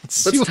 no.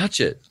 Let's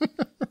touch it.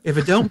 If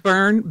it don't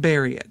burn,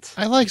 bury it.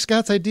 I like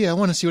Scott's idea. I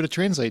want to see what it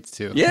translates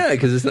to. Yeah,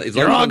 because it's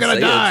you're all going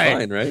to die. It's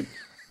fine, right?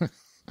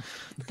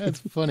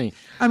 That's funny.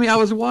 I mean, I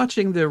was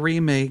watching the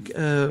remake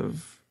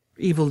of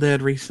Evil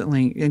Dead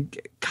recently, and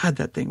God,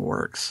 that thing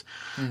works.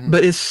 Mm-hmm.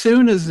 But as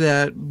soon as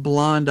that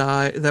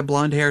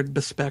blonde-haired,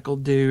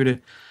 bespeckled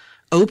dude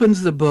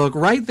opens the book,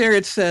 right there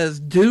it says,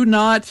 "Do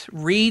not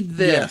read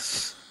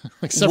this." Yeah.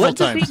 Like several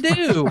times. What does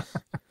he do?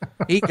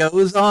 He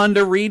goes on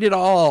to read it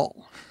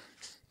all.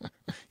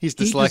 He's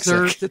dyslexic. He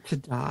deserves it to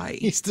die.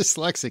 He's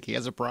dyslexic. He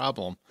has a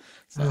problem.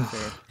 It's not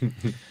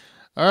fair.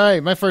 All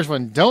right, my first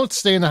one. Don't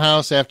stay in the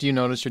house after you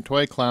notice your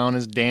toy clown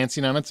is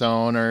dancing on its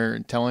own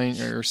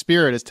or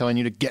spirit is telling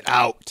you to get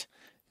out.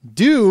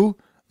 Do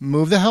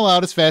move the hell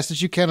out as fast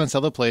as you can and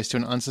sell the place to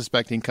an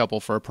unsuspecting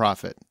couple for a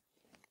profit.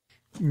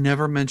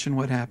 Never mention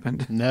what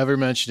happened. Never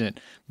mention it.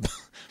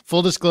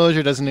 Full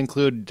disclosure doesn't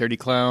include dirty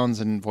clowns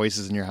and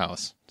voices in your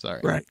house.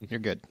 Sorry. Right. You're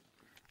good.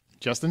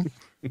 Justin?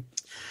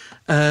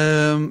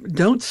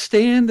 Don't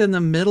stand in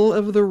the middle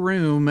of the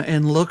room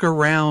and look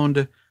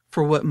around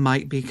for what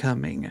might be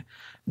coming.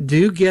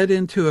 Do get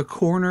into a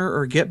corner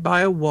or get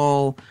by a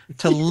wall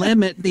to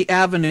limit the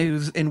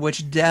avenues in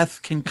which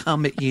death can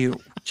come at you.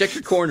 Check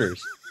your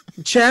corners.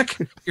 Check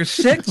your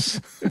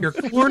six, your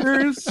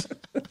corners.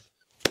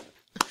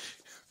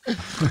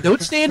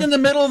 Don't stand in the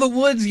middle of the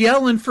woods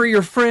yelling for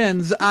your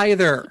friends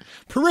either.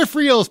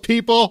 Peripherals,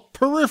 people.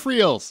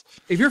 Peripherals.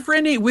 If your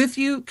friend ain't with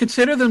you,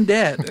 consider them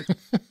dead.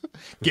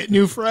 Get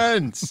new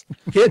friends.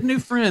 Get new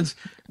friends.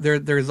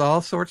 There's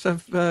all sorts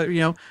of, there's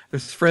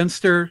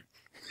Friendster,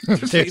 there's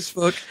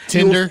Facebook,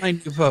 Tinder. You'll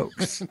find new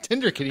folks.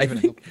 Tinder can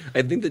even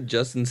I think that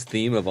Justin's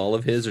theme of all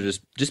of his are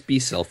just be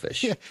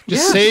selfish. Yeah,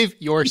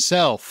 save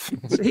yourself.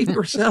 Save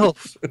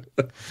yourself.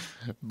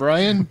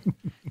 Brian?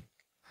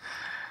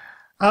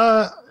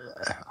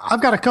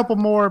 I've got a couple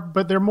more,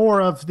 but they're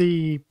more of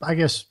the, I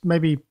guess,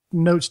 maybe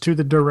notes to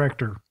the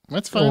director.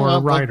 That's fine.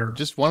 Or writer.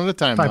 Just one at a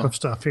time. Type of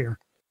stuff here.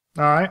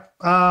 All right.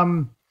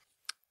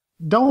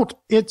 Don't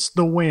it's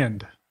the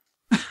wind.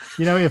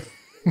 You know, if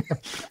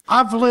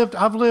I've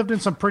lived in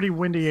some pretty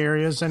windy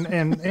areas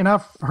and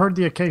I've heard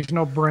the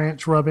occasional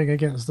branch rubbing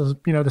against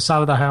the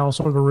side of the house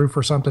or the roof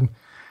or something.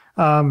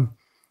 And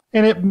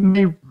it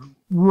may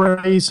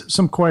raise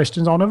some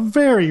questions on a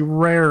very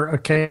rare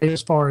occasion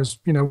as far as,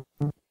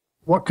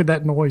 what could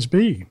that noise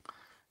be?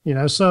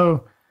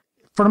 So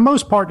for the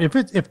most part,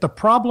 if the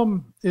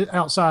problem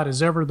outside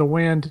is ever the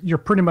wind, you're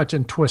pretty much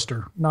in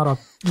Twister, not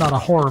a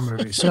horror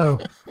movie. So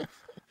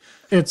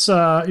it's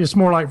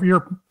more like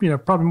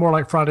probably more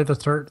like Friday the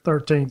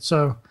 13th.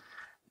 So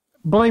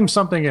blame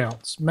something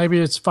else. Maybe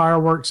it's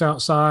fireworks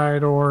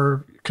outside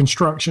or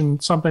construction,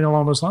 something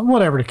along those lines.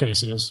 Whatever the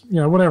case is,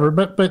 whatever.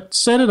 But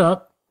set it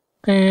up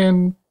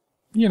and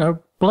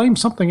blame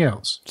something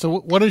else. So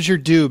what does your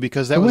do?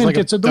 Because the wind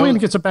gets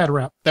a bad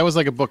rap. That was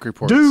like a book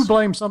report. Do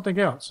blame something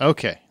else.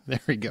 Okay, there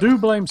we go. Do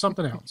blame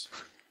something else.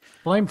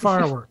 Blame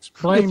fireworks.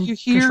 Blame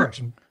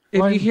construction.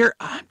 If you hear,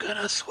 I'm going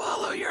to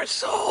swallow your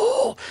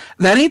soul,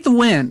 that ain't the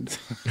wind.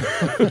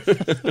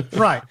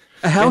 Right.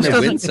 A house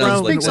doesn't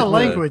speaks a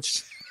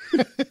language.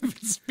 If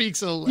it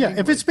speaks a language. Yeah,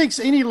 if it speaks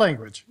any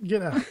language,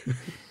 get out.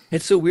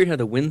 It's so weird how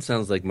the wind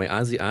sounds like my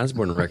Ozzy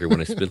Osbourne record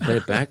when I play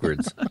it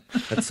backwards.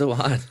 That's so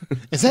odd.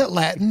 Is that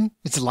Latin?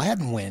 It's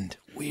Latin wind.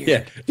 Weird.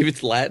 Yeah, if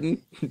it's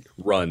Latin,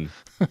 run.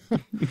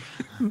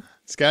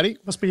 Scotty?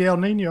 Must be El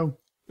Nino.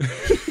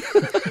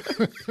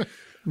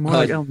 More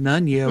like El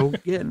Nino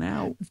getting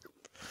out.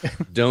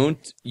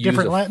 Don't use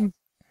different Latin.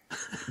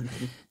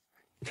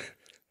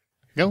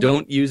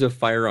 Don't use a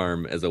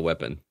firearm as a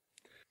weapon.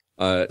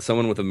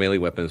 Someone with a melee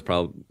weapon is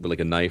probably like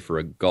a knife or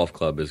a golf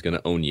club is going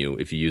to own you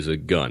if you use a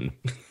gun.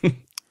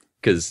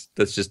 Because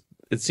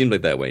it seemed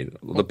like that way.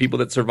 The people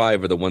that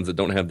survive are the ones that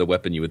don't have the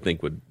weapon you would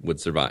think would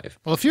survive.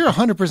 Well, if you're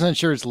 100%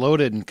 sure it's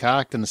loaded and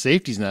cocked and the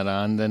safety's not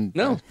on, then...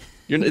 No,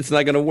 it's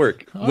not going to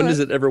work. When does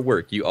it ever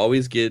work? You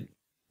always get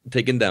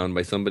taken down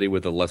by somebody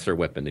with a lesser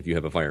weapon if you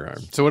have a firearm.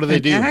 So what do they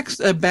do? An axe,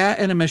 a bat,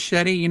 and a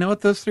machete. You know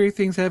what those three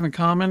things have in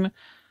common?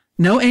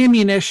 No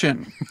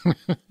ammunition.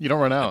 You don't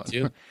run out.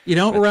 You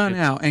don't run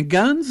out. And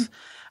guns,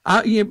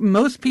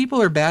 Most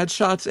people are bad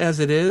shots as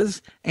it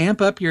is.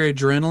 Amp up your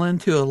adrenaline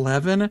to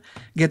 11.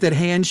 Get that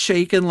hand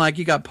shaking like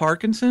you got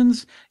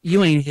Parkinson's.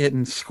 You ain't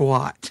hitting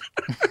squat.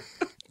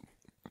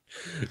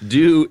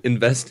 Do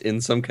invest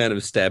in some kind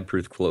of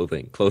stab-proof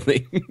clothing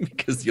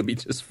because you'll be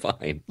just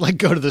fine. Like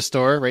go to the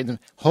store, right?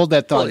 Hold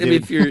that thought, dude. I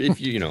mean,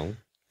 if you know,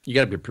 you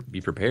got to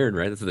be prepared,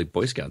 right? That's what the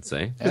Boy Scouts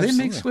say. Do they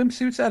make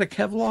swimsuits out of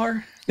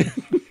Kevlar?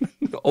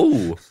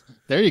 Oh,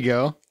 there you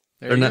go.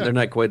 They're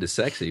not quite as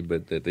sexy,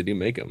 but they do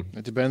make them.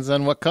 It depends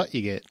on what cut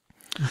you get.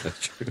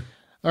 That's true.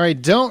 All right,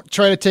 don't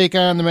try to take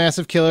on the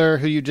massive killer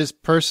who you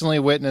just personally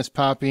witnessed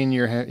popping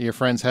your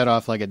friend's head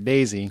off like a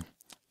daisy.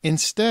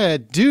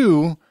 Instead,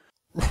 do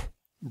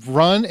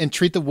run and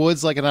treat the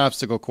woods like an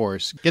obstacle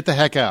course. Get the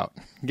heck out.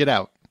 Get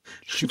out.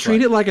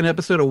 Treat it like an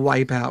episode of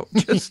Wipeout.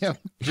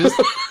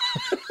 Just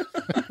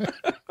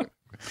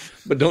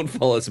but don't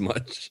fall as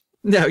much.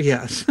 No,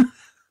 yes.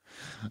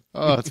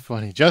 Oh, it's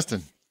funny.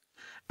 Justin.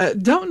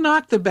 Don't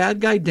knock the bad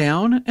guy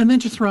down and then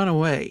just run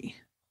away.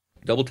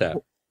 Double tap.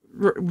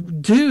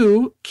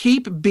 Do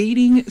keep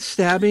beating,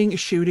 stabbing,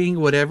 shooting,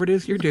 whatever it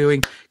is you're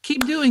doing.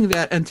 Keep doing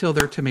that until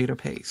they're tomato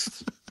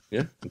paste.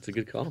 Yeah, that's a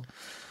good call.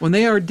 When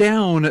they are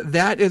down,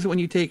 that is when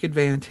you take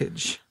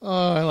advantage.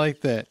 Oh, I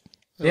like that.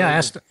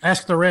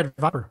 Ask the Red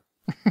Viper.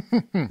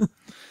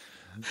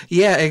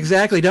 Yeah,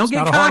 exactly. Don't it's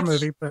get not caught. a horror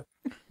movie, but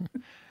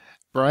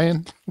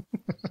Brian,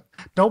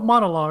 don't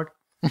monologue.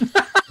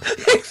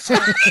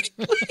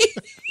 Exactly.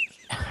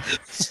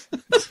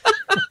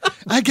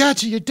 I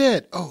got you. You're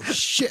dead. Oh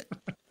shit.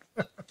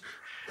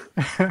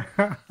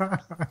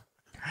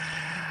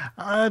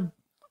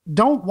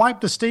 Don't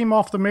wipe the steam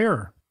off the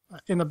mirror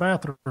in the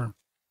bathroom.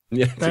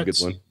 Yeah,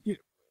 that's a good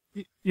one.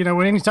 You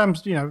know, anytime,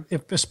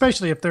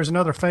 especially if there's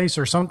another face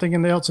or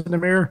something else in the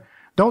mirror,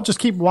 don't just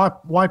keep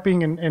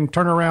wiping and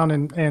turn around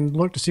and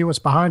look to see what's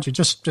behind you.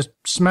 Just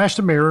smash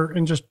the mirror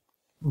and just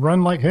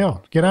run like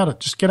hell.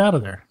 Just get out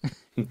of there.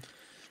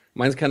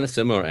 Mine's kind of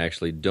similar,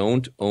 actually.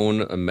 Don't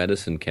own a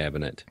medicine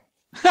cabinet.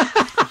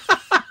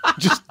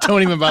 Just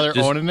don't even bother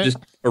owning it. Just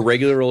a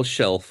regular old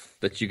shelf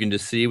that you can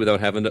just see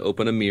without having to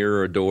open a mirror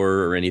or a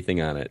door or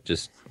anything on it.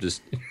 Just.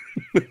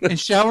 And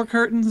shower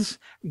curtains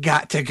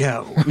got to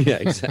go. Yeah,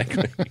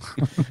 exactly.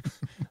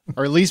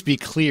 Or at least be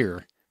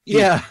clear.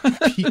 Yeah.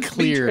 Be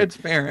clear. Be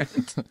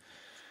transparent.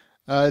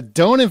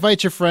 Don't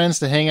invite your friends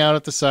to hang out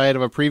at the site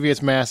of a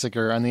previous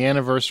massacre on the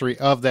anniversary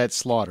of that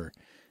slaughter.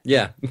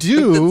 Yeah.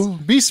 Do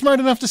be smart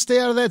enough to stay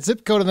out of that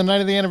zip code on the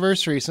night of the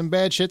anniversary. Some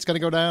bad shit's got to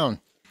go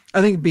down. I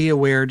think be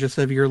aware just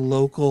of your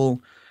local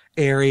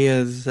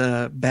area's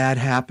bad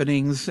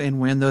happenings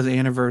and when those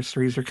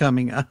anniversaries are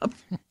coming up.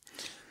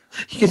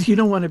 Because you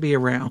don't want to be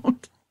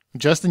around.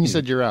 Justin, you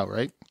said you're out,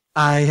 right?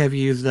 I have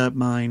used up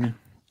mine.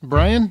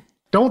 Brian?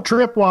 Don't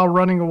trip while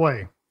running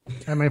away.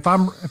 I mean, if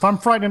I'm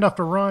frightened enough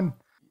to run,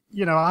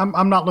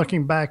 I'm not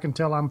looking back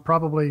until I'm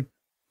probably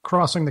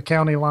crossing the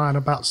county line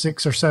about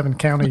 6 or 7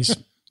 counties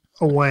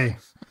away.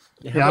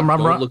 Yeah,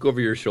 don't look over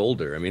your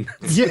shoulder. I mean,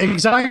 yeah,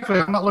 exactly.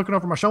 I'm not looking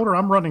over my shoulder.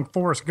 I'm running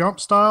Forrest Gump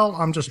style.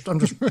 I'm just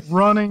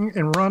running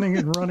and running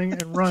and running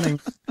and running,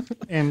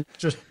 and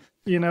just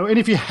And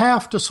if you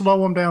have to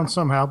slow them down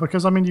somehow,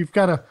 because I mean, you've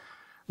got to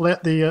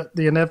let the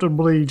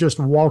inevitably just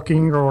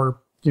walking or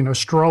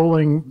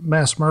strolling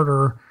mass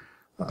murderer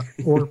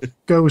or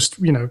ghost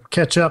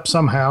catch up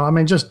somehow. I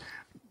mean, just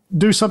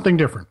do something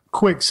different.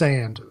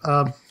 Quicksand.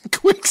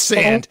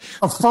 Quicksand.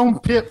 A foam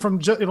pit from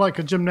like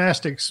a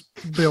gymnastics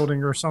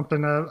building or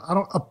something.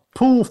 A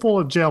pool full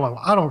of Jello.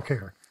 I don't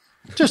care.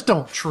 Just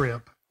don't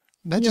trip.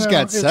 That just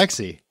got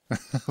sexy.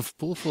 A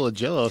pool full of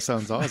Jello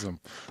sounds awesome.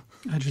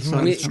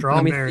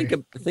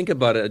 Think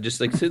about it. Just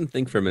like sit and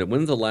think for a minute.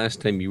 When's the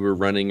last time you were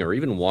running or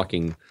even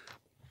walking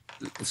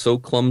so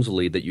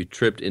clumsily that you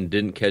tripped and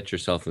didn't catch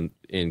yourself and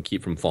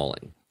keep from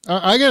falling?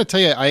 I got to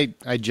tell you,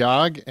 I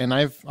jog and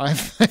I've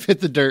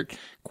hit the dirt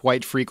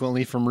quite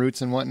frequently from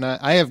roots and whatnot.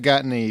 I have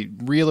gotten a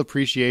real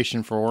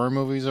appreciation for horror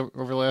movies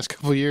over the last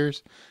couple of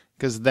years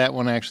because that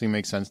one actually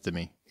makes sense to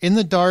me. In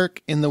the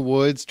dark, in the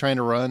woods, trying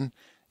to run,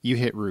 you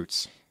hit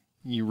roots.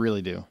 You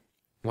really do.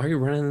 Why are you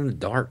running in the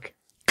dark?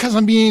 Because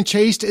I'm being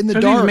chased in the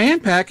dark. He's man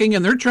packing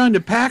and they're trying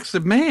to pack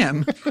some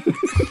man.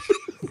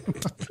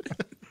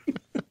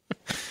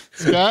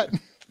 Scott?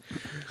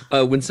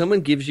 When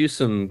someone gives you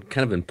some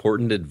kind of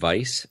important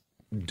advice,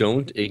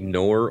 don't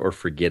ignore or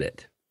forget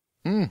it.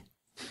 Do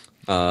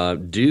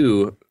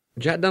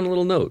jot down a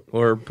little note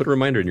or put a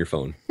reminder in your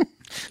phone.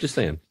 Just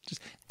saying.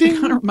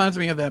 It kind of reminds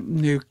me of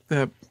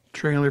that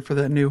trailer for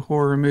that new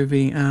horror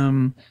movie,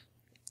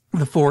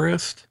 The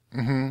Forest.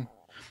 Mm-hmm.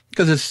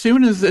 Because as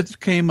soon as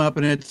it came up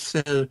and it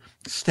said,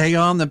 stay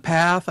on the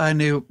path, I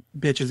knew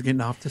bitch is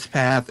getting off this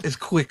path as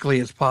quickly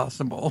as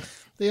possible.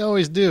 They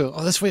always do.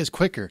 Oh, this way is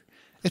quicker.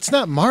 It's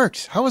not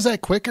marked. How is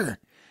that quicker?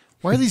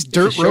 Why are these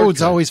dirt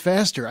roads always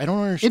faster? I don't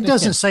understand. It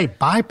doesn't say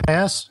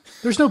bypass.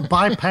 There's no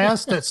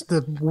bypass that's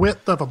the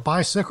width of a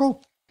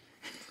bicycle.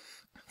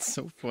 It's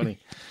so funny.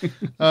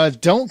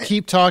 Don't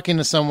keep talking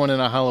to someone in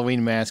a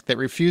Halloween mask that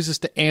refuses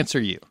to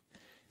answer you.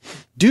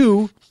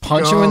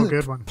 punch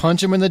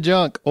them in the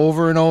junk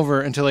over and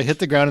over until they hit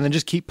the ground, and then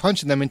just keep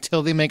punching them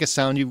until they make a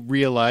sound you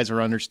realize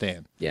or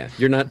understand. Yeah,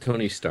 you're not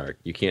Tony Stark.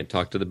 You can't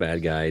talk to the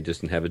bad guy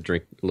just and have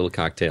a little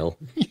cocktail.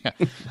 Yeah.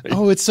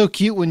 Oh, it's so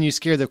cute when you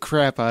scare the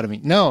crap out of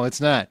me. No,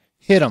 it's not.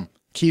 Hit them.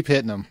 Keep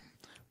hitting them.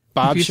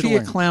 Bob, if you see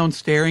a clown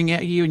staring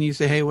at you and you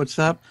say, "Hey, what's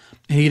up?"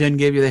 and he doesn't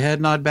give you the head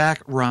nod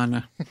back,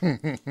 run.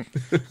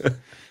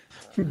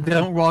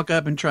 Don't walk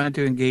up and try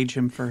to engage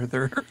him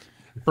further.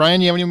 Brian,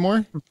 you have any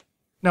more?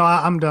 No,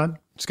 I'm done.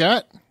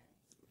 Scott?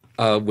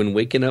 When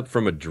waking up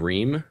from a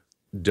dream,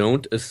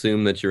 don't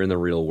assume that you're in the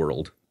real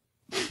world.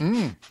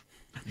 You're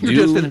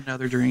just in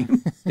another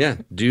dream. Yeah.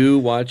 Do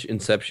watch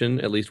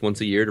Inception at least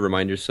once a year to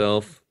remind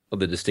yourself of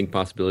the distinct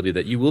possibility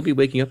that you will be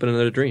waking up in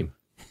another dream.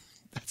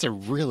 That's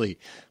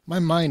my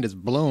mind is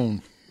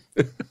blown.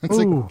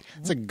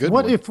 It's a good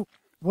what one.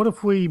 What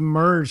if we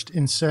merged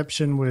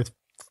Inception with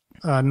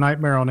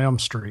Nightmare on Elm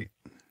Street?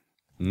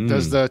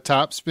 Does the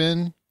top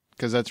spin?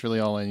 Because that's really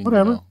all I need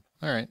Whatever. to know.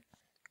 All right.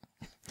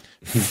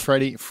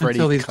 Freddy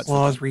Until these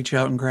claws reach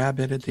out and grab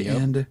it at the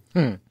end.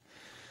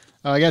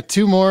 I got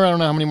two more. I don't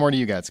know how many more do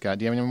you got, Scott?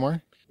 Do you have any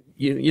more?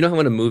 You know how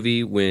in a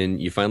movie when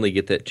you finally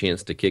get that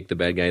chance to kick the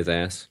bad guy's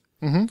ass?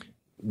 Mm-hmm.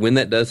 When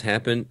that does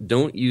happen,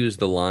 don't use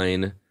the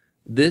line,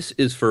 "This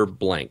is for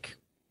blank,"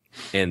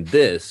 and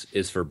 "This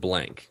is for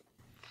blank."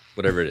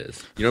 Whatever it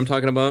is. You know what I'm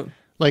talking about?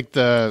 Like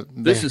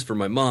this is for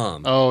my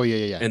mom. Oh,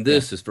 yeah. And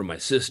this is for my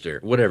sister.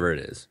 Whatever it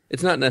is.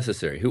 It's not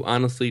necessary. Who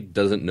honestly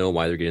doesn't know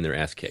why they're getting their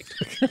ass kicked?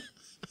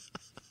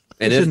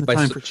 And it's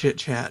time for chit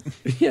chat.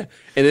 Yeah.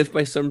 And if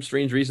by some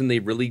strange reason they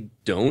really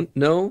don't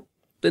know,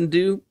 then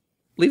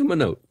leave them a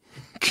note.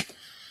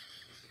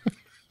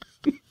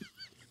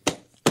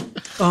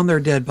 On their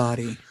dead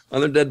body.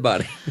 On their dead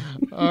body.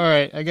 All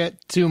right. I got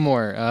two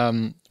more.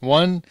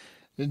 One,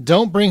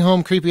 don't bring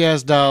home creepy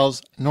ass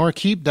dolls, nor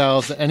keep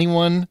dolls that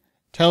anyone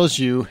tells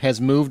you has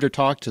moved or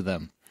talked to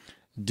them.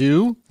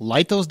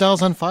 Light those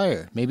dolls on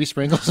fire. Maybe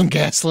sprinkle some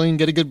gasoline,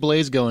 get a good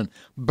blaze going.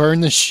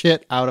 Burn the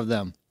shit out of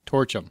them.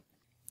 Torch them.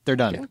 They're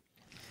done. Yeah.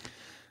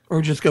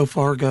 Or just go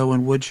Fargo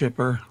and wood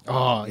chipper.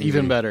 Oh,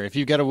 even better. If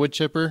you've got a wood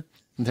chipper,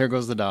 there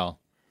goes the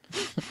doll.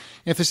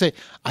 If they say,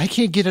 "I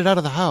can't get it out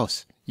of the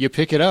house," you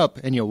pick it up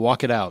and you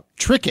walk it out.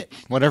 Trick it.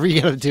 Whatever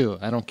you got to do.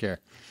 I don't care.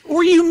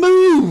 Or you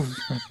move.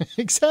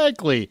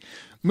 Exactly.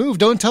 Move.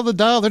 Don't tell the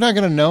doll. They're not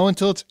going to know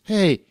until it's,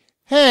 hey,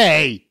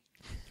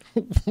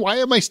 why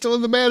am I still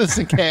in the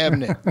medicine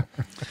cabinet?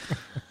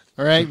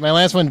 All right, my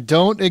last one.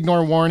 Don't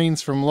ignore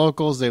warnings from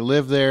locals. They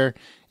live there.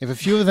 If a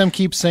few of them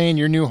keep saying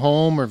your new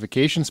home or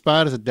vacation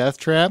spot is a death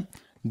trap,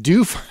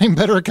 do find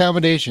better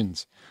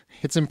accommodations.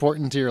 It's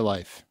important to your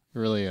life. It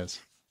really is.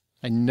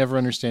 I never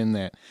understand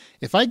that.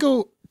 If I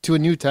go to a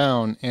new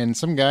town and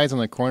some guy's on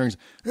the corner,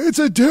 "It's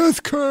a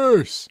death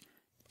curse,"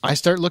 I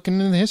start looking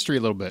into the history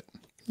a little bit.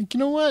 Like, you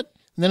know what?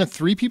 And then if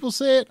 3 people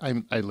say it,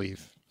 I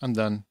leave. I'm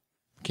done.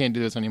 Can't do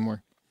this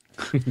anymore.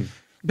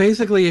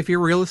 Basically, if your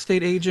real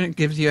estate agent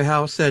gives you a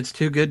house that's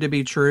too good to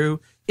be true,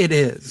 it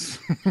is.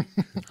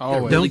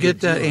 Don't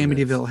get that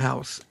Amityville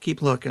house.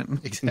 Keep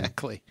looking.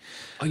 Exactly.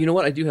 Oh, you know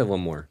what? I do have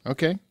one more.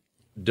 Okay.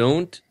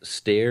 Don't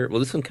stare. Well,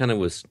 this one kind of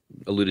was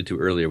alluded to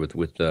earlier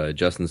with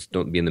Justin's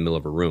don't be in the middle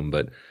of a room,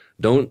 but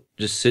don't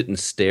just sit and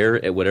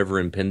stare at whatever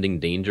impending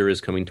danger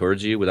is coming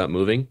towards you without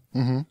moving.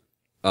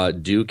 Mm-hmm.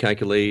 Do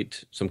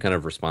calculate some kind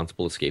of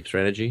responsible escape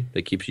strategy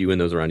that keeps you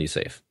and those around you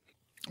safe.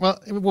 Well,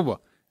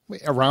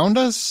 wait, around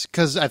us?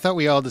 Because I thought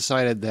we all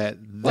decided that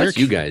that's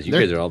you guys. You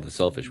guys are all the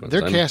selfish ones.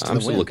 They're cast to the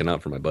I'm still wind. looking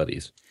out for my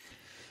buddies.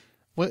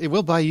 Well, it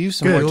will buy you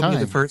some Good. more You'll time.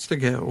 be the first to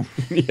go.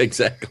 Yeah,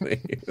 exactly.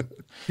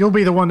 You'll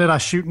be the one that I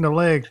shoot in the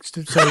leg,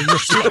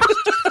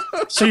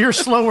 so you're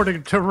slower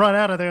to run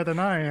out of there than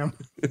I am.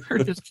 Or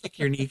just kick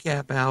your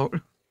kneecap out.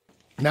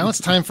 Now it's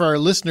time for our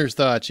listeners'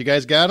 thoughts. You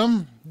guys got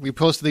them? We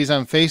posted these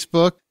on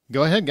Facebook.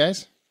 Go ahead,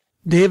 guys.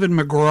 David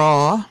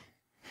McGraw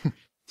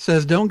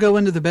says, "Don't go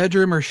into the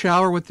bedroom or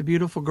shower with the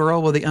beautiful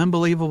girl with the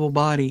unbelievable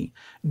body.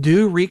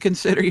 Do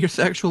reconsider your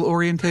sexual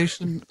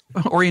orientation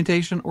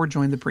or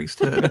join the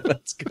priesthood."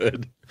 That's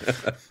good.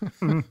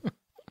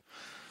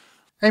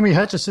 Amy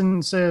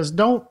Hutchison says,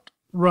 "Don't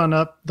run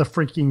up the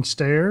freaking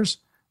stairs,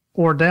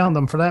 or down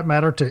them for that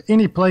matter, to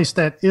any place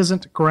that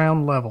isn't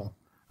ground level,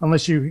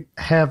 unless you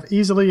have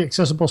easily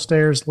accessible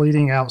stairs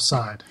leading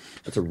outside.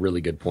 That's a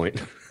really good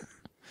point.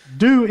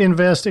 Do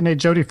invest in a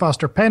Jodie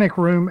Foster panic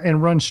room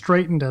and run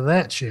straight into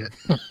that shit."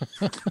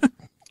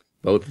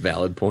 Both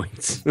valid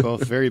points.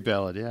 Both very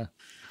valid, yeah.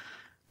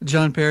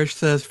 John Parrish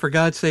says, "For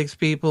God's sakes,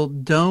 people,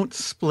 don't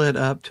split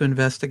up to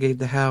investigate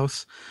the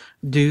house.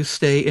 Do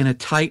stay in a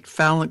tight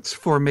phalanx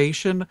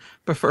formation,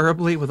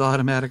 preferably with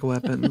automatic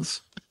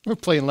weapons." We're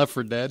playing Left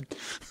 4 Dead.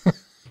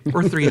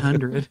 Or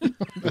 300.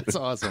 That's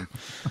awesome.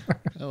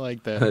 I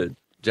like that.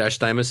 Josh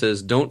Steinman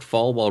says, "Don't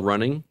fall while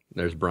running."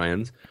 There's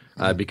Brian's.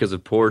 Because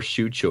of poor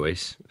shoe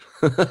choice.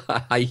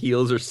 High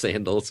heels or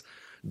sandals.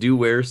 Do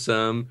wear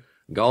some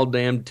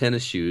galldamn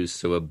tennis shoes.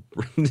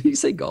 Did he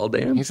say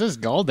galldamn? He says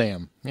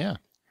galldamn. Yeah.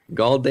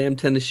 Galldamn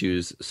tennis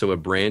shoes so a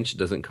branch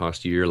doesn't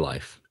cost you your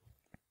life.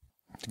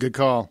 Good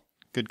call.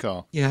 Good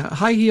call. Yeah,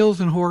 high heels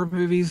and horror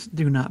movies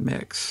do not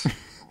mix.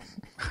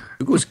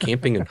 Who goes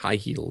camping in high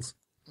heels?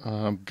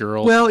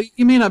 Girls. Well,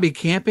 you may not be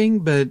camping,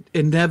 but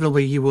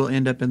inevitably you will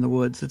end up in the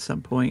woods at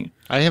some point.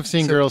 I have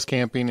seen girls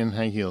camping in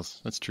high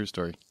heels. That's a true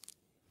story.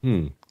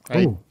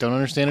 I don't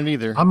understand it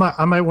either. I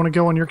might want to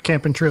go on your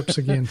camping trips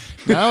again.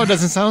 No, it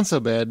doesn't sound so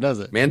bad, does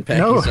it? Man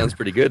packing sounds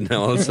pretty good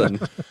now all of a sudden.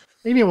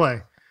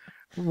 Anyway,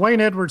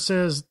 Wayne Edwards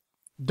says,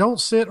 don't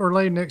sit or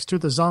lay next to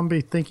the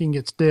zombie thinking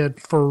it's dead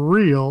for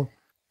real.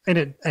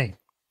 And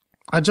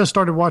I just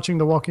started watching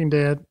The Walking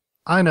Dead.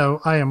 I know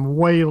I am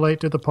way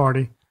late to the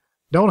party.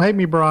 Don't hate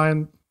me,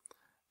 Brian.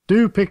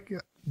 Do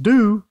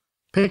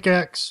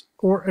pickaxe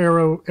or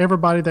arrow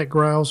everybody that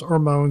growls or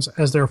moans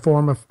as their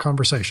form of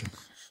conversation.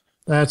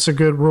 That's a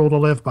good rule to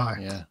live by.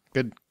 Yeah,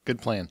 good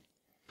plan.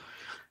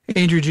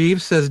 Andrew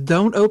Jeeves says,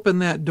 don't open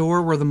that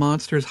door where the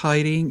monster's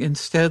hiding.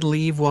 Instead,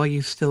 leave while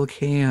you still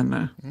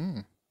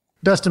can.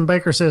 Dustin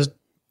Baker says,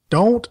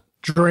 don't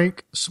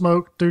drink,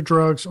 smoke, do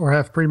drugs, or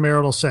have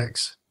premarital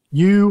sex.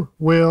 You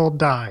will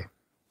die.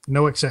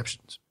 No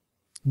exceptions.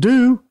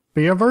 Do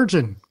be a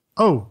virgin.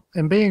 Oh,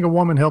 and being a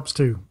woman helps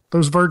too.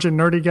 Those virgin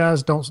nerdy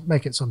guys don't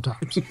make it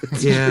sometimes.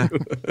 Yeah.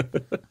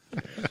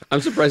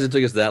 I'm surprised it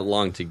took us that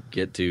long to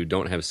get to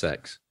don't have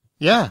sex.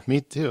 Yeah, me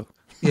too.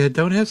 Yeah,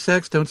 don't have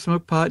sex, don't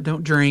smoke pot,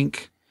 don't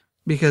drink,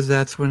 because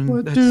that's when...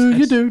 What do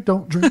you do?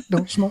 Don't drink,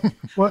 don't smoke.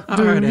 What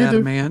do you do?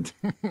 Adamant.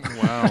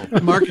 Wow.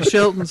 Marcus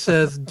Shelton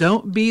says,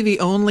 don't be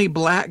the only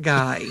black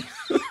guy.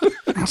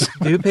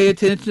 Do pay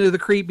attention to the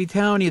creepy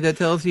townie that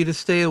tells you to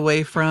stay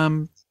away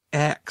from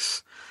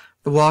X.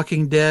 The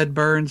Walking Dead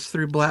burns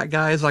through black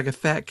guys like a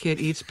fat kid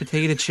eats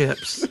potato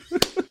chips.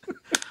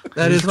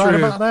 That is right true,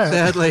 about that.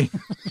 sadly.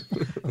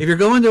 If you're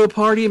going to a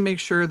party, make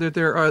sure that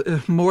there are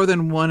more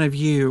than one of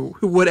you,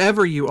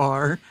 whatever you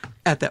are,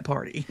 at that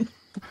party.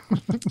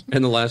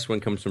 And the last one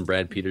comes from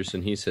Brad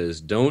Peterson. He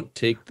says, don't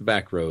take the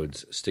back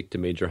roads, stick to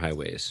major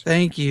highways.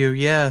 Thank you,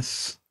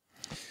 yes.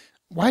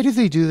 Why do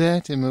they do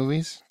that in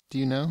movies? Do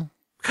you know?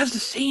 Because the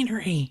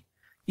scenery.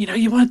 You know,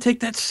 you want to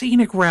take that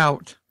scenic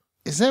route.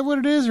 Is that what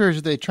it is, or are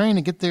they trying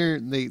to get there?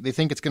 They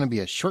think it's going to be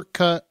a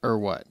shortcut, or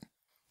what?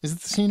 Is it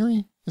the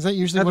scenery? Is that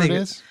usually what it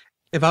is?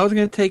 If I was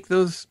going to take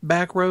those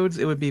back roads,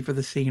 it would be for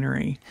the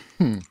scenery.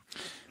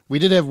 We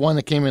did have one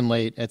that came in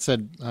late. It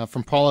said,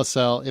 from Paula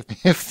Sell,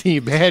 if the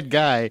bad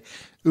guy,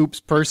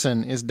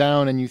 person, is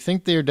down and you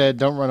think they're dead,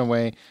 don't run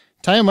away.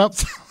 Tie them up,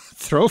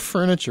 throw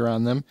furniture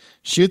on them,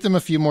 shoot them a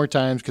few more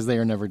times because they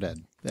are never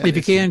dead. If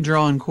you can,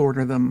 draw and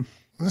quarter them.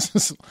 This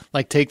is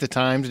like take the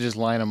time to just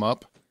line them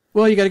up.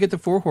 Well, you got to get the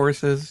 4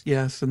 horses,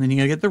 yes, and then you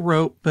got to get the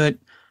rope, but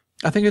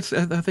I think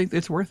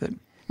it's worth it.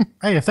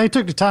 Hey, if they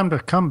took the time to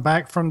come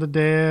back from the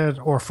dead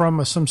or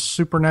from some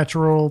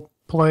supernatural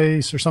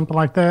place or something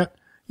like that,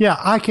 yeah,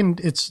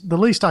 it's the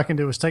least I can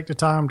do is take the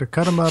time to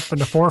cut them up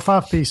into 4 or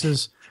 5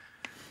 pieces,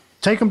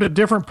 take them to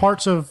different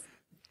parts of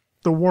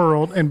the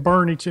world, and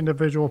burn each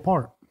individual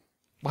part.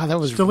 Wow, that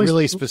was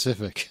really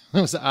specific.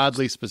 That was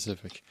oddly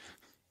specific.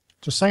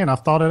 Just saying,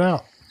 I've thought it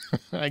out.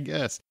 I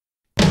guess.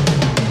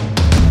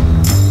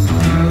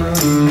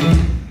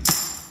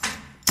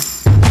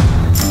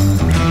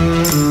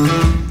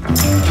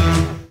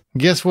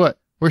 Guess what?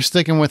 We're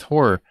sticking with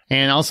horror.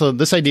 And also,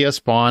 this idea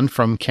spawned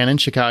from Ken in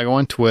Chicago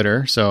on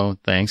Twitter. So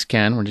thanks,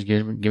 Ken. We're just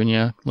giving you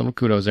a little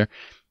kudos there.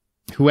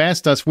 Who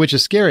asked us which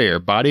is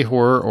scarier, body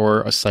horror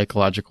or a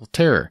psychological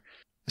terror?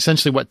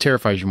 Essentially, what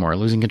terrifies you more,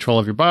 losing control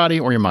of your body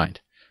or your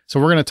mind? So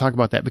we're going to talk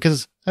about that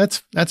because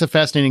that's a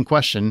fascinating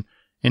question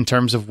in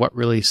terms of what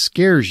really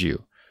scares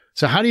you.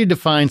 So how do you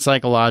define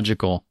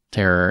psychological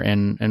terror,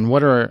 and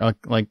what are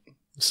like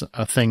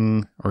a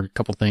thing or a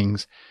couple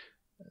things,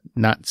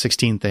 not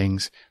 16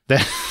 things,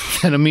 that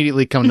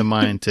immediately come to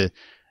mind to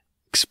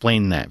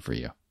explain that for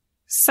you?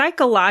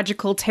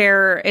 Psychological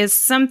terror is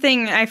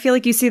something I feel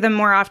like you see them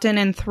more often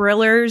in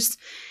thrillers.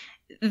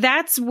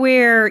 That's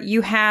where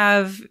you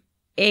have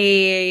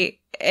an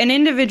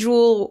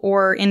individual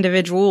or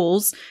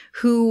individuals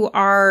who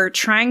are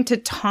trying to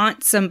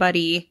taunt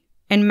somebody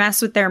and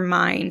mess with their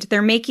mind.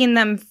 They're making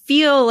them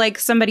feel like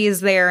somebody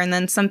is there and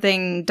then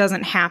something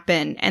doesn't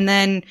happen. And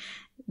then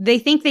they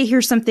think they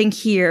hear something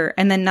here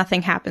and then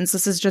nothing happens.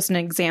 This is just an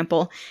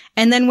example.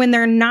 And then when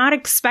they're not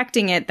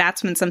expecting it,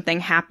 that's when something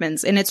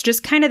happens. And it's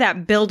just kind of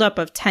that buildup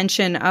of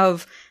tension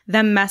of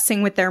them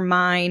messing with their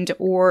mind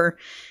or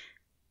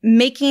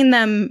making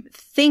them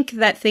think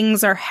that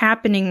things are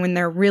happening when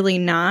they're really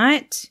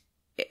not.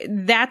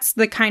 That's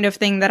the kind of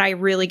thing that I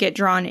really get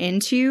drawn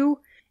into.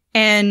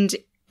 And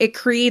it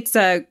creates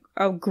a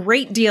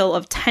great deal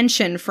of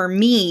tension for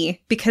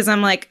me because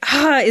I'm like,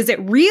 is it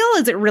real?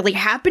 Is it really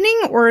happening?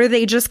 Or are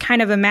they just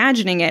kind of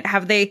imagining it?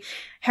 Have they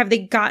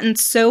gotten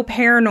so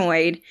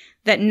paranoid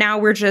that now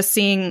we're just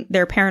seeing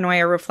their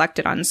paranoia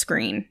reflected on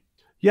screen?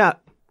 Yeah,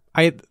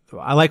 I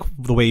like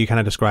the way you kind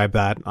of describe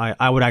that.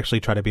 I would actually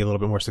try to be a little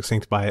bit more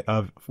succinct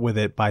with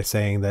it by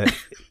saying that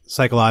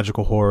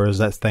psychological horror is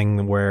that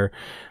thing where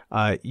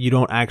you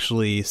don't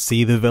actually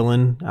see the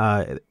villain.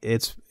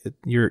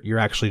 You're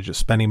actually just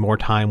spending more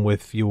time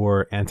with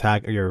your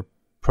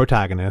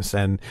protagonist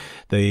and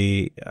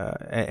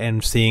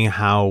and seeing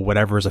how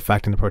whatever is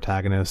affecting the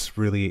protagonist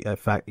really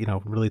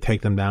really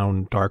take them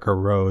down darker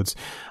roads.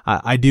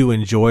 I do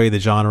enjoy the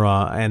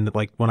genre, and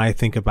like when I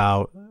think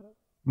about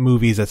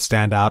movies that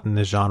stand out in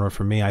this genre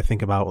for me, I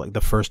think about like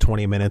the first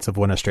 20 minutes of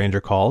When a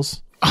Stranger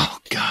Calls. Oh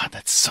God,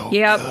 that's so good.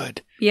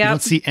 Yep. You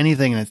don't see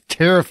anything, and it's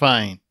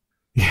terrifying.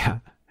 Yeah.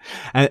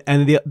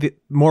 And the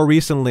more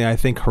recently, I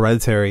think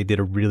Hereditary did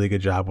a really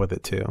good job with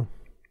it too.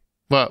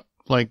 Well,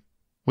 like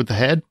with the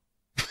head?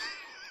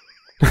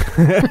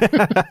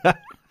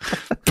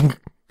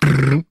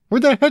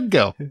 Where'd that head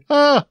go?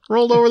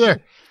 Rolled over there.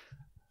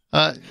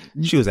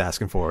 She was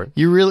asking for it.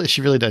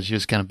 She really does. She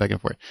was kind of begging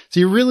for it. So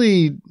you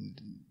really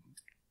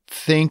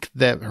think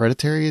that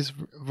Hereditary is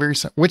very,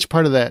 which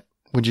part of that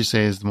would you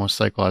say is the most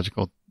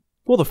psychological?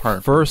 Well, the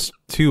first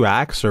two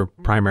acts are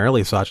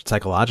primarily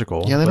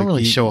psychological. Yeah, they don't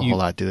really show a whole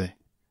lot, do they?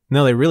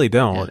 No, they really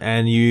don't. Yeah.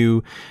 And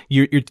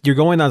you're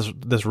going down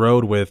this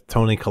road with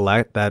Toni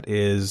Collette that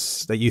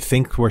you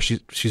think where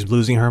she's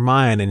losing her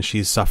mind and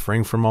she's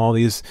suffering from all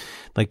these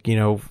like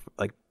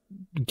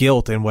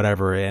guilt and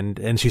whatever,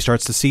 and she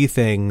starts to see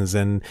things,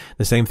 and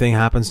the same thing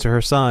happens to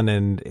her son,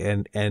 and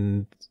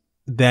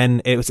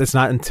then it's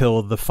not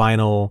until the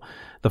final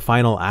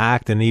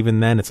act, and even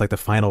then it's like the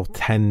final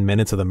 10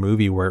 minutes of the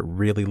movie where it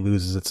really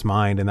loses its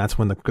mind, and that's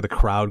when the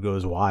crowd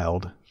goes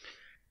wild.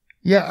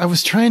 Yeah, I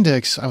was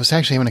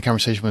actually having a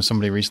conversation with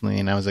somebody recently,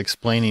 and I was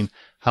explaining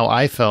how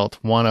I felt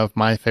one of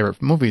my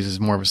favorite movies is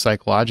more of a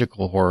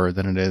psychological horror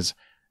than it is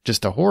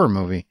just a horror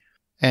movie,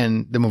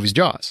 and the movie's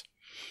Jaws,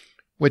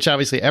 which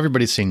obviously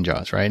everybody's seen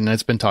Jaws, right? And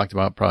it's been talked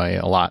about probably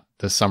a lot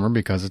this summer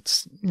because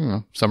it's,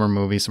 summer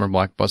movie, summer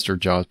blockbuster,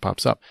 Jaws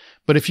pops up.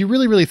 But if you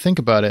really, really think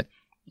about it,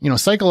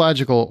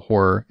 psychological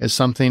horror is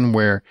something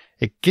where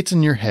it gets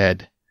in your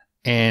head,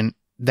 and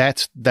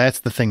that's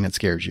the thing that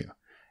scares you.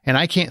 And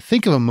I can't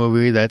think of a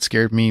movie that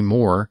scared me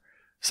more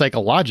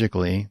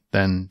psychologically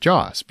than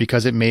Jaws,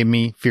 because it made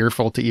me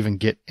fearful to even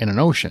get in an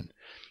ocean.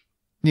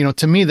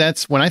 To me,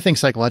 that's when I think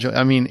psychological.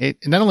 I mean,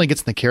 it not only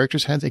gets in the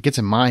characters' heads, it gets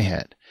in my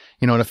head.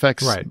 It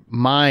affects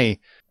my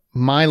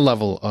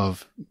level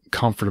of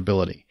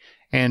comfortability.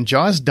 And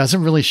Jaws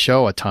doesn't really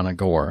show a ton of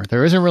gore.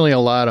 There isn't really a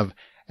lot of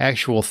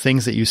actual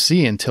things that you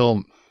see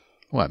until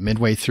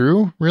midway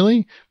through,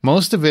 really.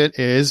 Most of it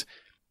is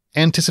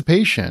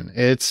anticipation.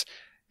 It's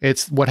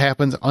what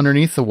happens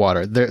underneath the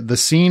water. The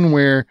scene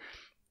where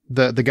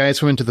the guys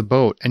swim into the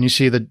boat and you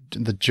see the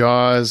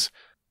jaws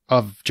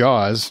of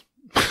Jaws,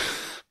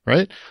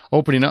 right?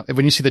 Opening up.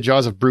 When you see the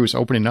jaws of Bruce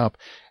opening up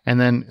and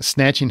then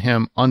snatching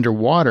him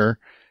underwater,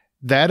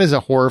 that is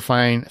a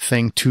horrifying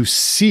thing to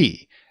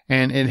see.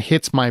 And it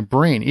hits my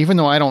brain. Even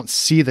though I don't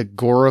see the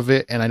gore of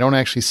it and I don't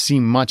actually see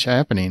much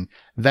happening,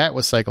 that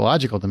was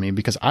psychological to me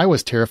because I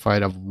was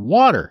terrified of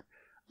water.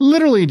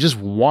 Literally just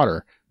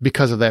water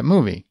because of that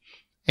movie.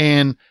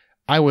 And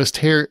I was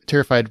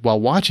terrified while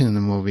watching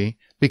the movie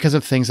because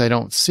of things I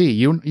don't see.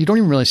 You don't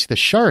even really see the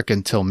shark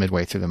until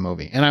midway through the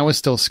movie. And I was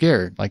still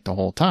scared like the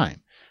whole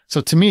time.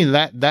 So to me,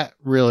 that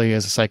really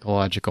is a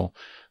psychological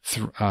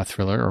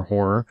thriller or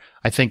horror.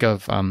 I think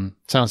of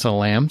Silence of the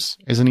Lambs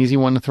is an easy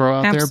one to throw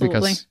out there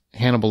because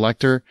Hannibal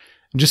Lecter,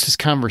 just his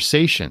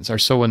conversations are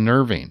so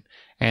unnerving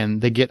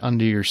and they get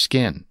under your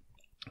skin.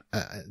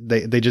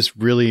 They just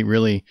really,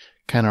 really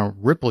kind of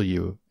ripple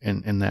you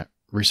in that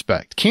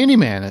respect.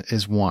 Candyman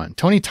is one.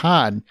 Tony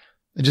Todd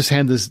just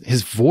had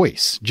his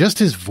voice,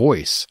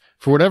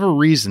 for whatever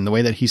reason, the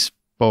way that he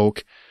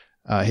spoke,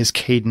 his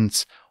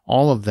cadence,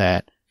 all of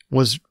that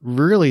was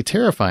really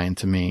terrifying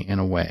to me in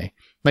a way.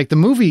 Like the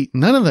movie,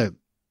 none of the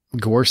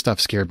gore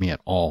stuff scared me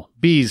at all.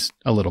 Bees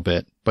a little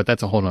bit, but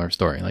that's a whole nother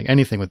story. Like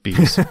anything with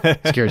bees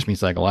scares me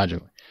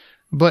psychologically.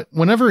 But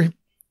whenever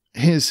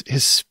his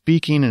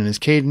speaking and his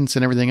cadence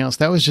and everything else,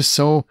 that was just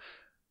so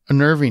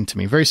unnerving to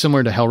me. Very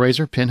similar to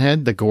Hellraiser,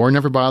 Pinhead. The gore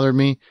never bothered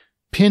me.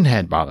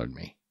 Pinhead bothered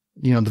me.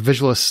 The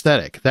visual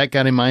aesthetic, that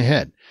got in my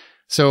head.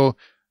 So,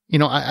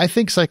 I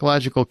think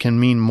psychological can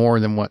mean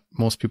more than what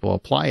most people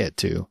apply it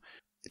to.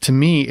 To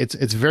me, it's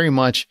very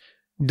much,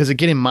 does it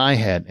get in my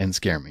head and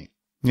scare me?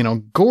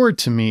 Gore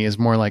to me is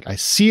more like I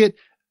see it.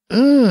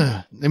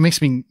 It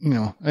makes me,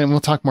 and we'll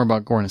talk more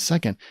about gore in a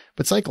second,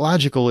 but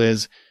psychological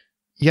is,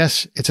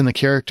 yes, it's in the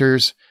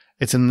characters.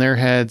 It's in their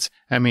heads.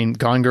 I mean,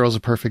 Gone Girl is a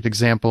perfect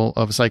example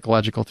of a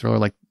psychological thriller.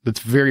 Like that's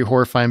very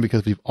horrifying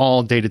because we've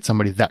all dated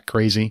somebody that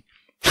crazy.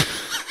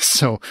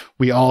 So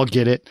we all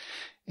get it.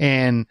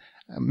 And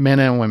men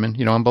and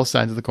women, on both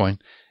sides of the coin.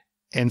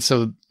 And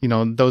so,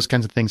 those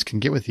kinds of things can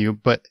get with you,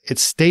 but it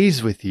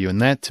stays with you.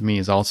 And that to me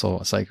is also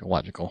a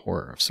psychological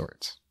horror of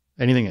sorts.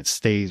 Anything that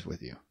stays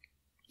with you.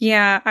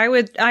 Yeah, I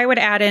would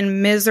add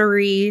in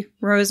Misery,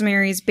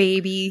 Rosemary's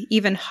Baby,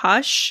 even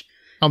Hush.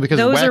 Oh, because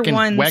those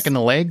whacking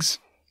the legs?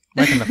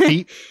 Whacking the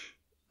feet?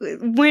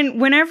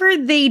 Whenever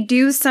they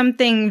do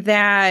something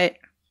that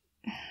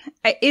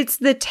it's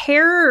the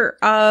terror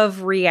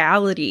of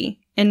reality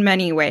in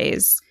many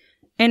ways.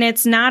 And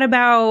it's not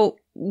about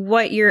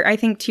what I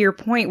think to your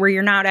point where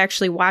you're not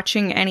actually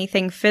watching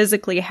anything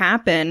physically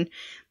happen,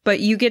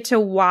 but you get to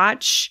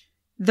watch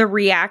the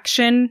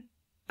reaction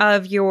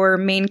of your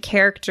main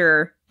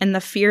character and the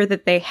fear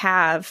that they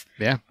have,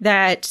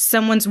 that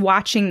someone's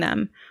watching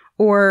them,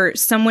 or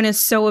someone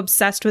is so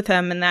obsessed with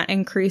them and that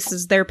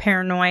increases their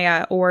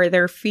paranoia or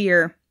their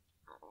fear.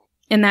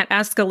 And that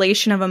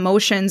escalation of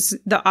emotions,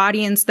 the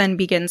audience then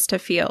begins to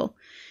feel.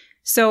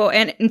 So,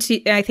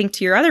 I think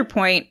to your other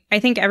point, I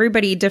think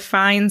everybody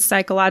defines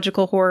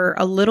psychological horror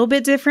a little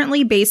bit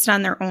differently based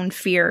on their own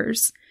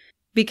fears.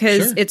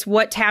 Because it's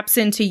what taps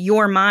into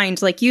your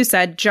mind. Like you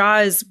said,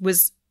 Jaws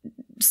was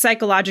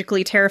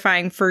psychologically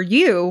terrifying for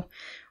you,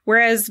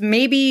 whereas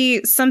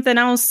maybe something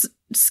else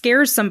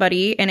scares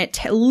somebody and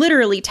it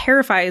literally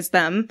terrifies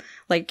them,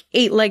 like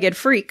 8-legged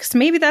freaks.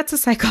 Maybe that's a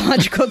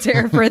psychological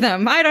terror for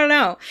them. I don't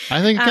know.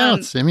 I think it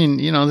counts. I mean,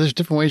 there's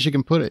different ways you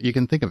can put it. You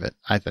can think of it,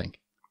 I think.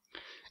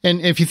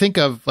 And if you think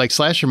of like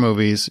slasher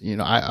movies,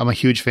 I'm a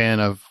huge fan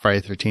of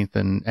Friday the 13th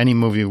and any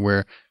movie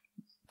where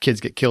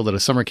kids get killed at a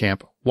summer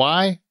camp.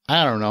 Why?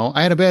 I don't know.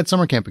 I had a bad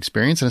summer camp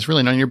experience and it's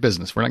really none of your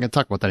business. We're not going to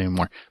talk about that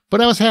anymore. But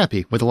I was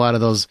happy with a lot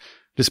of those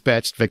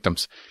dispatched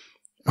victims.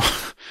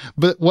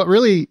 But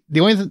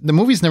the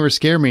movies never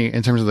scare me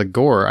in terms of the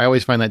gore. I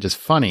always find that just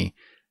funny.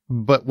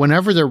 But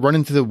whenever they're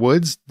running through the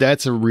woods,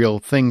 that's a real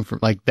thing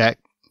that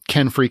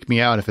can freak me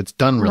out if it's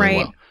done really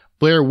well.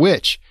 Blair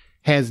Witch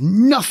has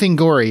nothing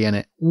gory in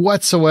it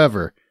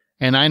whatsoever.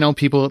 And I know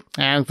people,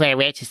 Blair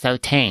Witch is so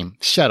tame.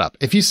 Shut up.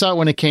 If you saw it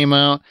when it came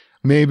out,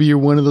 maybe you're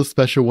one of those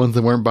special ones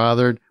that weren't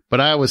bothered. But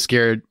I was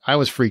scared. I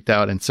was freaked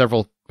out in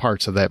several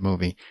parts of that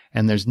movie.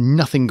 And there's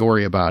nothing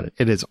gory about it.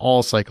 It is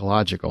all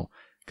psychological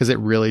because it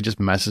really just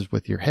messes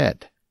with your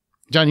head.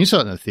 John, you saw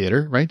it in the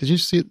theater, right? Did you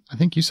see it? I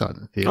think you saw it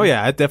in the theater. Oh,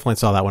 yeah. I definitely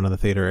saw that one in the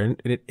theater.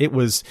 And it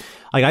was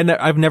like,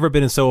 I've never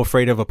been so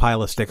afraid of a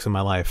pile of sticks in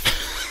my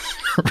life.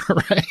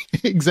 Right,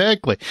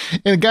 exactly.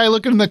 And a guy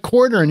looking in the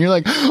corner and you're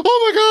like,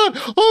 oh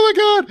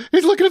my God,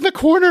 he's looking in the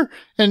corner.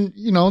 And,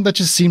 that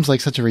just seems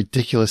like such a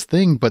ridiculous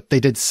thing, but they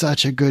did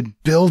such a good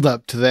build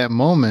up to that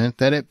moment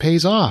that it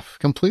pays off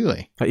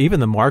completely.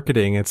 Even the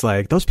marketing, it's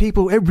like those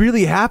people, it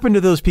really happened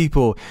to those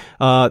people.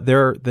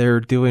 They're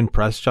doing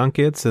press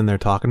junkets and they're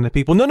talking to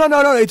people. No,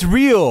 it's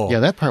real.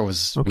 Yeah, that part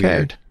was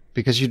weird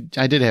because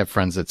I did have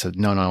friends that said,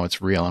 no,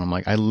 it's real. And I'm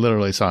like, I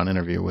literally saw an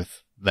interview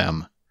with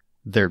them.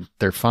 They're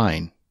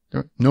fine.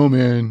 No,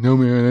 man.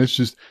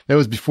 That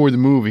was before the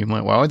movie. I'm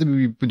like, why would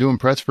they be doing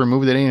press for a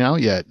movie that ain't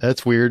out yet?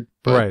 That's weird.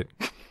 But...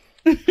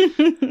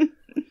 Right.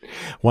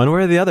 One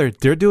way or the other,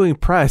 they're doing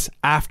press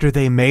after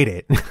they made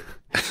it.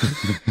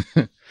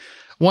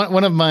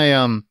 One of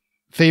my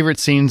favorite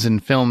scenes in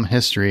film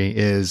history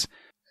is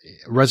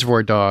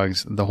Reservoir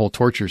Dogs, the whole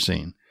torture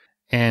scene.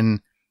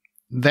 And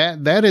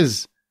that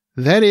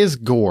is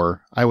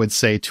gore, I would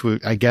say,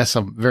 to, I guess,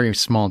 a very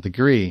small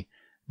degree.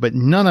 But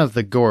none of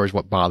the gore is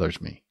what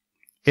bothers me.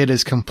 It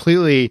is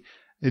completely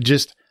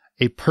just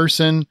a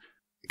person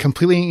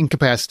completely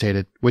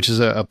incapacitated, which is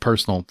a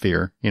personal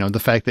fear. The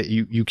fact that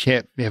you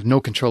have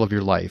no control of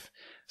your life,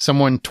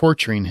 someone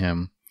torturing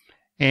him.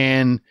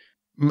 And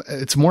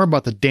it's more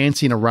about the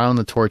dancing around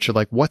the torture.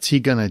 Like, what's he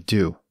going to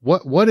do?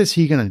 What is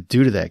he going to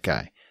do to that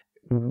guy?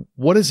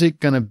 What is it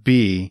going to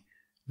be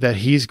that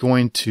he's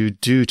going to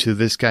do to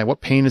this guy?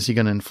 What pain is he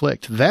going to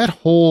inflict? That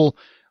whole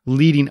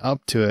leading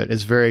up to it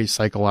is very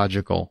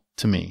psychological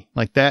to me.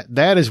 Like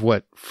that is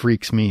what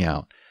freaks me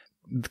out.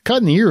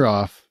 Cutting the ear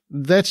off,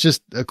 that's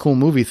just a cool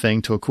movie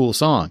thing to a cool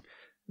song.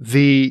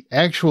 The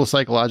actual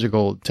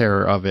psychological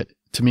terror of it,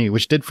 to me,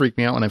 which did freak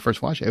me out when I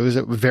first watched it, it was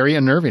very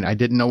unnerving. I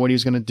didn't know what he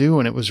was going to do,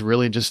 and it was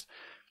really just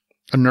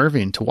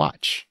unnerving to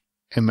watch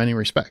in many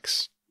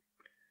respects.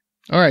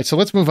 All right, so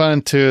let's move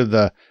on to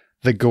the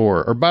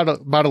gore or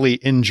bodily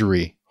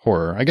injury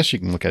horror. I guess you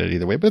can look at it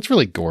either way, but it's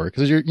really gore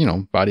because your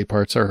body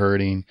parts are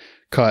hurting,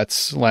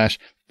 cuts,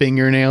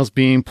 fingernails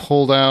being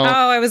pulled out.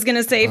 Oh, I was going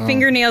to say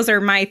fingernails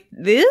are my...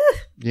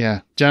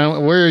 Yeah.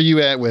 John, where are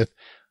you at with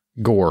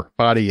gore,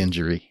 body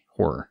injury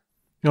horror?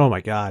 Oh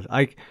my God.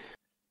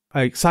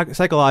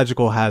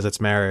 Psychological has its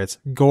merits.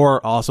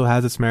 Gore also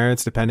has its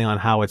merits depending on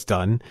how it's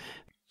done.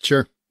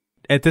 Sure.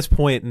 At this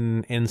point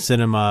in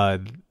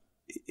cinema,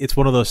 it's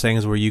one of those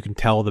things where you can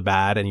tell the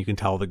bad and you can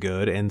tell the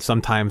good, and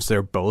sometimes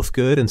they're both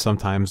good and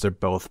sometimes they're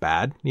both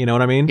bad. You know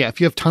what I mean? Yeah, if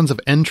you have tons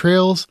of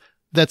entrails,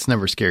 that's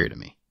never scary to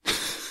me.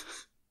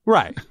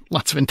 Right.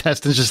 Lots of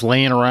intestines just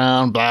laying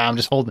around, blah. I'm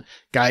just holding,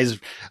 guys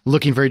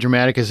looking very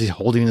dramatic as he's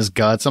holding his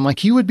guts. I'm like,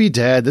 he would be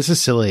dead. This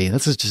is silly.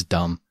 This is just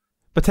dumb.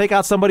 But take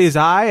out somebody's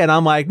eye and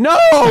I'm like, no!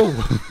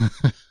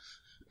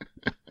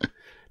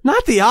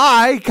 Not the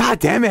eye. God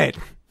damn it.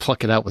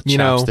 Pluck it out with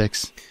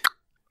chopsticks.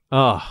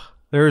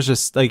 There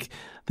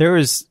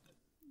is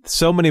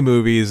so many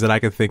movies that I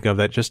could think of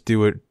that just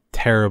do it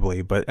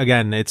terribly. But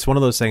again, it's one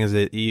of those things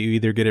that you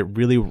either get it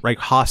really like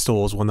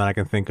Hostel is one that I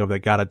can think of that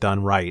got it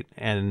done right.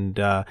 And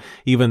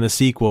even the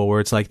sequel where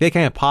it's like, they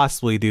can't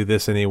possibly do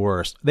this any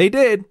worse. They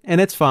did,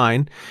 and it's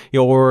fine.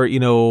 Or,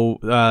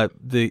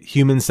 the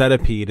Human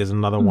Centipede is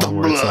another one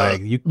where it's like,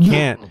 you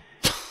can't.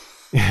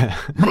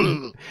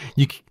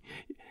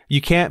 you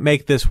can't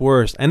make this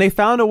worse. And they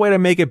found a way to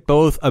make it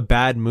both a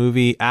bad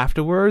movie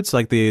afterwards.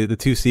 Like the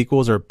two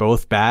sequels are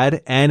both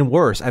bad and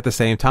worse at the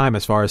same time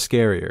as far as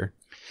scarier.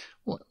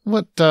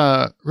 What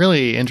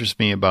really interests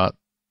me about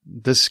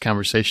this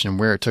conversation and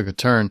where it took a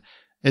turn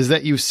is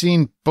that you've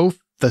seen both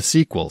the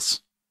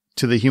sequels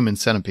to The Human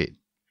Centipede,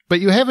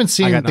 but you haven't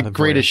seen The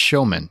Greatest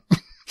Showman.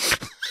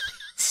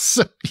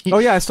 So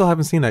I still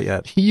haven't seen that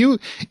yet. You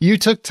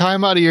took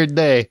time out of your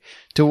day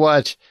to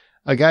watch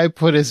a guy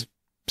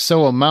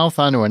sew a mouth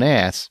onto an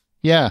ass.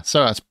 Yeah,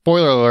 sorry,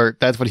 spoiler alert,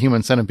 that's what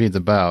Human Centipede's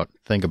about.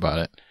 Think about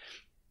it.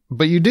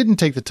 But you didn't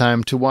take the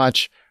time to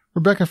watch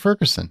Rebecca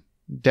Ferguson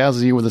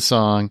dazzle you with a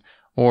song,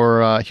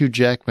 or Hugh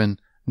Jackman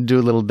do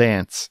a little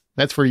dance.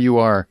 That's where you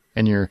are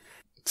in your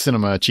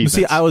cinema achievements.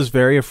 See, I was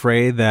very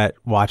afraid that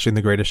watching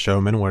The Greatest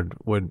Showman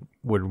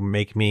would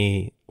make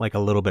me like a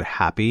little bit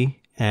happy.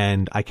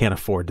 And I can't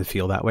afford to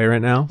feel that way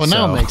right now. Well,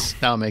 now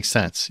it makes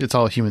sense. It's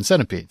all Human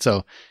Centipede.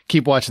 So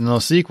keep watching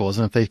those sequels,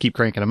 and if they keep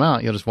cranking them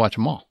out, you'll just watch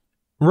them all.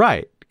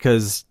 Right,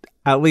 because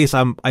at least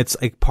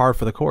it's like par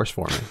for the course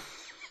for me.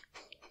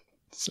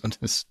 So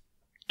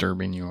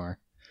disturbing you are.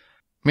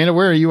 Amanda,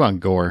 where are you on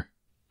gore?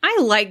 I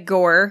like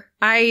gore.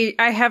 I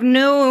have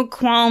no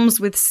qualms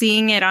with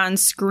seeing it on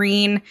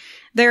screen.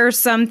 There are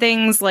some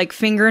things like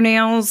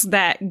fingernails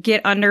that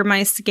get under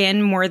my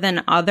skin more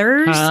than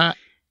others.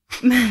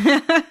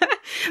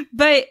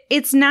 But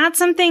it's not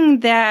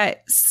something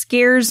that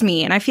scares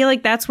me. And I feel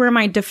like that's where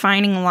my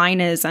defining line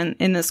is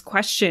in this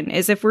question,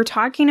 is if we're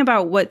talking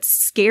about what's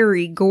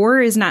scary, gore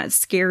is not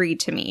scary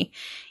to me.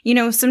 You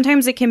know,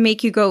 sometimes it can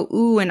make you go,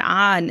 ooh and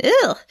ah and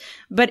ugh,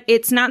 but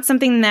it's not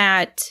something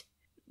that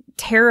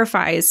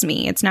terrifies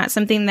me. It's not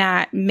something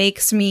that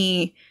makes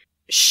me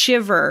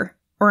shiver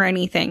or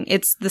anything.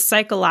 It's the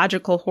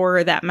psychological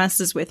horror that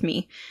messes with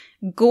me.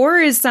 Gore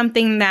is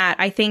something that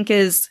I think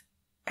is,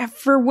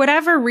 for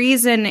whatever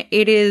reason,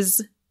 it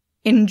is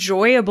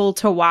enjoyable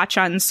to watch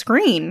on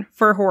screen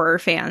for horror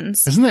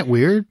fans. Isn't that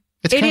weird?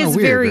 It is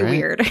weird, very right?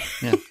 weird.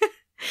 Yeah.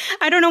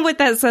 I don't know what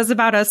that says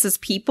about us as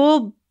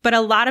people, but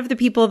a lot of the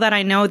people that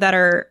I know that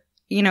are,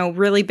 you know,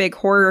 really big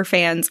horror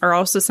fans are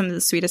also some of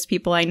the sweetest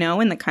people I know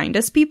and the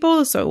kindest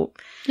people. So,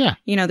 yeah,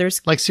 you know,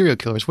 there's like serial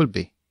killers would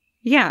be.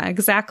 Yeah,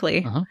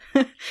 exactly.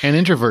 Uh-huh.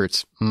 And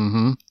introverts.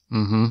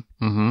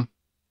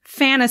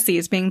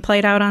 Fantasies being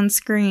played out on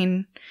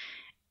screen.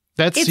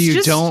 That's so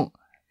you don't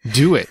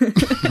do it.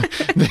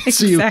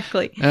 That's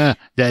exactly.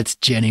 That's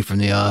Jenny from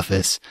The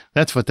Office.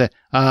 That's what it's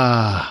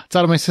out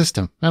of my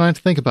system. I don't have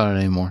to think about it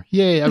anymore.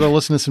 Yay, I gotta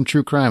listen to some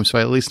true crime so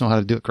I at least know how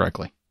to do it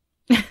correctly.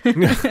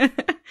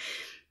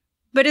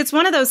 But it's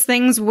one of those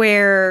things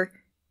where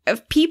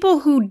people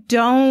who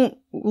don't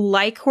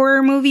like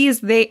horror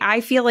movies,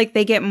 I feel like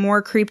they get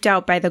more creeped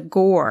out by the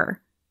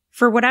gore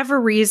for whatever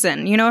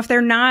reason. You know, if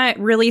they're not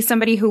really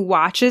somebody who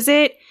watches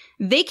it,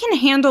 they can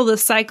handle the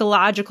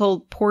psychological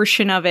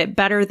portion of it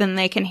better than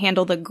they can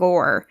handle the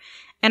gore.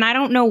 And I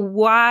don't know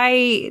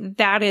why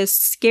that is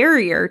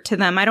scarier to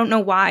them. I don't know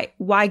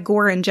why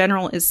gore in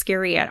general is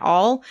scary at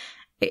all.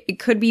 It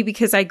could be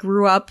because I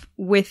grew up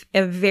with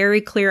a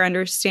very clear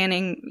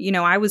understanding. You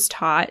know, I was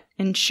taught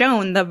and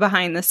shown the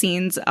behind the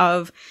scenes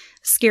of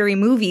scary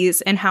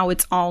movies and how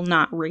it's all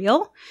not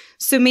real.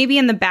 So maybe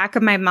in the back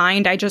of my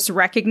mind, I just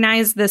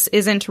recognize this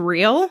isn't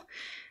real.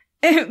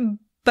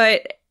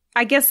 But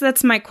I guess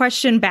that's my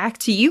question back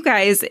to you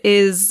guys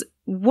is,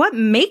 what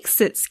makes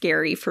it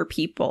scary for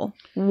people?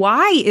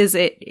 Why is,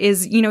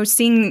 you know,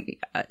 seeing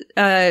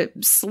a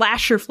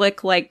slasher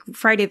flick like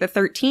Friday the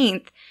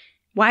 13th,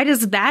 why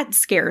does that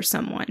scare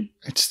someone?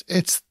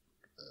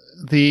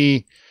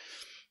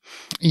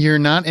 You're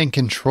not in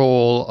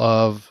control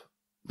of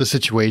the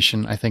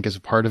situation, I think, is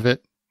a part of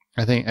it.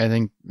 I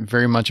think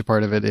very much a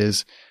part of it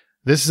is,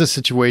 this is a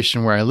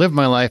situation where I live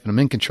my life and I'm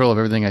in control of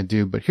everything I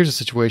do, but here's a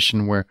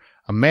situation where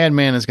a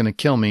madman is going to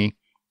kill me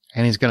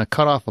and he's going to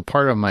cut off a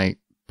part of my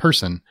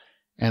person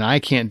and I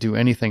can't do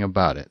anything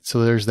about it.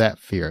 So there's that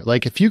fear.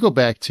 Like if you go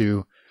back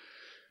to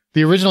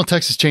the original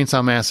Texas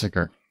Chainsaw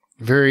Massacre,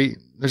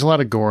 there's a lot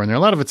of gore in there.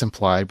 A lot of it's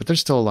implied, but there's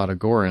still a lot of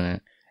gore in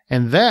it.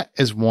 And that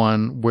is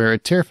one where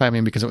it terrified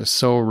me because it was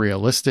so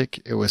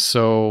realistic. It was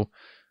so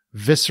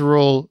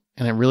visceral,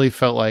 and it really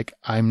felt like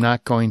I'm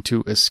not going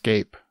to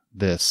escape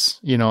this,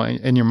 you know,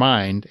 in your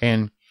mind.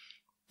 And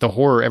the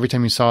horror, every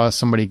time you saw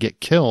somebody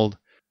get killed,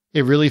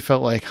 it really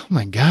felt like, oh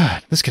my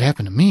God, this could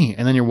happen to me.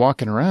 And then you're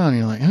walking around and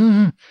you're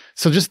like,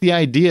 So just the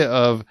idea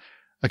of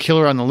a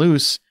killer on the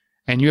loose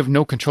and you have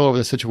no control over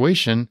the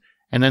situation,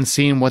 and then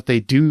seeing what they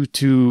do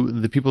to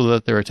the people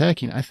that they're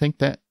attacking, I think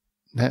that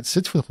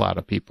sits with a lot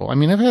of people. I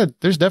mean,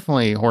 there's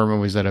definitely horror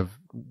movies that have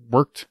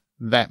worked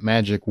that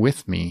magic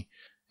with me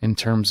in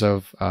terms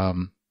of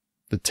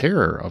the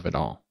terror of it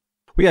all.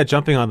 Well, yeah,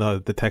 jumping on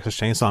the Texas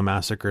Chainsaw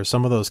Massacre,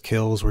 some of those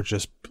kills were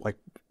just like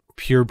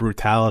pure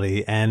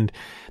brutality. And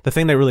the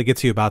thing that really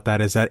gets you about that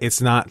is that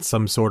it's not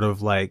some sort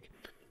of like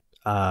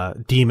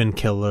demon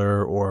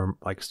killer or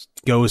like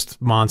ghost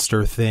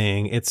monster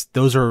thing.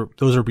 Those are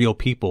real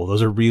people.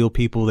 Those are real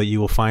people that you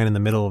will find in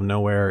the middle of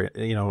nowhere,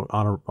 you know,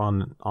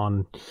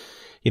 on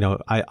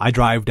I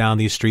drive down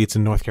these streets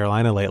in North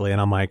Carolina lately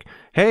and I'm like,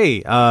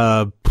 hey,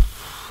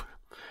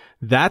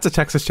 that's a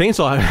Texas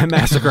Chainsaw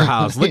Massacre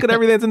house. Look at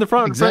everything that's in the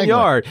front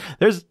yard.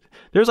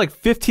 There's like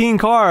 15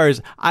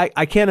 cars.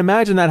 I can't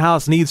imagine that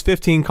house needs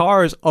 15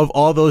 cars of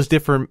all those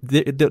different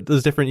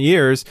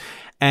years.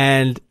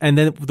 And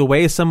then the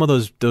way some of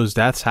those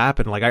deaths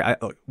happen, like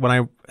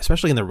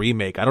especially in the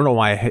remake, I don't know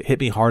why it hit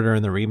me harder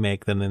in the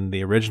remake than in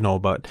the original,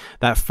 but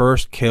that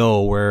first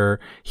kill where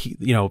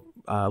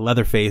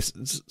Leatherface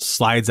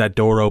slides that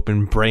door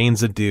open,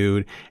 brains a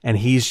dude, and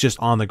he's just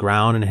on the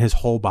ground and his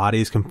whole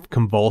body is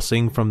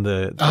convulsing from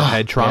the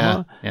head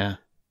trauma. Yeah.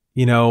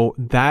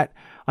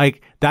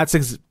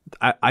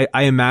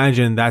 I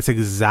imagine that's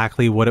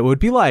exactly what it would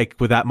be like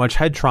with that much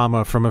head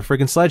trauma from a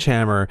friggin'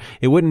 sledgehammer.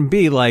 It wouldn't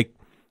be like,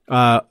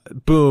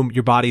 boom,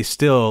 your body's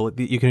still,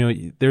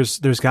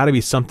 there's got to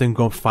be something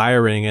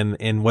firing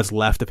in what's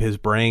left of his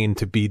brain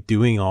to be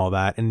doing all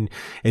that. And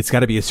it's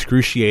got to be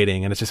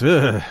excruciating. And it's just,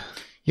 ugh.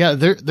 Yeah.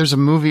 There's a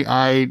movie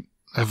I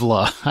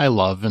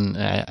love, and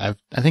I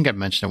think I've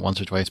mentioned it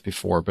once or twice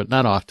before, but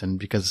not often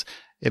because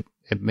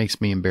it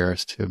makes me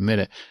embarrassed to admit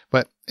it.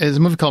 But it's a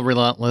movie called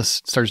Relentless.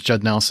 It stars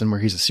Judd Nelson, where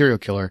he's a serial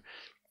killer.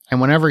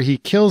 And whenever he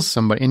kills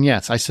somebody, and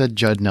yes, I said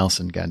Judd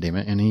Nelson,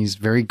 goddammit, and he's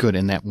very good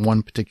in that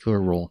one particular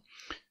role.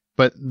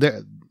 But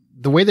the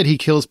way that he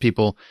kills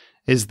people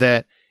is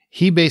that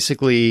he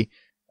basically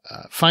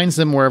finds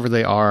them wherever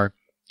they are.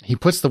 He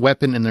puts the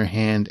weapon in their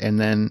hand, and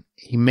then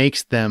he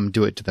makes them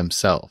do it to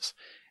themselves.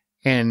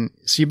 And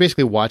so you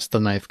basically watch the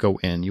knife go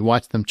in. You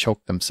watch them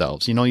choke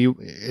themselves.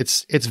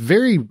 It's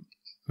very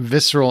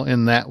visceral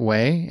in that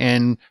way.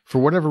 And for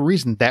whatever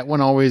reason, that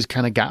one always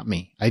kind of got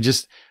me.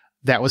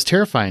 That was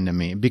terrifying to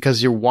me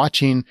because you're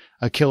watching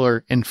a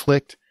killer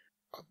inflict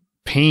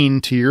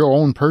pain to your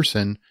own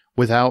person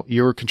without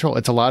your control.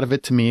 It's a lot of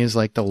it to me is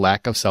like the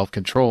lack of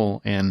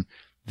self-control and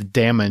the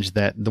damage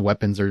that the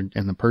weapons and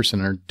the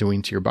person are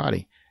doing to your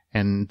body.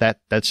 And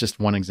that's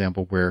just one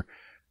example where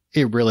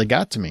it really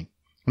got to me.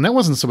 And that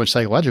wasn't so much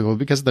psychological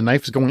because the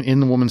knife is going in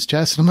the woman's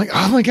chest. And I'm like,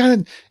 oh my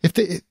God,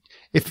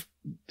 if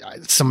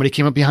somebody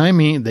came up behind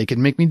me, they could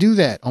make me do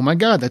that. Oh my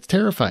God, that's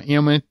terrifying.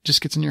 It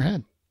just gets in your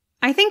head.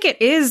 I think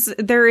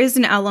there is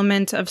an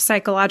element of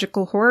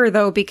psychological horror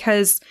though,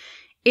 because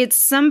it's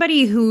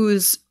somebody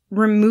who's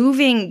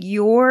removing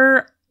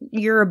your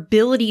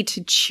ability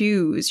to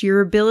choose, your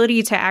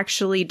ability to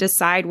actually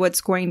decide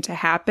what's going to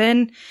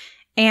happen.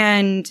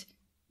 And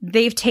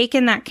they've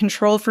taken that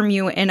control from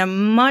you in a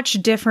much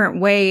different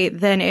way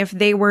than if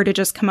they were to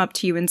just come up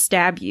to you and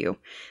stab you.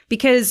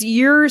 Because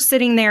you're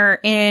sitting there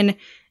in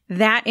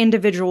that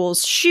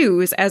individual's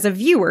shoes as a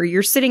viewer.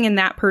 You're sitting in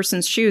that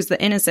person's shoes,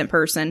 the innocent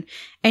person,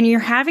 and you're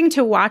having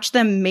to watch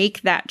them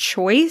make that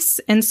choice.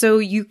 And so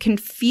you can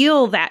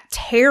feel that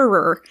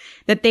terror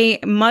that they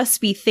must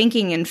be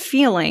thinking and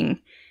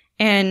feeling,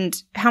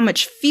 and how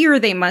much fear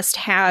they must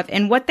have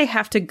and what they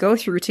have to go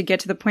through to get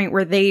to the point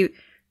where they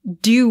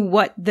do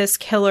what this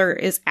killer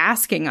is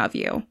asking of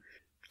you.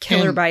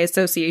 Killer by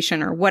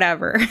association or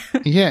whatever.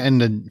 Yeah.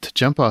 And to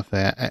jump off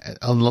that,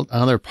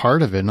 another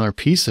part of it, another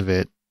piece of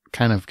it,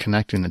 kind of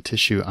connecting the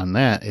tissue on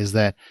that, is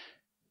that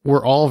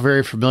we're all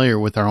very familiar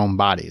with our own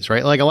bodies,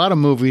 right? Like a lot of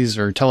movies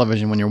or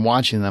television, when you're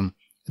watching them,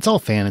 it's all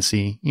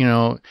fantasy.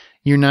 You're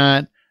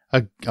not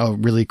a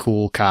really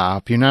cool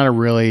cop. You're not a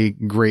really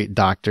great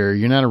doctor.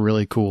 You're not a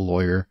really cool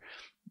lawyer.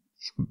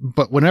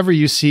 But whenever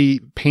you see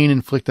pain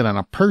inflicted on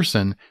a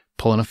person,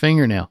 pulling a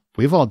fingernail,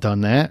 we've all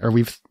done that, or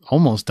we've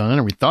almost done it,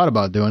 or we thought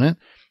about doing it,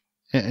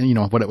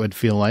 and what it would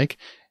feel like.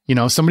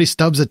 Somebody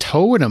stubs a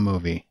toe in a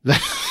movie,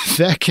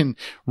 that can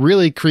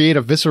really create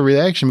a visceral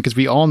reaction because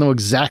we all know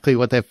exactly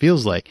what that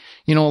feels like.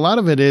 A lot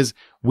of it is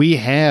we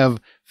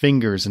have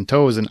fingers and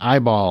toes and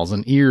eyeballs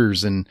and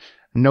ears and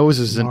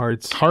noses and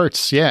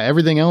hearts. Yeah.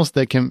 Everything else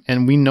that can,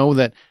 and we know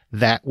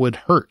that would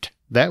hurt.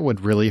 That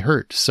would really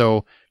hurt.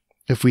 So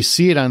if we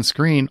see it on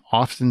screen,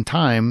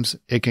 oftentimes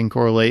it can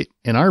correlate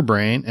in our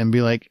brain and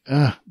be like,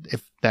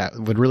 if that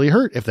would really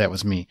hurt, if that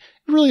was me,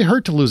 it really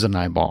hurt to lose an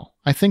eyeball.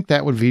 I think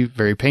that would be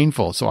very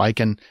painful. So I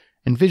can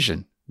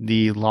envision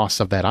the loss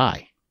of that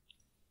eye.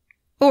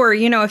 Or,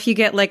 if you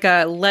get like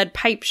a lead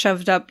pipe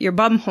shoved up your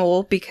bum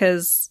hole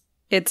because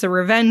it's a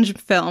revenge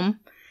film,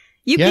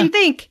 you can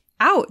think,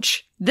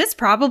 ouch, this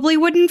probably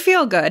wouldn't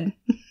feel good.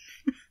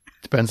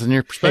 Depends on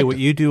your perspective. Hey, what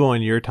you do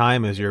on your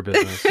time is your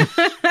business.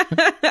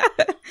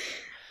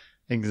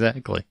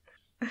 Exactly.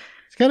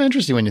 It's kind of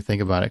interesting when you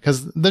think about it,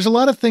 because there's a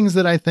lot of things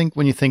that I think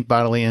when you think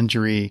bodily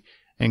injury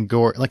and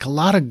gore, like a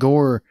lot of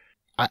gore,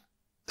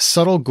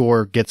 subtle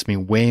gore gets me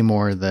way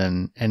more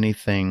than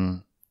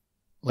anything.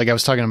 Like I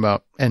was talking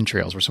about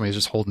entrails where somebody's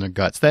just holding their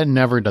guts. That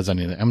never does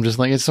anything. I'm just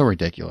like, it's so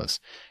ridiculous.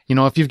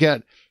 If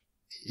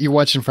you're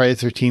watching Friday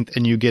the 13th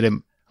and you get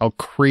a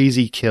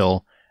crazy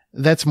kill,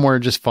 that's more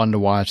just fun to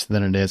watch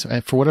than it is.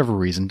 For whatever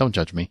reason, don't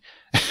judge me.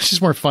 It's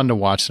just more fun to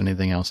watch than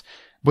anything else.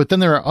 But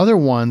then there are other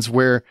ones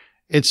where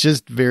it's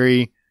just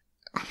very,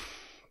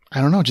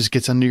 I don't know, just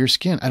gets under your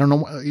skin. I don't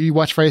know. You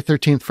watch Friday the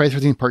 13th. Friday the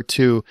 13th Part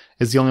 2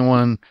 is the only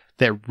one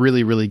that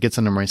really, really gets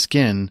under my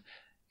skin.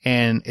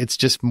 and it's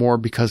just more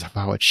because of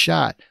how it's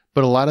shot.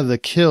 But a lot of the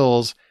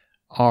kills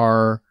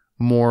are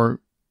more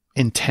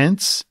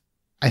intense,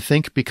 I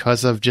think,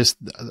 because of just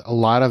a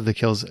lot of the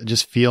kills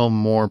just feel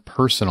more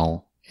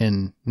personal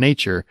in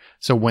nature.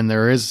 So when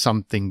there is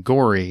something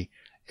gory,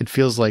 it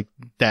feels like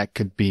that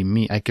could be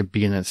me. I could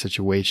be in that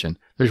situation.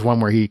 There's one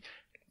where he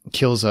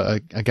kills a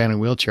guy in a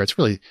wheelchair. It's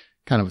really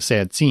kind of a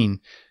sad scene.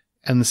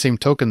 And the same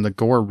token, the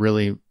gore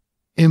really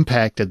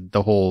impacted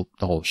the whole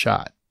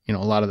shot. You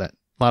know, a lot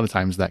of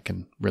times that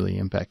can really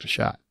impact a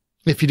shot.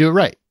 If you do it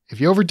right. If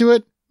you overdo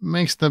it,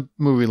 makes the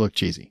movie look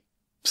cheesy.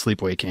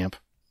 Sleepaway Camp.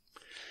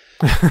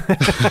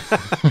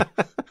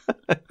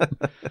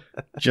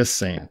 Just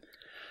saying.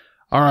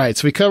 All right.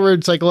 So we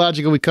covered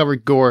psychological. We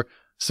covered gore.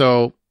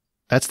 So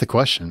that's the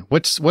question.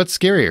 What's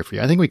scarier for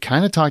you? I think we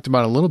kind of talked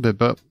about it a little bit,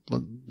 but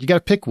you got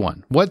to pick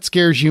one. What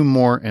scares you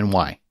more and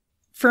why?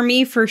 For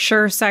me, for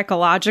sure,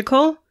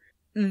 psychological.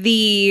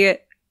 The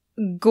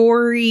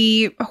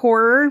gory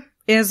horror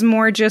is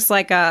more just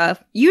like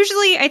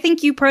usually I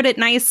think you put it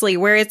nicely,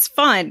 where it's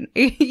fun.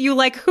 You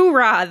like,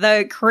 hoorah,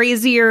 the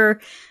crazier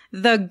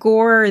the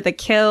gore, the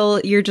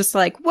kill, you're just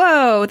like,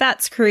 whoa,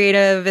 that's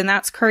creative and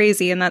that's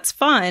crazy and that's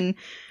fun.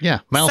 Yeah,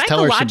 Miles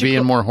Teller should be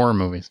in more horror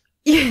movies.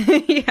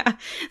 Yeah,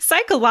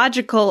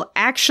 psychological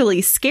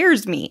actually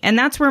scares me, and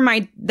that's where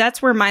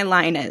my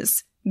line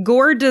is.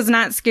 Gore does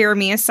not scare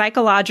me.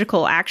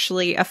 Psychological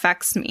actually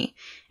affects me,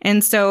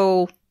 and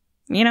so,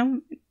 you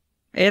know,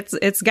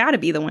 it's got to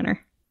be the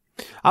winner.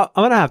 I'm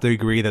gonna have to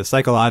agree that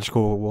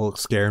psychological will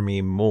scare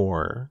me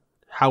more.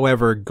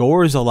 However,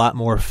 gore is a lot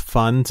more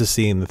fun to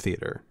see in the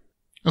theater.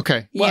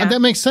 Okay, well,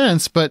 that makes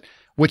sense. But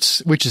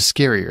which is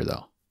scarier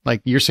though?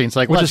 Like you're saying,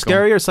 psychological. Which is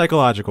scarier?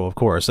 Psychological, of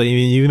course. So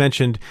you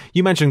mentioned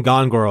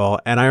Gone Girl,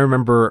 and I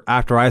remember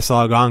after I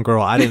saw Gone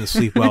Girl, I didn't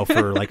sleep well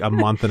for like a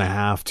month and a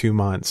half, 2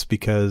 months,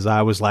 because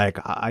I was like,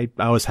 I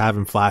was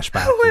having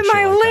flashbacks. Who am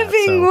I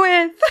living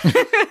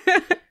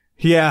with?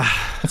 Yeah,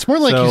 it's more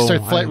like you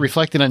start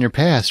reflecting on your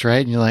past,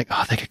 right? And you're like,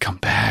 oh, they could come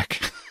back.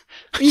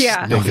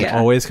 Yeah, they can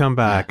always come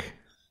back.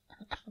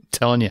 I'm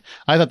telling you,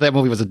 I thought that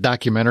movie was a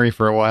documentary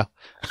for a while.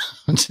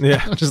 I'm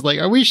just like,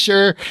 are we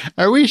sure?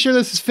 Are we sure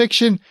this is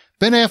fiction?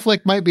 Ben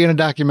Affleck might be in a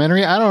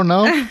documentary. I don't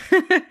know.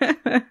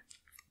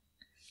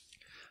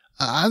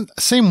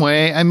 Same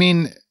way. I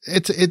mean,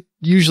 it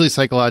usually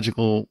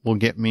psychological will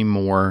get me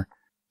more,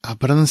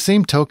 but on the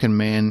same token,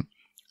 man,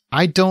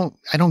 I don't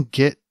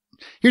get.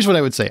 Here's what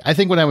I would say. I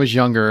think when I was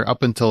younger,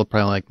 up until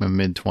probably like my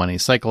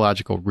mid-20s,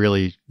 psychological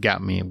really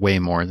got me way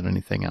more than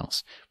anything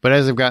else. But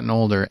as I've gotten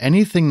older,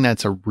 anything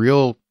that's a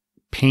real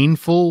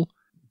painful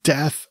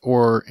death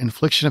or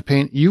infliction of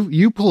pain,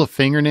 you pull a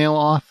fingernail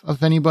off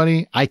of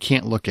anybody, I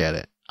can't look at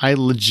it. I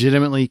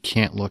legitimately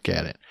can't look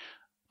at it.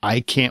 I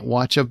can't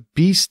watch a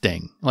bee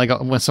sting. Like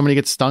when somebody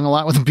gets stung a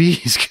lot with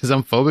bees, because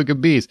I'm phobic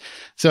of bees.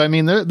 So, I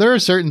mean, there are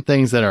certain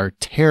things that are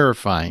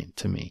terrifying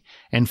to me.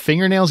 And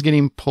fingernails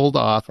getting pulled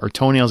off or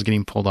toenails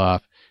getting pulled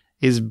off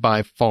is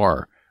by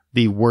far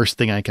the worst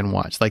thing I can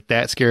watch. Like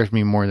that scares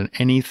me more than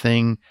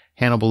anything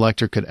Hannibal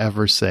Lecter could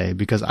ever say,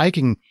 because I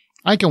can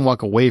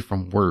walk away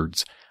from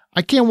words.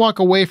 I can't walk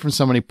away from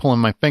somebody pulling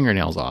my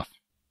fingernails off.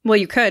 Well,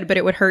 you could, but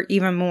it would hurt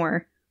even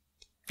more.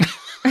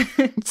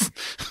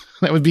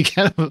 That would be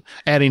kind of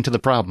adding to the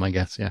problem, I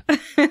guess. Yeah.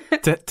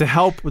 to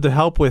help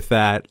with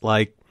that,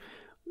 like,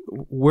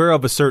 we're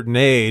of a certain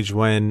age.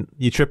 When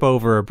you trip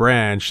over a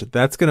branch,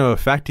 that's going to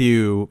affect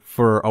you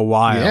for a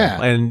while.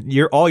 Yeah. And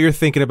all you're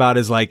thinking about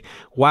is like,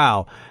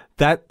 wow,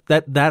 that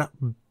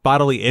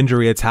bodily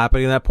injury that's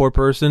happening to that poor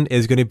person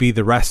is going to be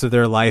the rest of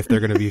their life. They're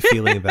going to be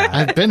feeling that.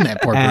 I've been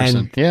that poor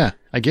person. Yeah,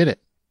 I get it.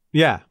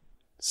 Yeah.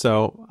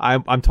 So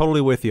I'm totally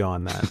with you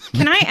on that.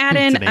 Can I add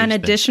in an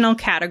additional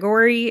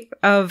category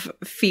of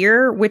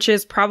fear, which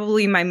is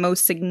probably my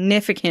most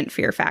significant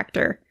fear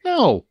factor?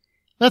 No,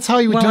 that's how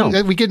you would do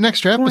it. We get an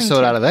extra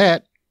episode out of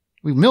that.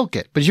 We milk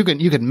it, but you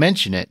can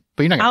mention it,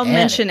 but you're not going to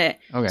mention it.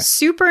 Okay.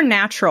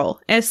 Supernatural,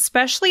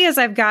 especially as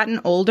I've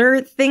gotten older,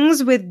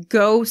 things with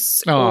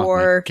ghosts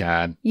or,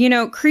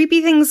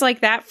 creepy things like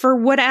that. For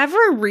whatever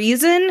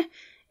reason,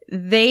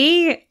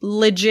 they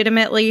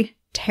legitimately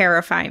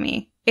terrify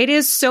me. It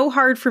is so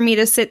hard for me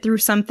to sit through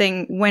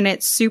something when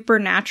it's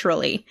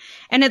supernaturally.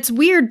 And it's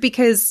weird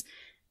because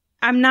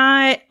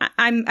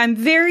I'm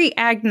very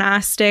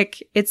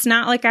agnostic. It's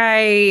not like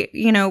I,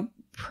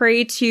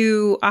 pray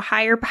to a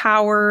higher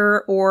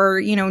power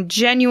or,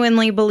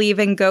 genuinely believe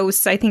in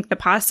ghosts. I think the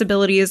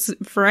possibilities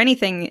for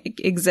anything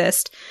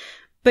exist.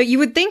 But you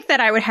would think that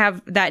I would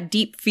have that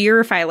deep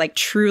fear if I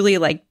truly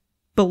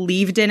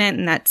believed in it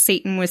and that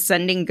Satan was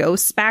sending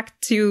ghosts back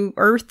to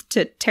Earth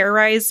to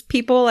terrorize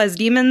people as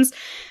demons.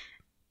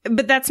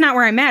 But that's not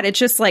where I'm at. It's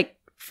just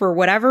for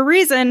whatever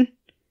reason,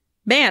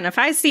 man, if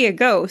I see a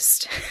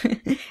ghost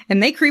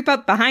and they creep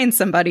up behind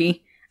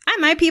somebody, I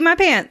might pee my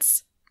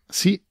pants.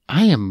 See,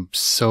 I am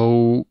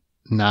so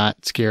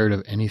not scared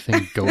of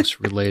anything ghost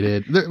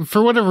related.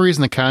 For whatever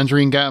reason, The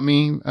Conjuring got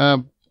me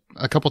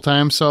a couple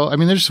times. So, I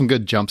mean, there's some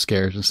good jump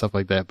scares and stuff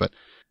like that, but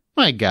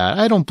My God,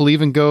 I don't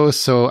believe in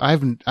ghosts, so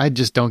I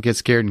just don't get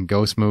scared in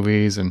ghost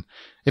movies. And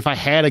if I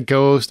had a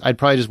ghost, I'd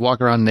probably just walk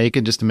around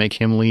naked just to make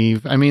him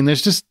leave. I mean,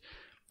 there's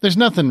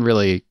nothing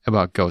really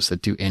about ghosts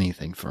that do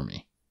anything for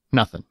me.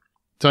 Nothing.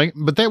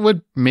 But that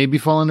would maybe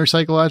fall under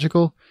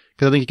psychological,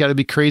 because I think you got to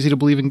be crazy to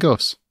believe in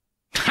ghosts.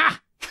 Ha!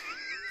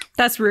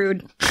 That's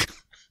rude.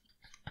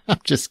 I'm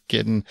just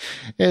kidding.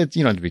 You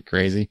don't have to be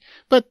crazy,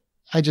 but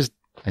I just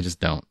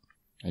don't.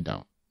 I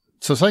don't.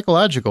 So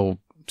psychological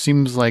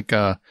seems like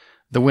the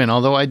win,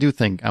 although I do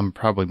think I'm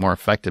probably more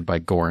affected by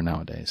gore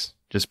nowadays,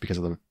 just because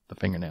of the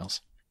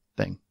fingernails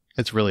thing.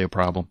 It's really a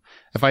problem.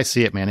 If I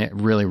see it, man, it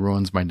really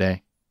ruins my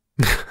day.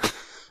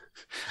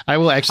 I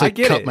will actually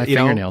cut my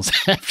fingernails.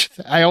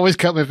 I always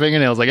cut my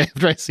fingernails. Like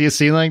after I see a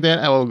scene like that,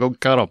 I will go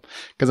cut them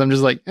because I'm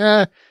just like,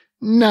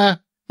 no,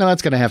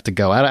 it's going to have to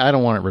go. I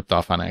don't want it ripped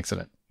off on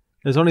accident.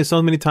 There's only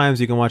so many times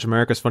you can watch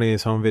America's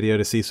Funniest Home Video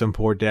to see some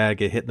poor dad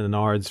get hit in the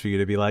nards for you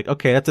to be like,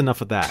 okay, that's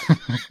enough of that.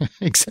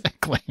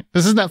 Exactly.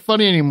 This is not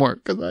funny anymore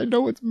because I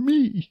know it's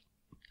me.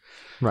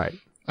 Right.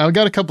 I've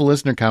got a couple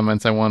listener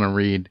comments I want to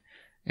read,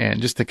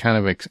 and just to kind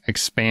of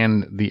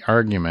expand the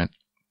argument,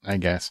 I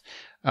guess.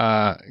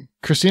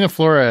 Christina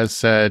Flores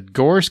said,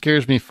 gore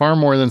scares me far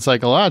more than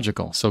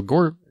psychological. So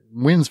gore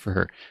wins for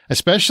her,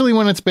 especially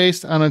when it's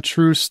based on a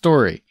true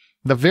story.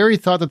 The very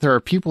thought that there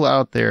are people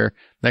out there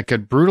that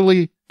could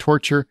brutally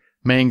torture,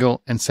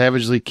 mangle, and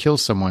savagely kill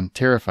someone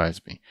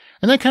terrifies me.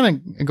 And that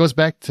kind of goes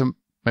back to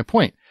my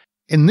point.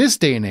 In this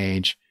day and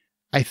age,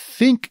 I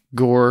think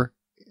gore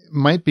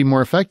might be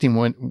more effective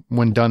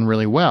when done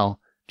really well,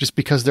 just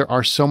because there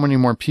are so many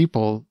more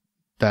people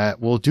that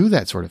will do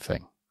that sort of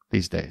thing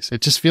these days.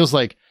 It just feels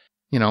like,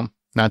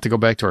 not to go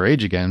back to our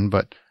age again,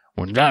 but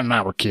when John and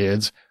I were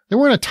kids, there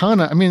weren't a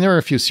ton of, there were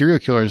a few serial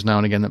killers now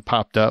and again that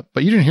popped up,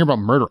 but you didn't hear about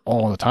murder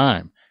all the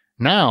time.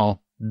 Now,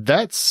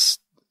 that's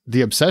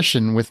the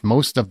obsession with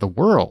most of the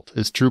world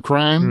is true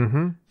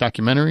crime,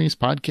 documentaries,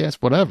 podcasts,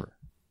 whatever.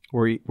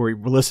 We're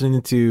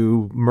listening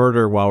to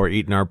murder while we're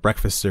eating our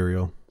breakfast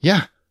cereal.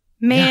 Yeah.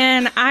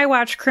 Man, I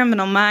watch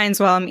Criminal Minds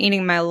while I'm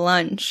eating my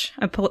lunch.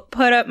 I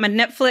put up my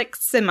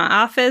Netflix in my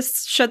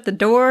office, shut the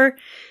door,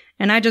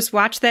 and I just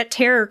watch that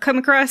terror come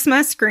across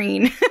my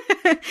screen.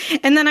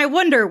 And then I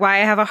wonder why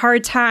I have a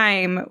hard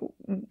time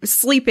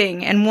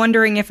sleeping and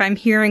wondering if I'm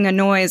hearing a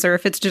noise or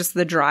if it's just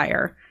the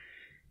dryer.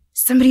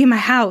 Somebody in my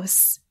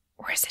house,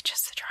 or is it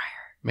just the dryer?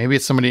 Maybe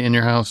it's somebody in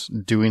your house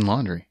doing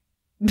laundry.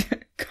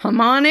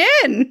 Come on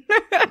in.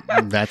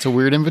 That's a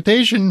weird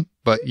invitation,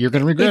 but you're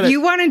going to regret it. If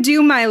you want to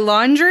do my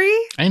laundry?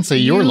 I didn't say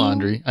your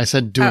laundry. I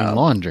said doing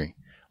laundry.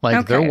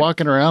 Like they're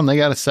walking around, they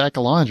got a sack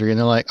of laundry, and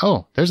they're like,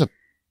 oh, there's a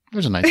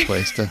nice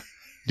place to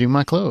do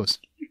my clothes.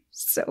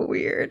 So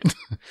weird.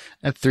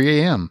 At 3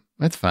 a.m.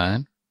 That's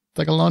fine. It's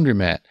like a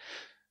laundromat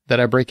that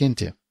I break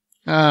into.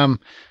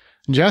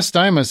 Jess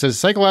Dyma says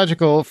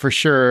psychological for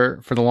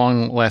sure for the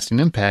long-lasting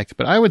impact,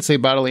 but I would say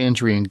bodily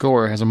injury and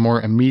gore has a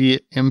more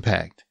immediate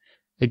impact.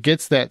 It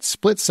gets that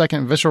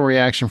split-second visceral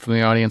reaction from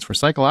the audience where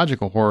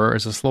psychological horror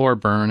is a slower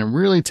burn and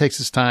really takes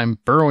its time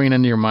burrowing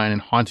into your mind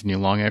and haunting you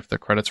long after the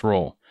credits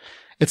roll.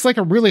 It's like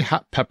a really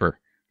hot pepper.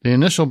 The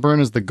initial burn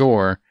is the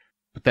gore,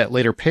 but that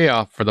later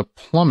payoff for the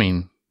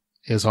plumbing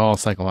is all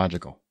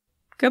psychological.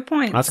 Good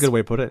point. That's a good way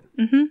to put it.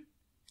 Mm-hmm.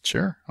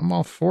 Sure. I'm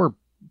all for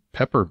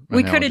pepper We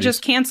analogies. could have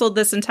just canceled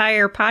this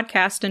entire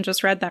podcast and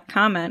just read that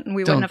comment, and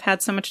we wouldn't have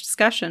had so much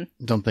discussion.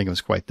 Don't think it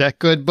was quite that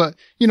good, but,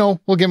 we'll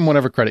give them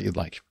whatever credit you'd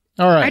like.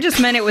 All right. I just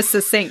meant it was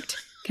succinct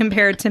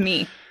compared to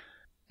me.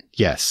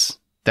 Yes,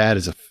 that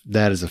is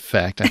a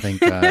fact. I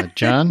think,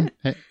 John,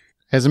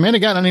 has Amanda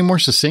gotten any more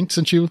succinct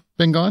since you've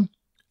been gone?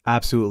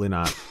 Absolutely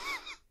not.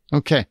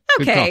 Okay.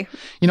 Okay.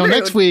 Rude.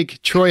 Next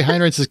week, Troy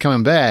Heinrichs is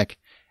coming back,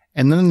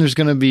 and then there's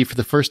going to be, for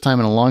the first time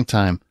in a long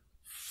time,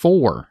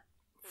 four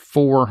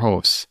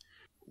hosts.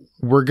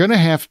 We're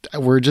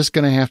just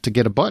going to have to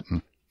get a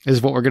button,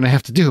 is what we're going to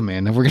have to do,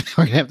 man. We're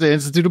going to have to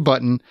institute a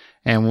button,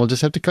 and we'll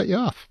just have to cut you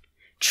off.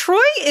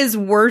 Troy is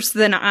worse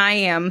than I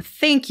am.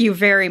 Thank you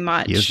very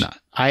much. He is not.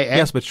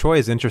 Yes, but Troy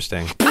is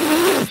interesting.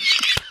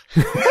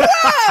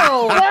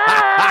 Whoa!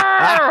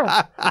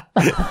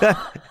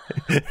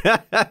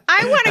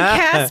 I want to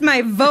cast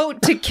my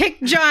vote to kick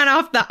John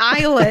off the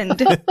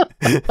island.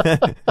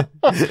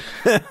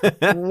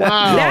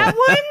 Wow. That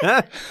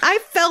one, I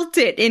felt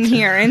it in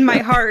here, in my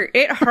heart.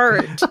 It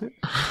hurt.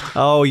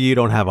 Oh, you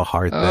don't have a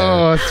heart there.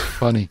 Oh, it's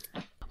funny.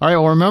 All right,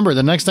 well, remember,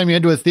 the next time you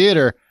head to a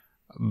theater,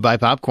 buy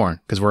popcorn,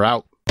 because we're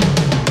out.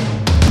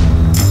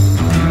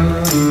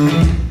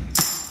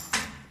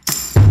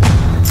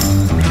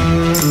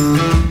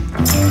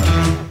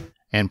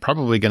 And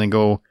probably going to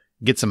go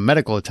get some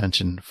medical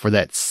attention for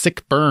that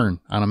sick burn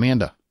on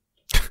Amanda.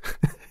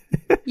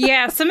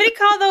 Yeah, somebody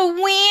call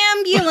the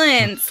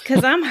ambulance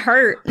because I'm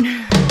hurt.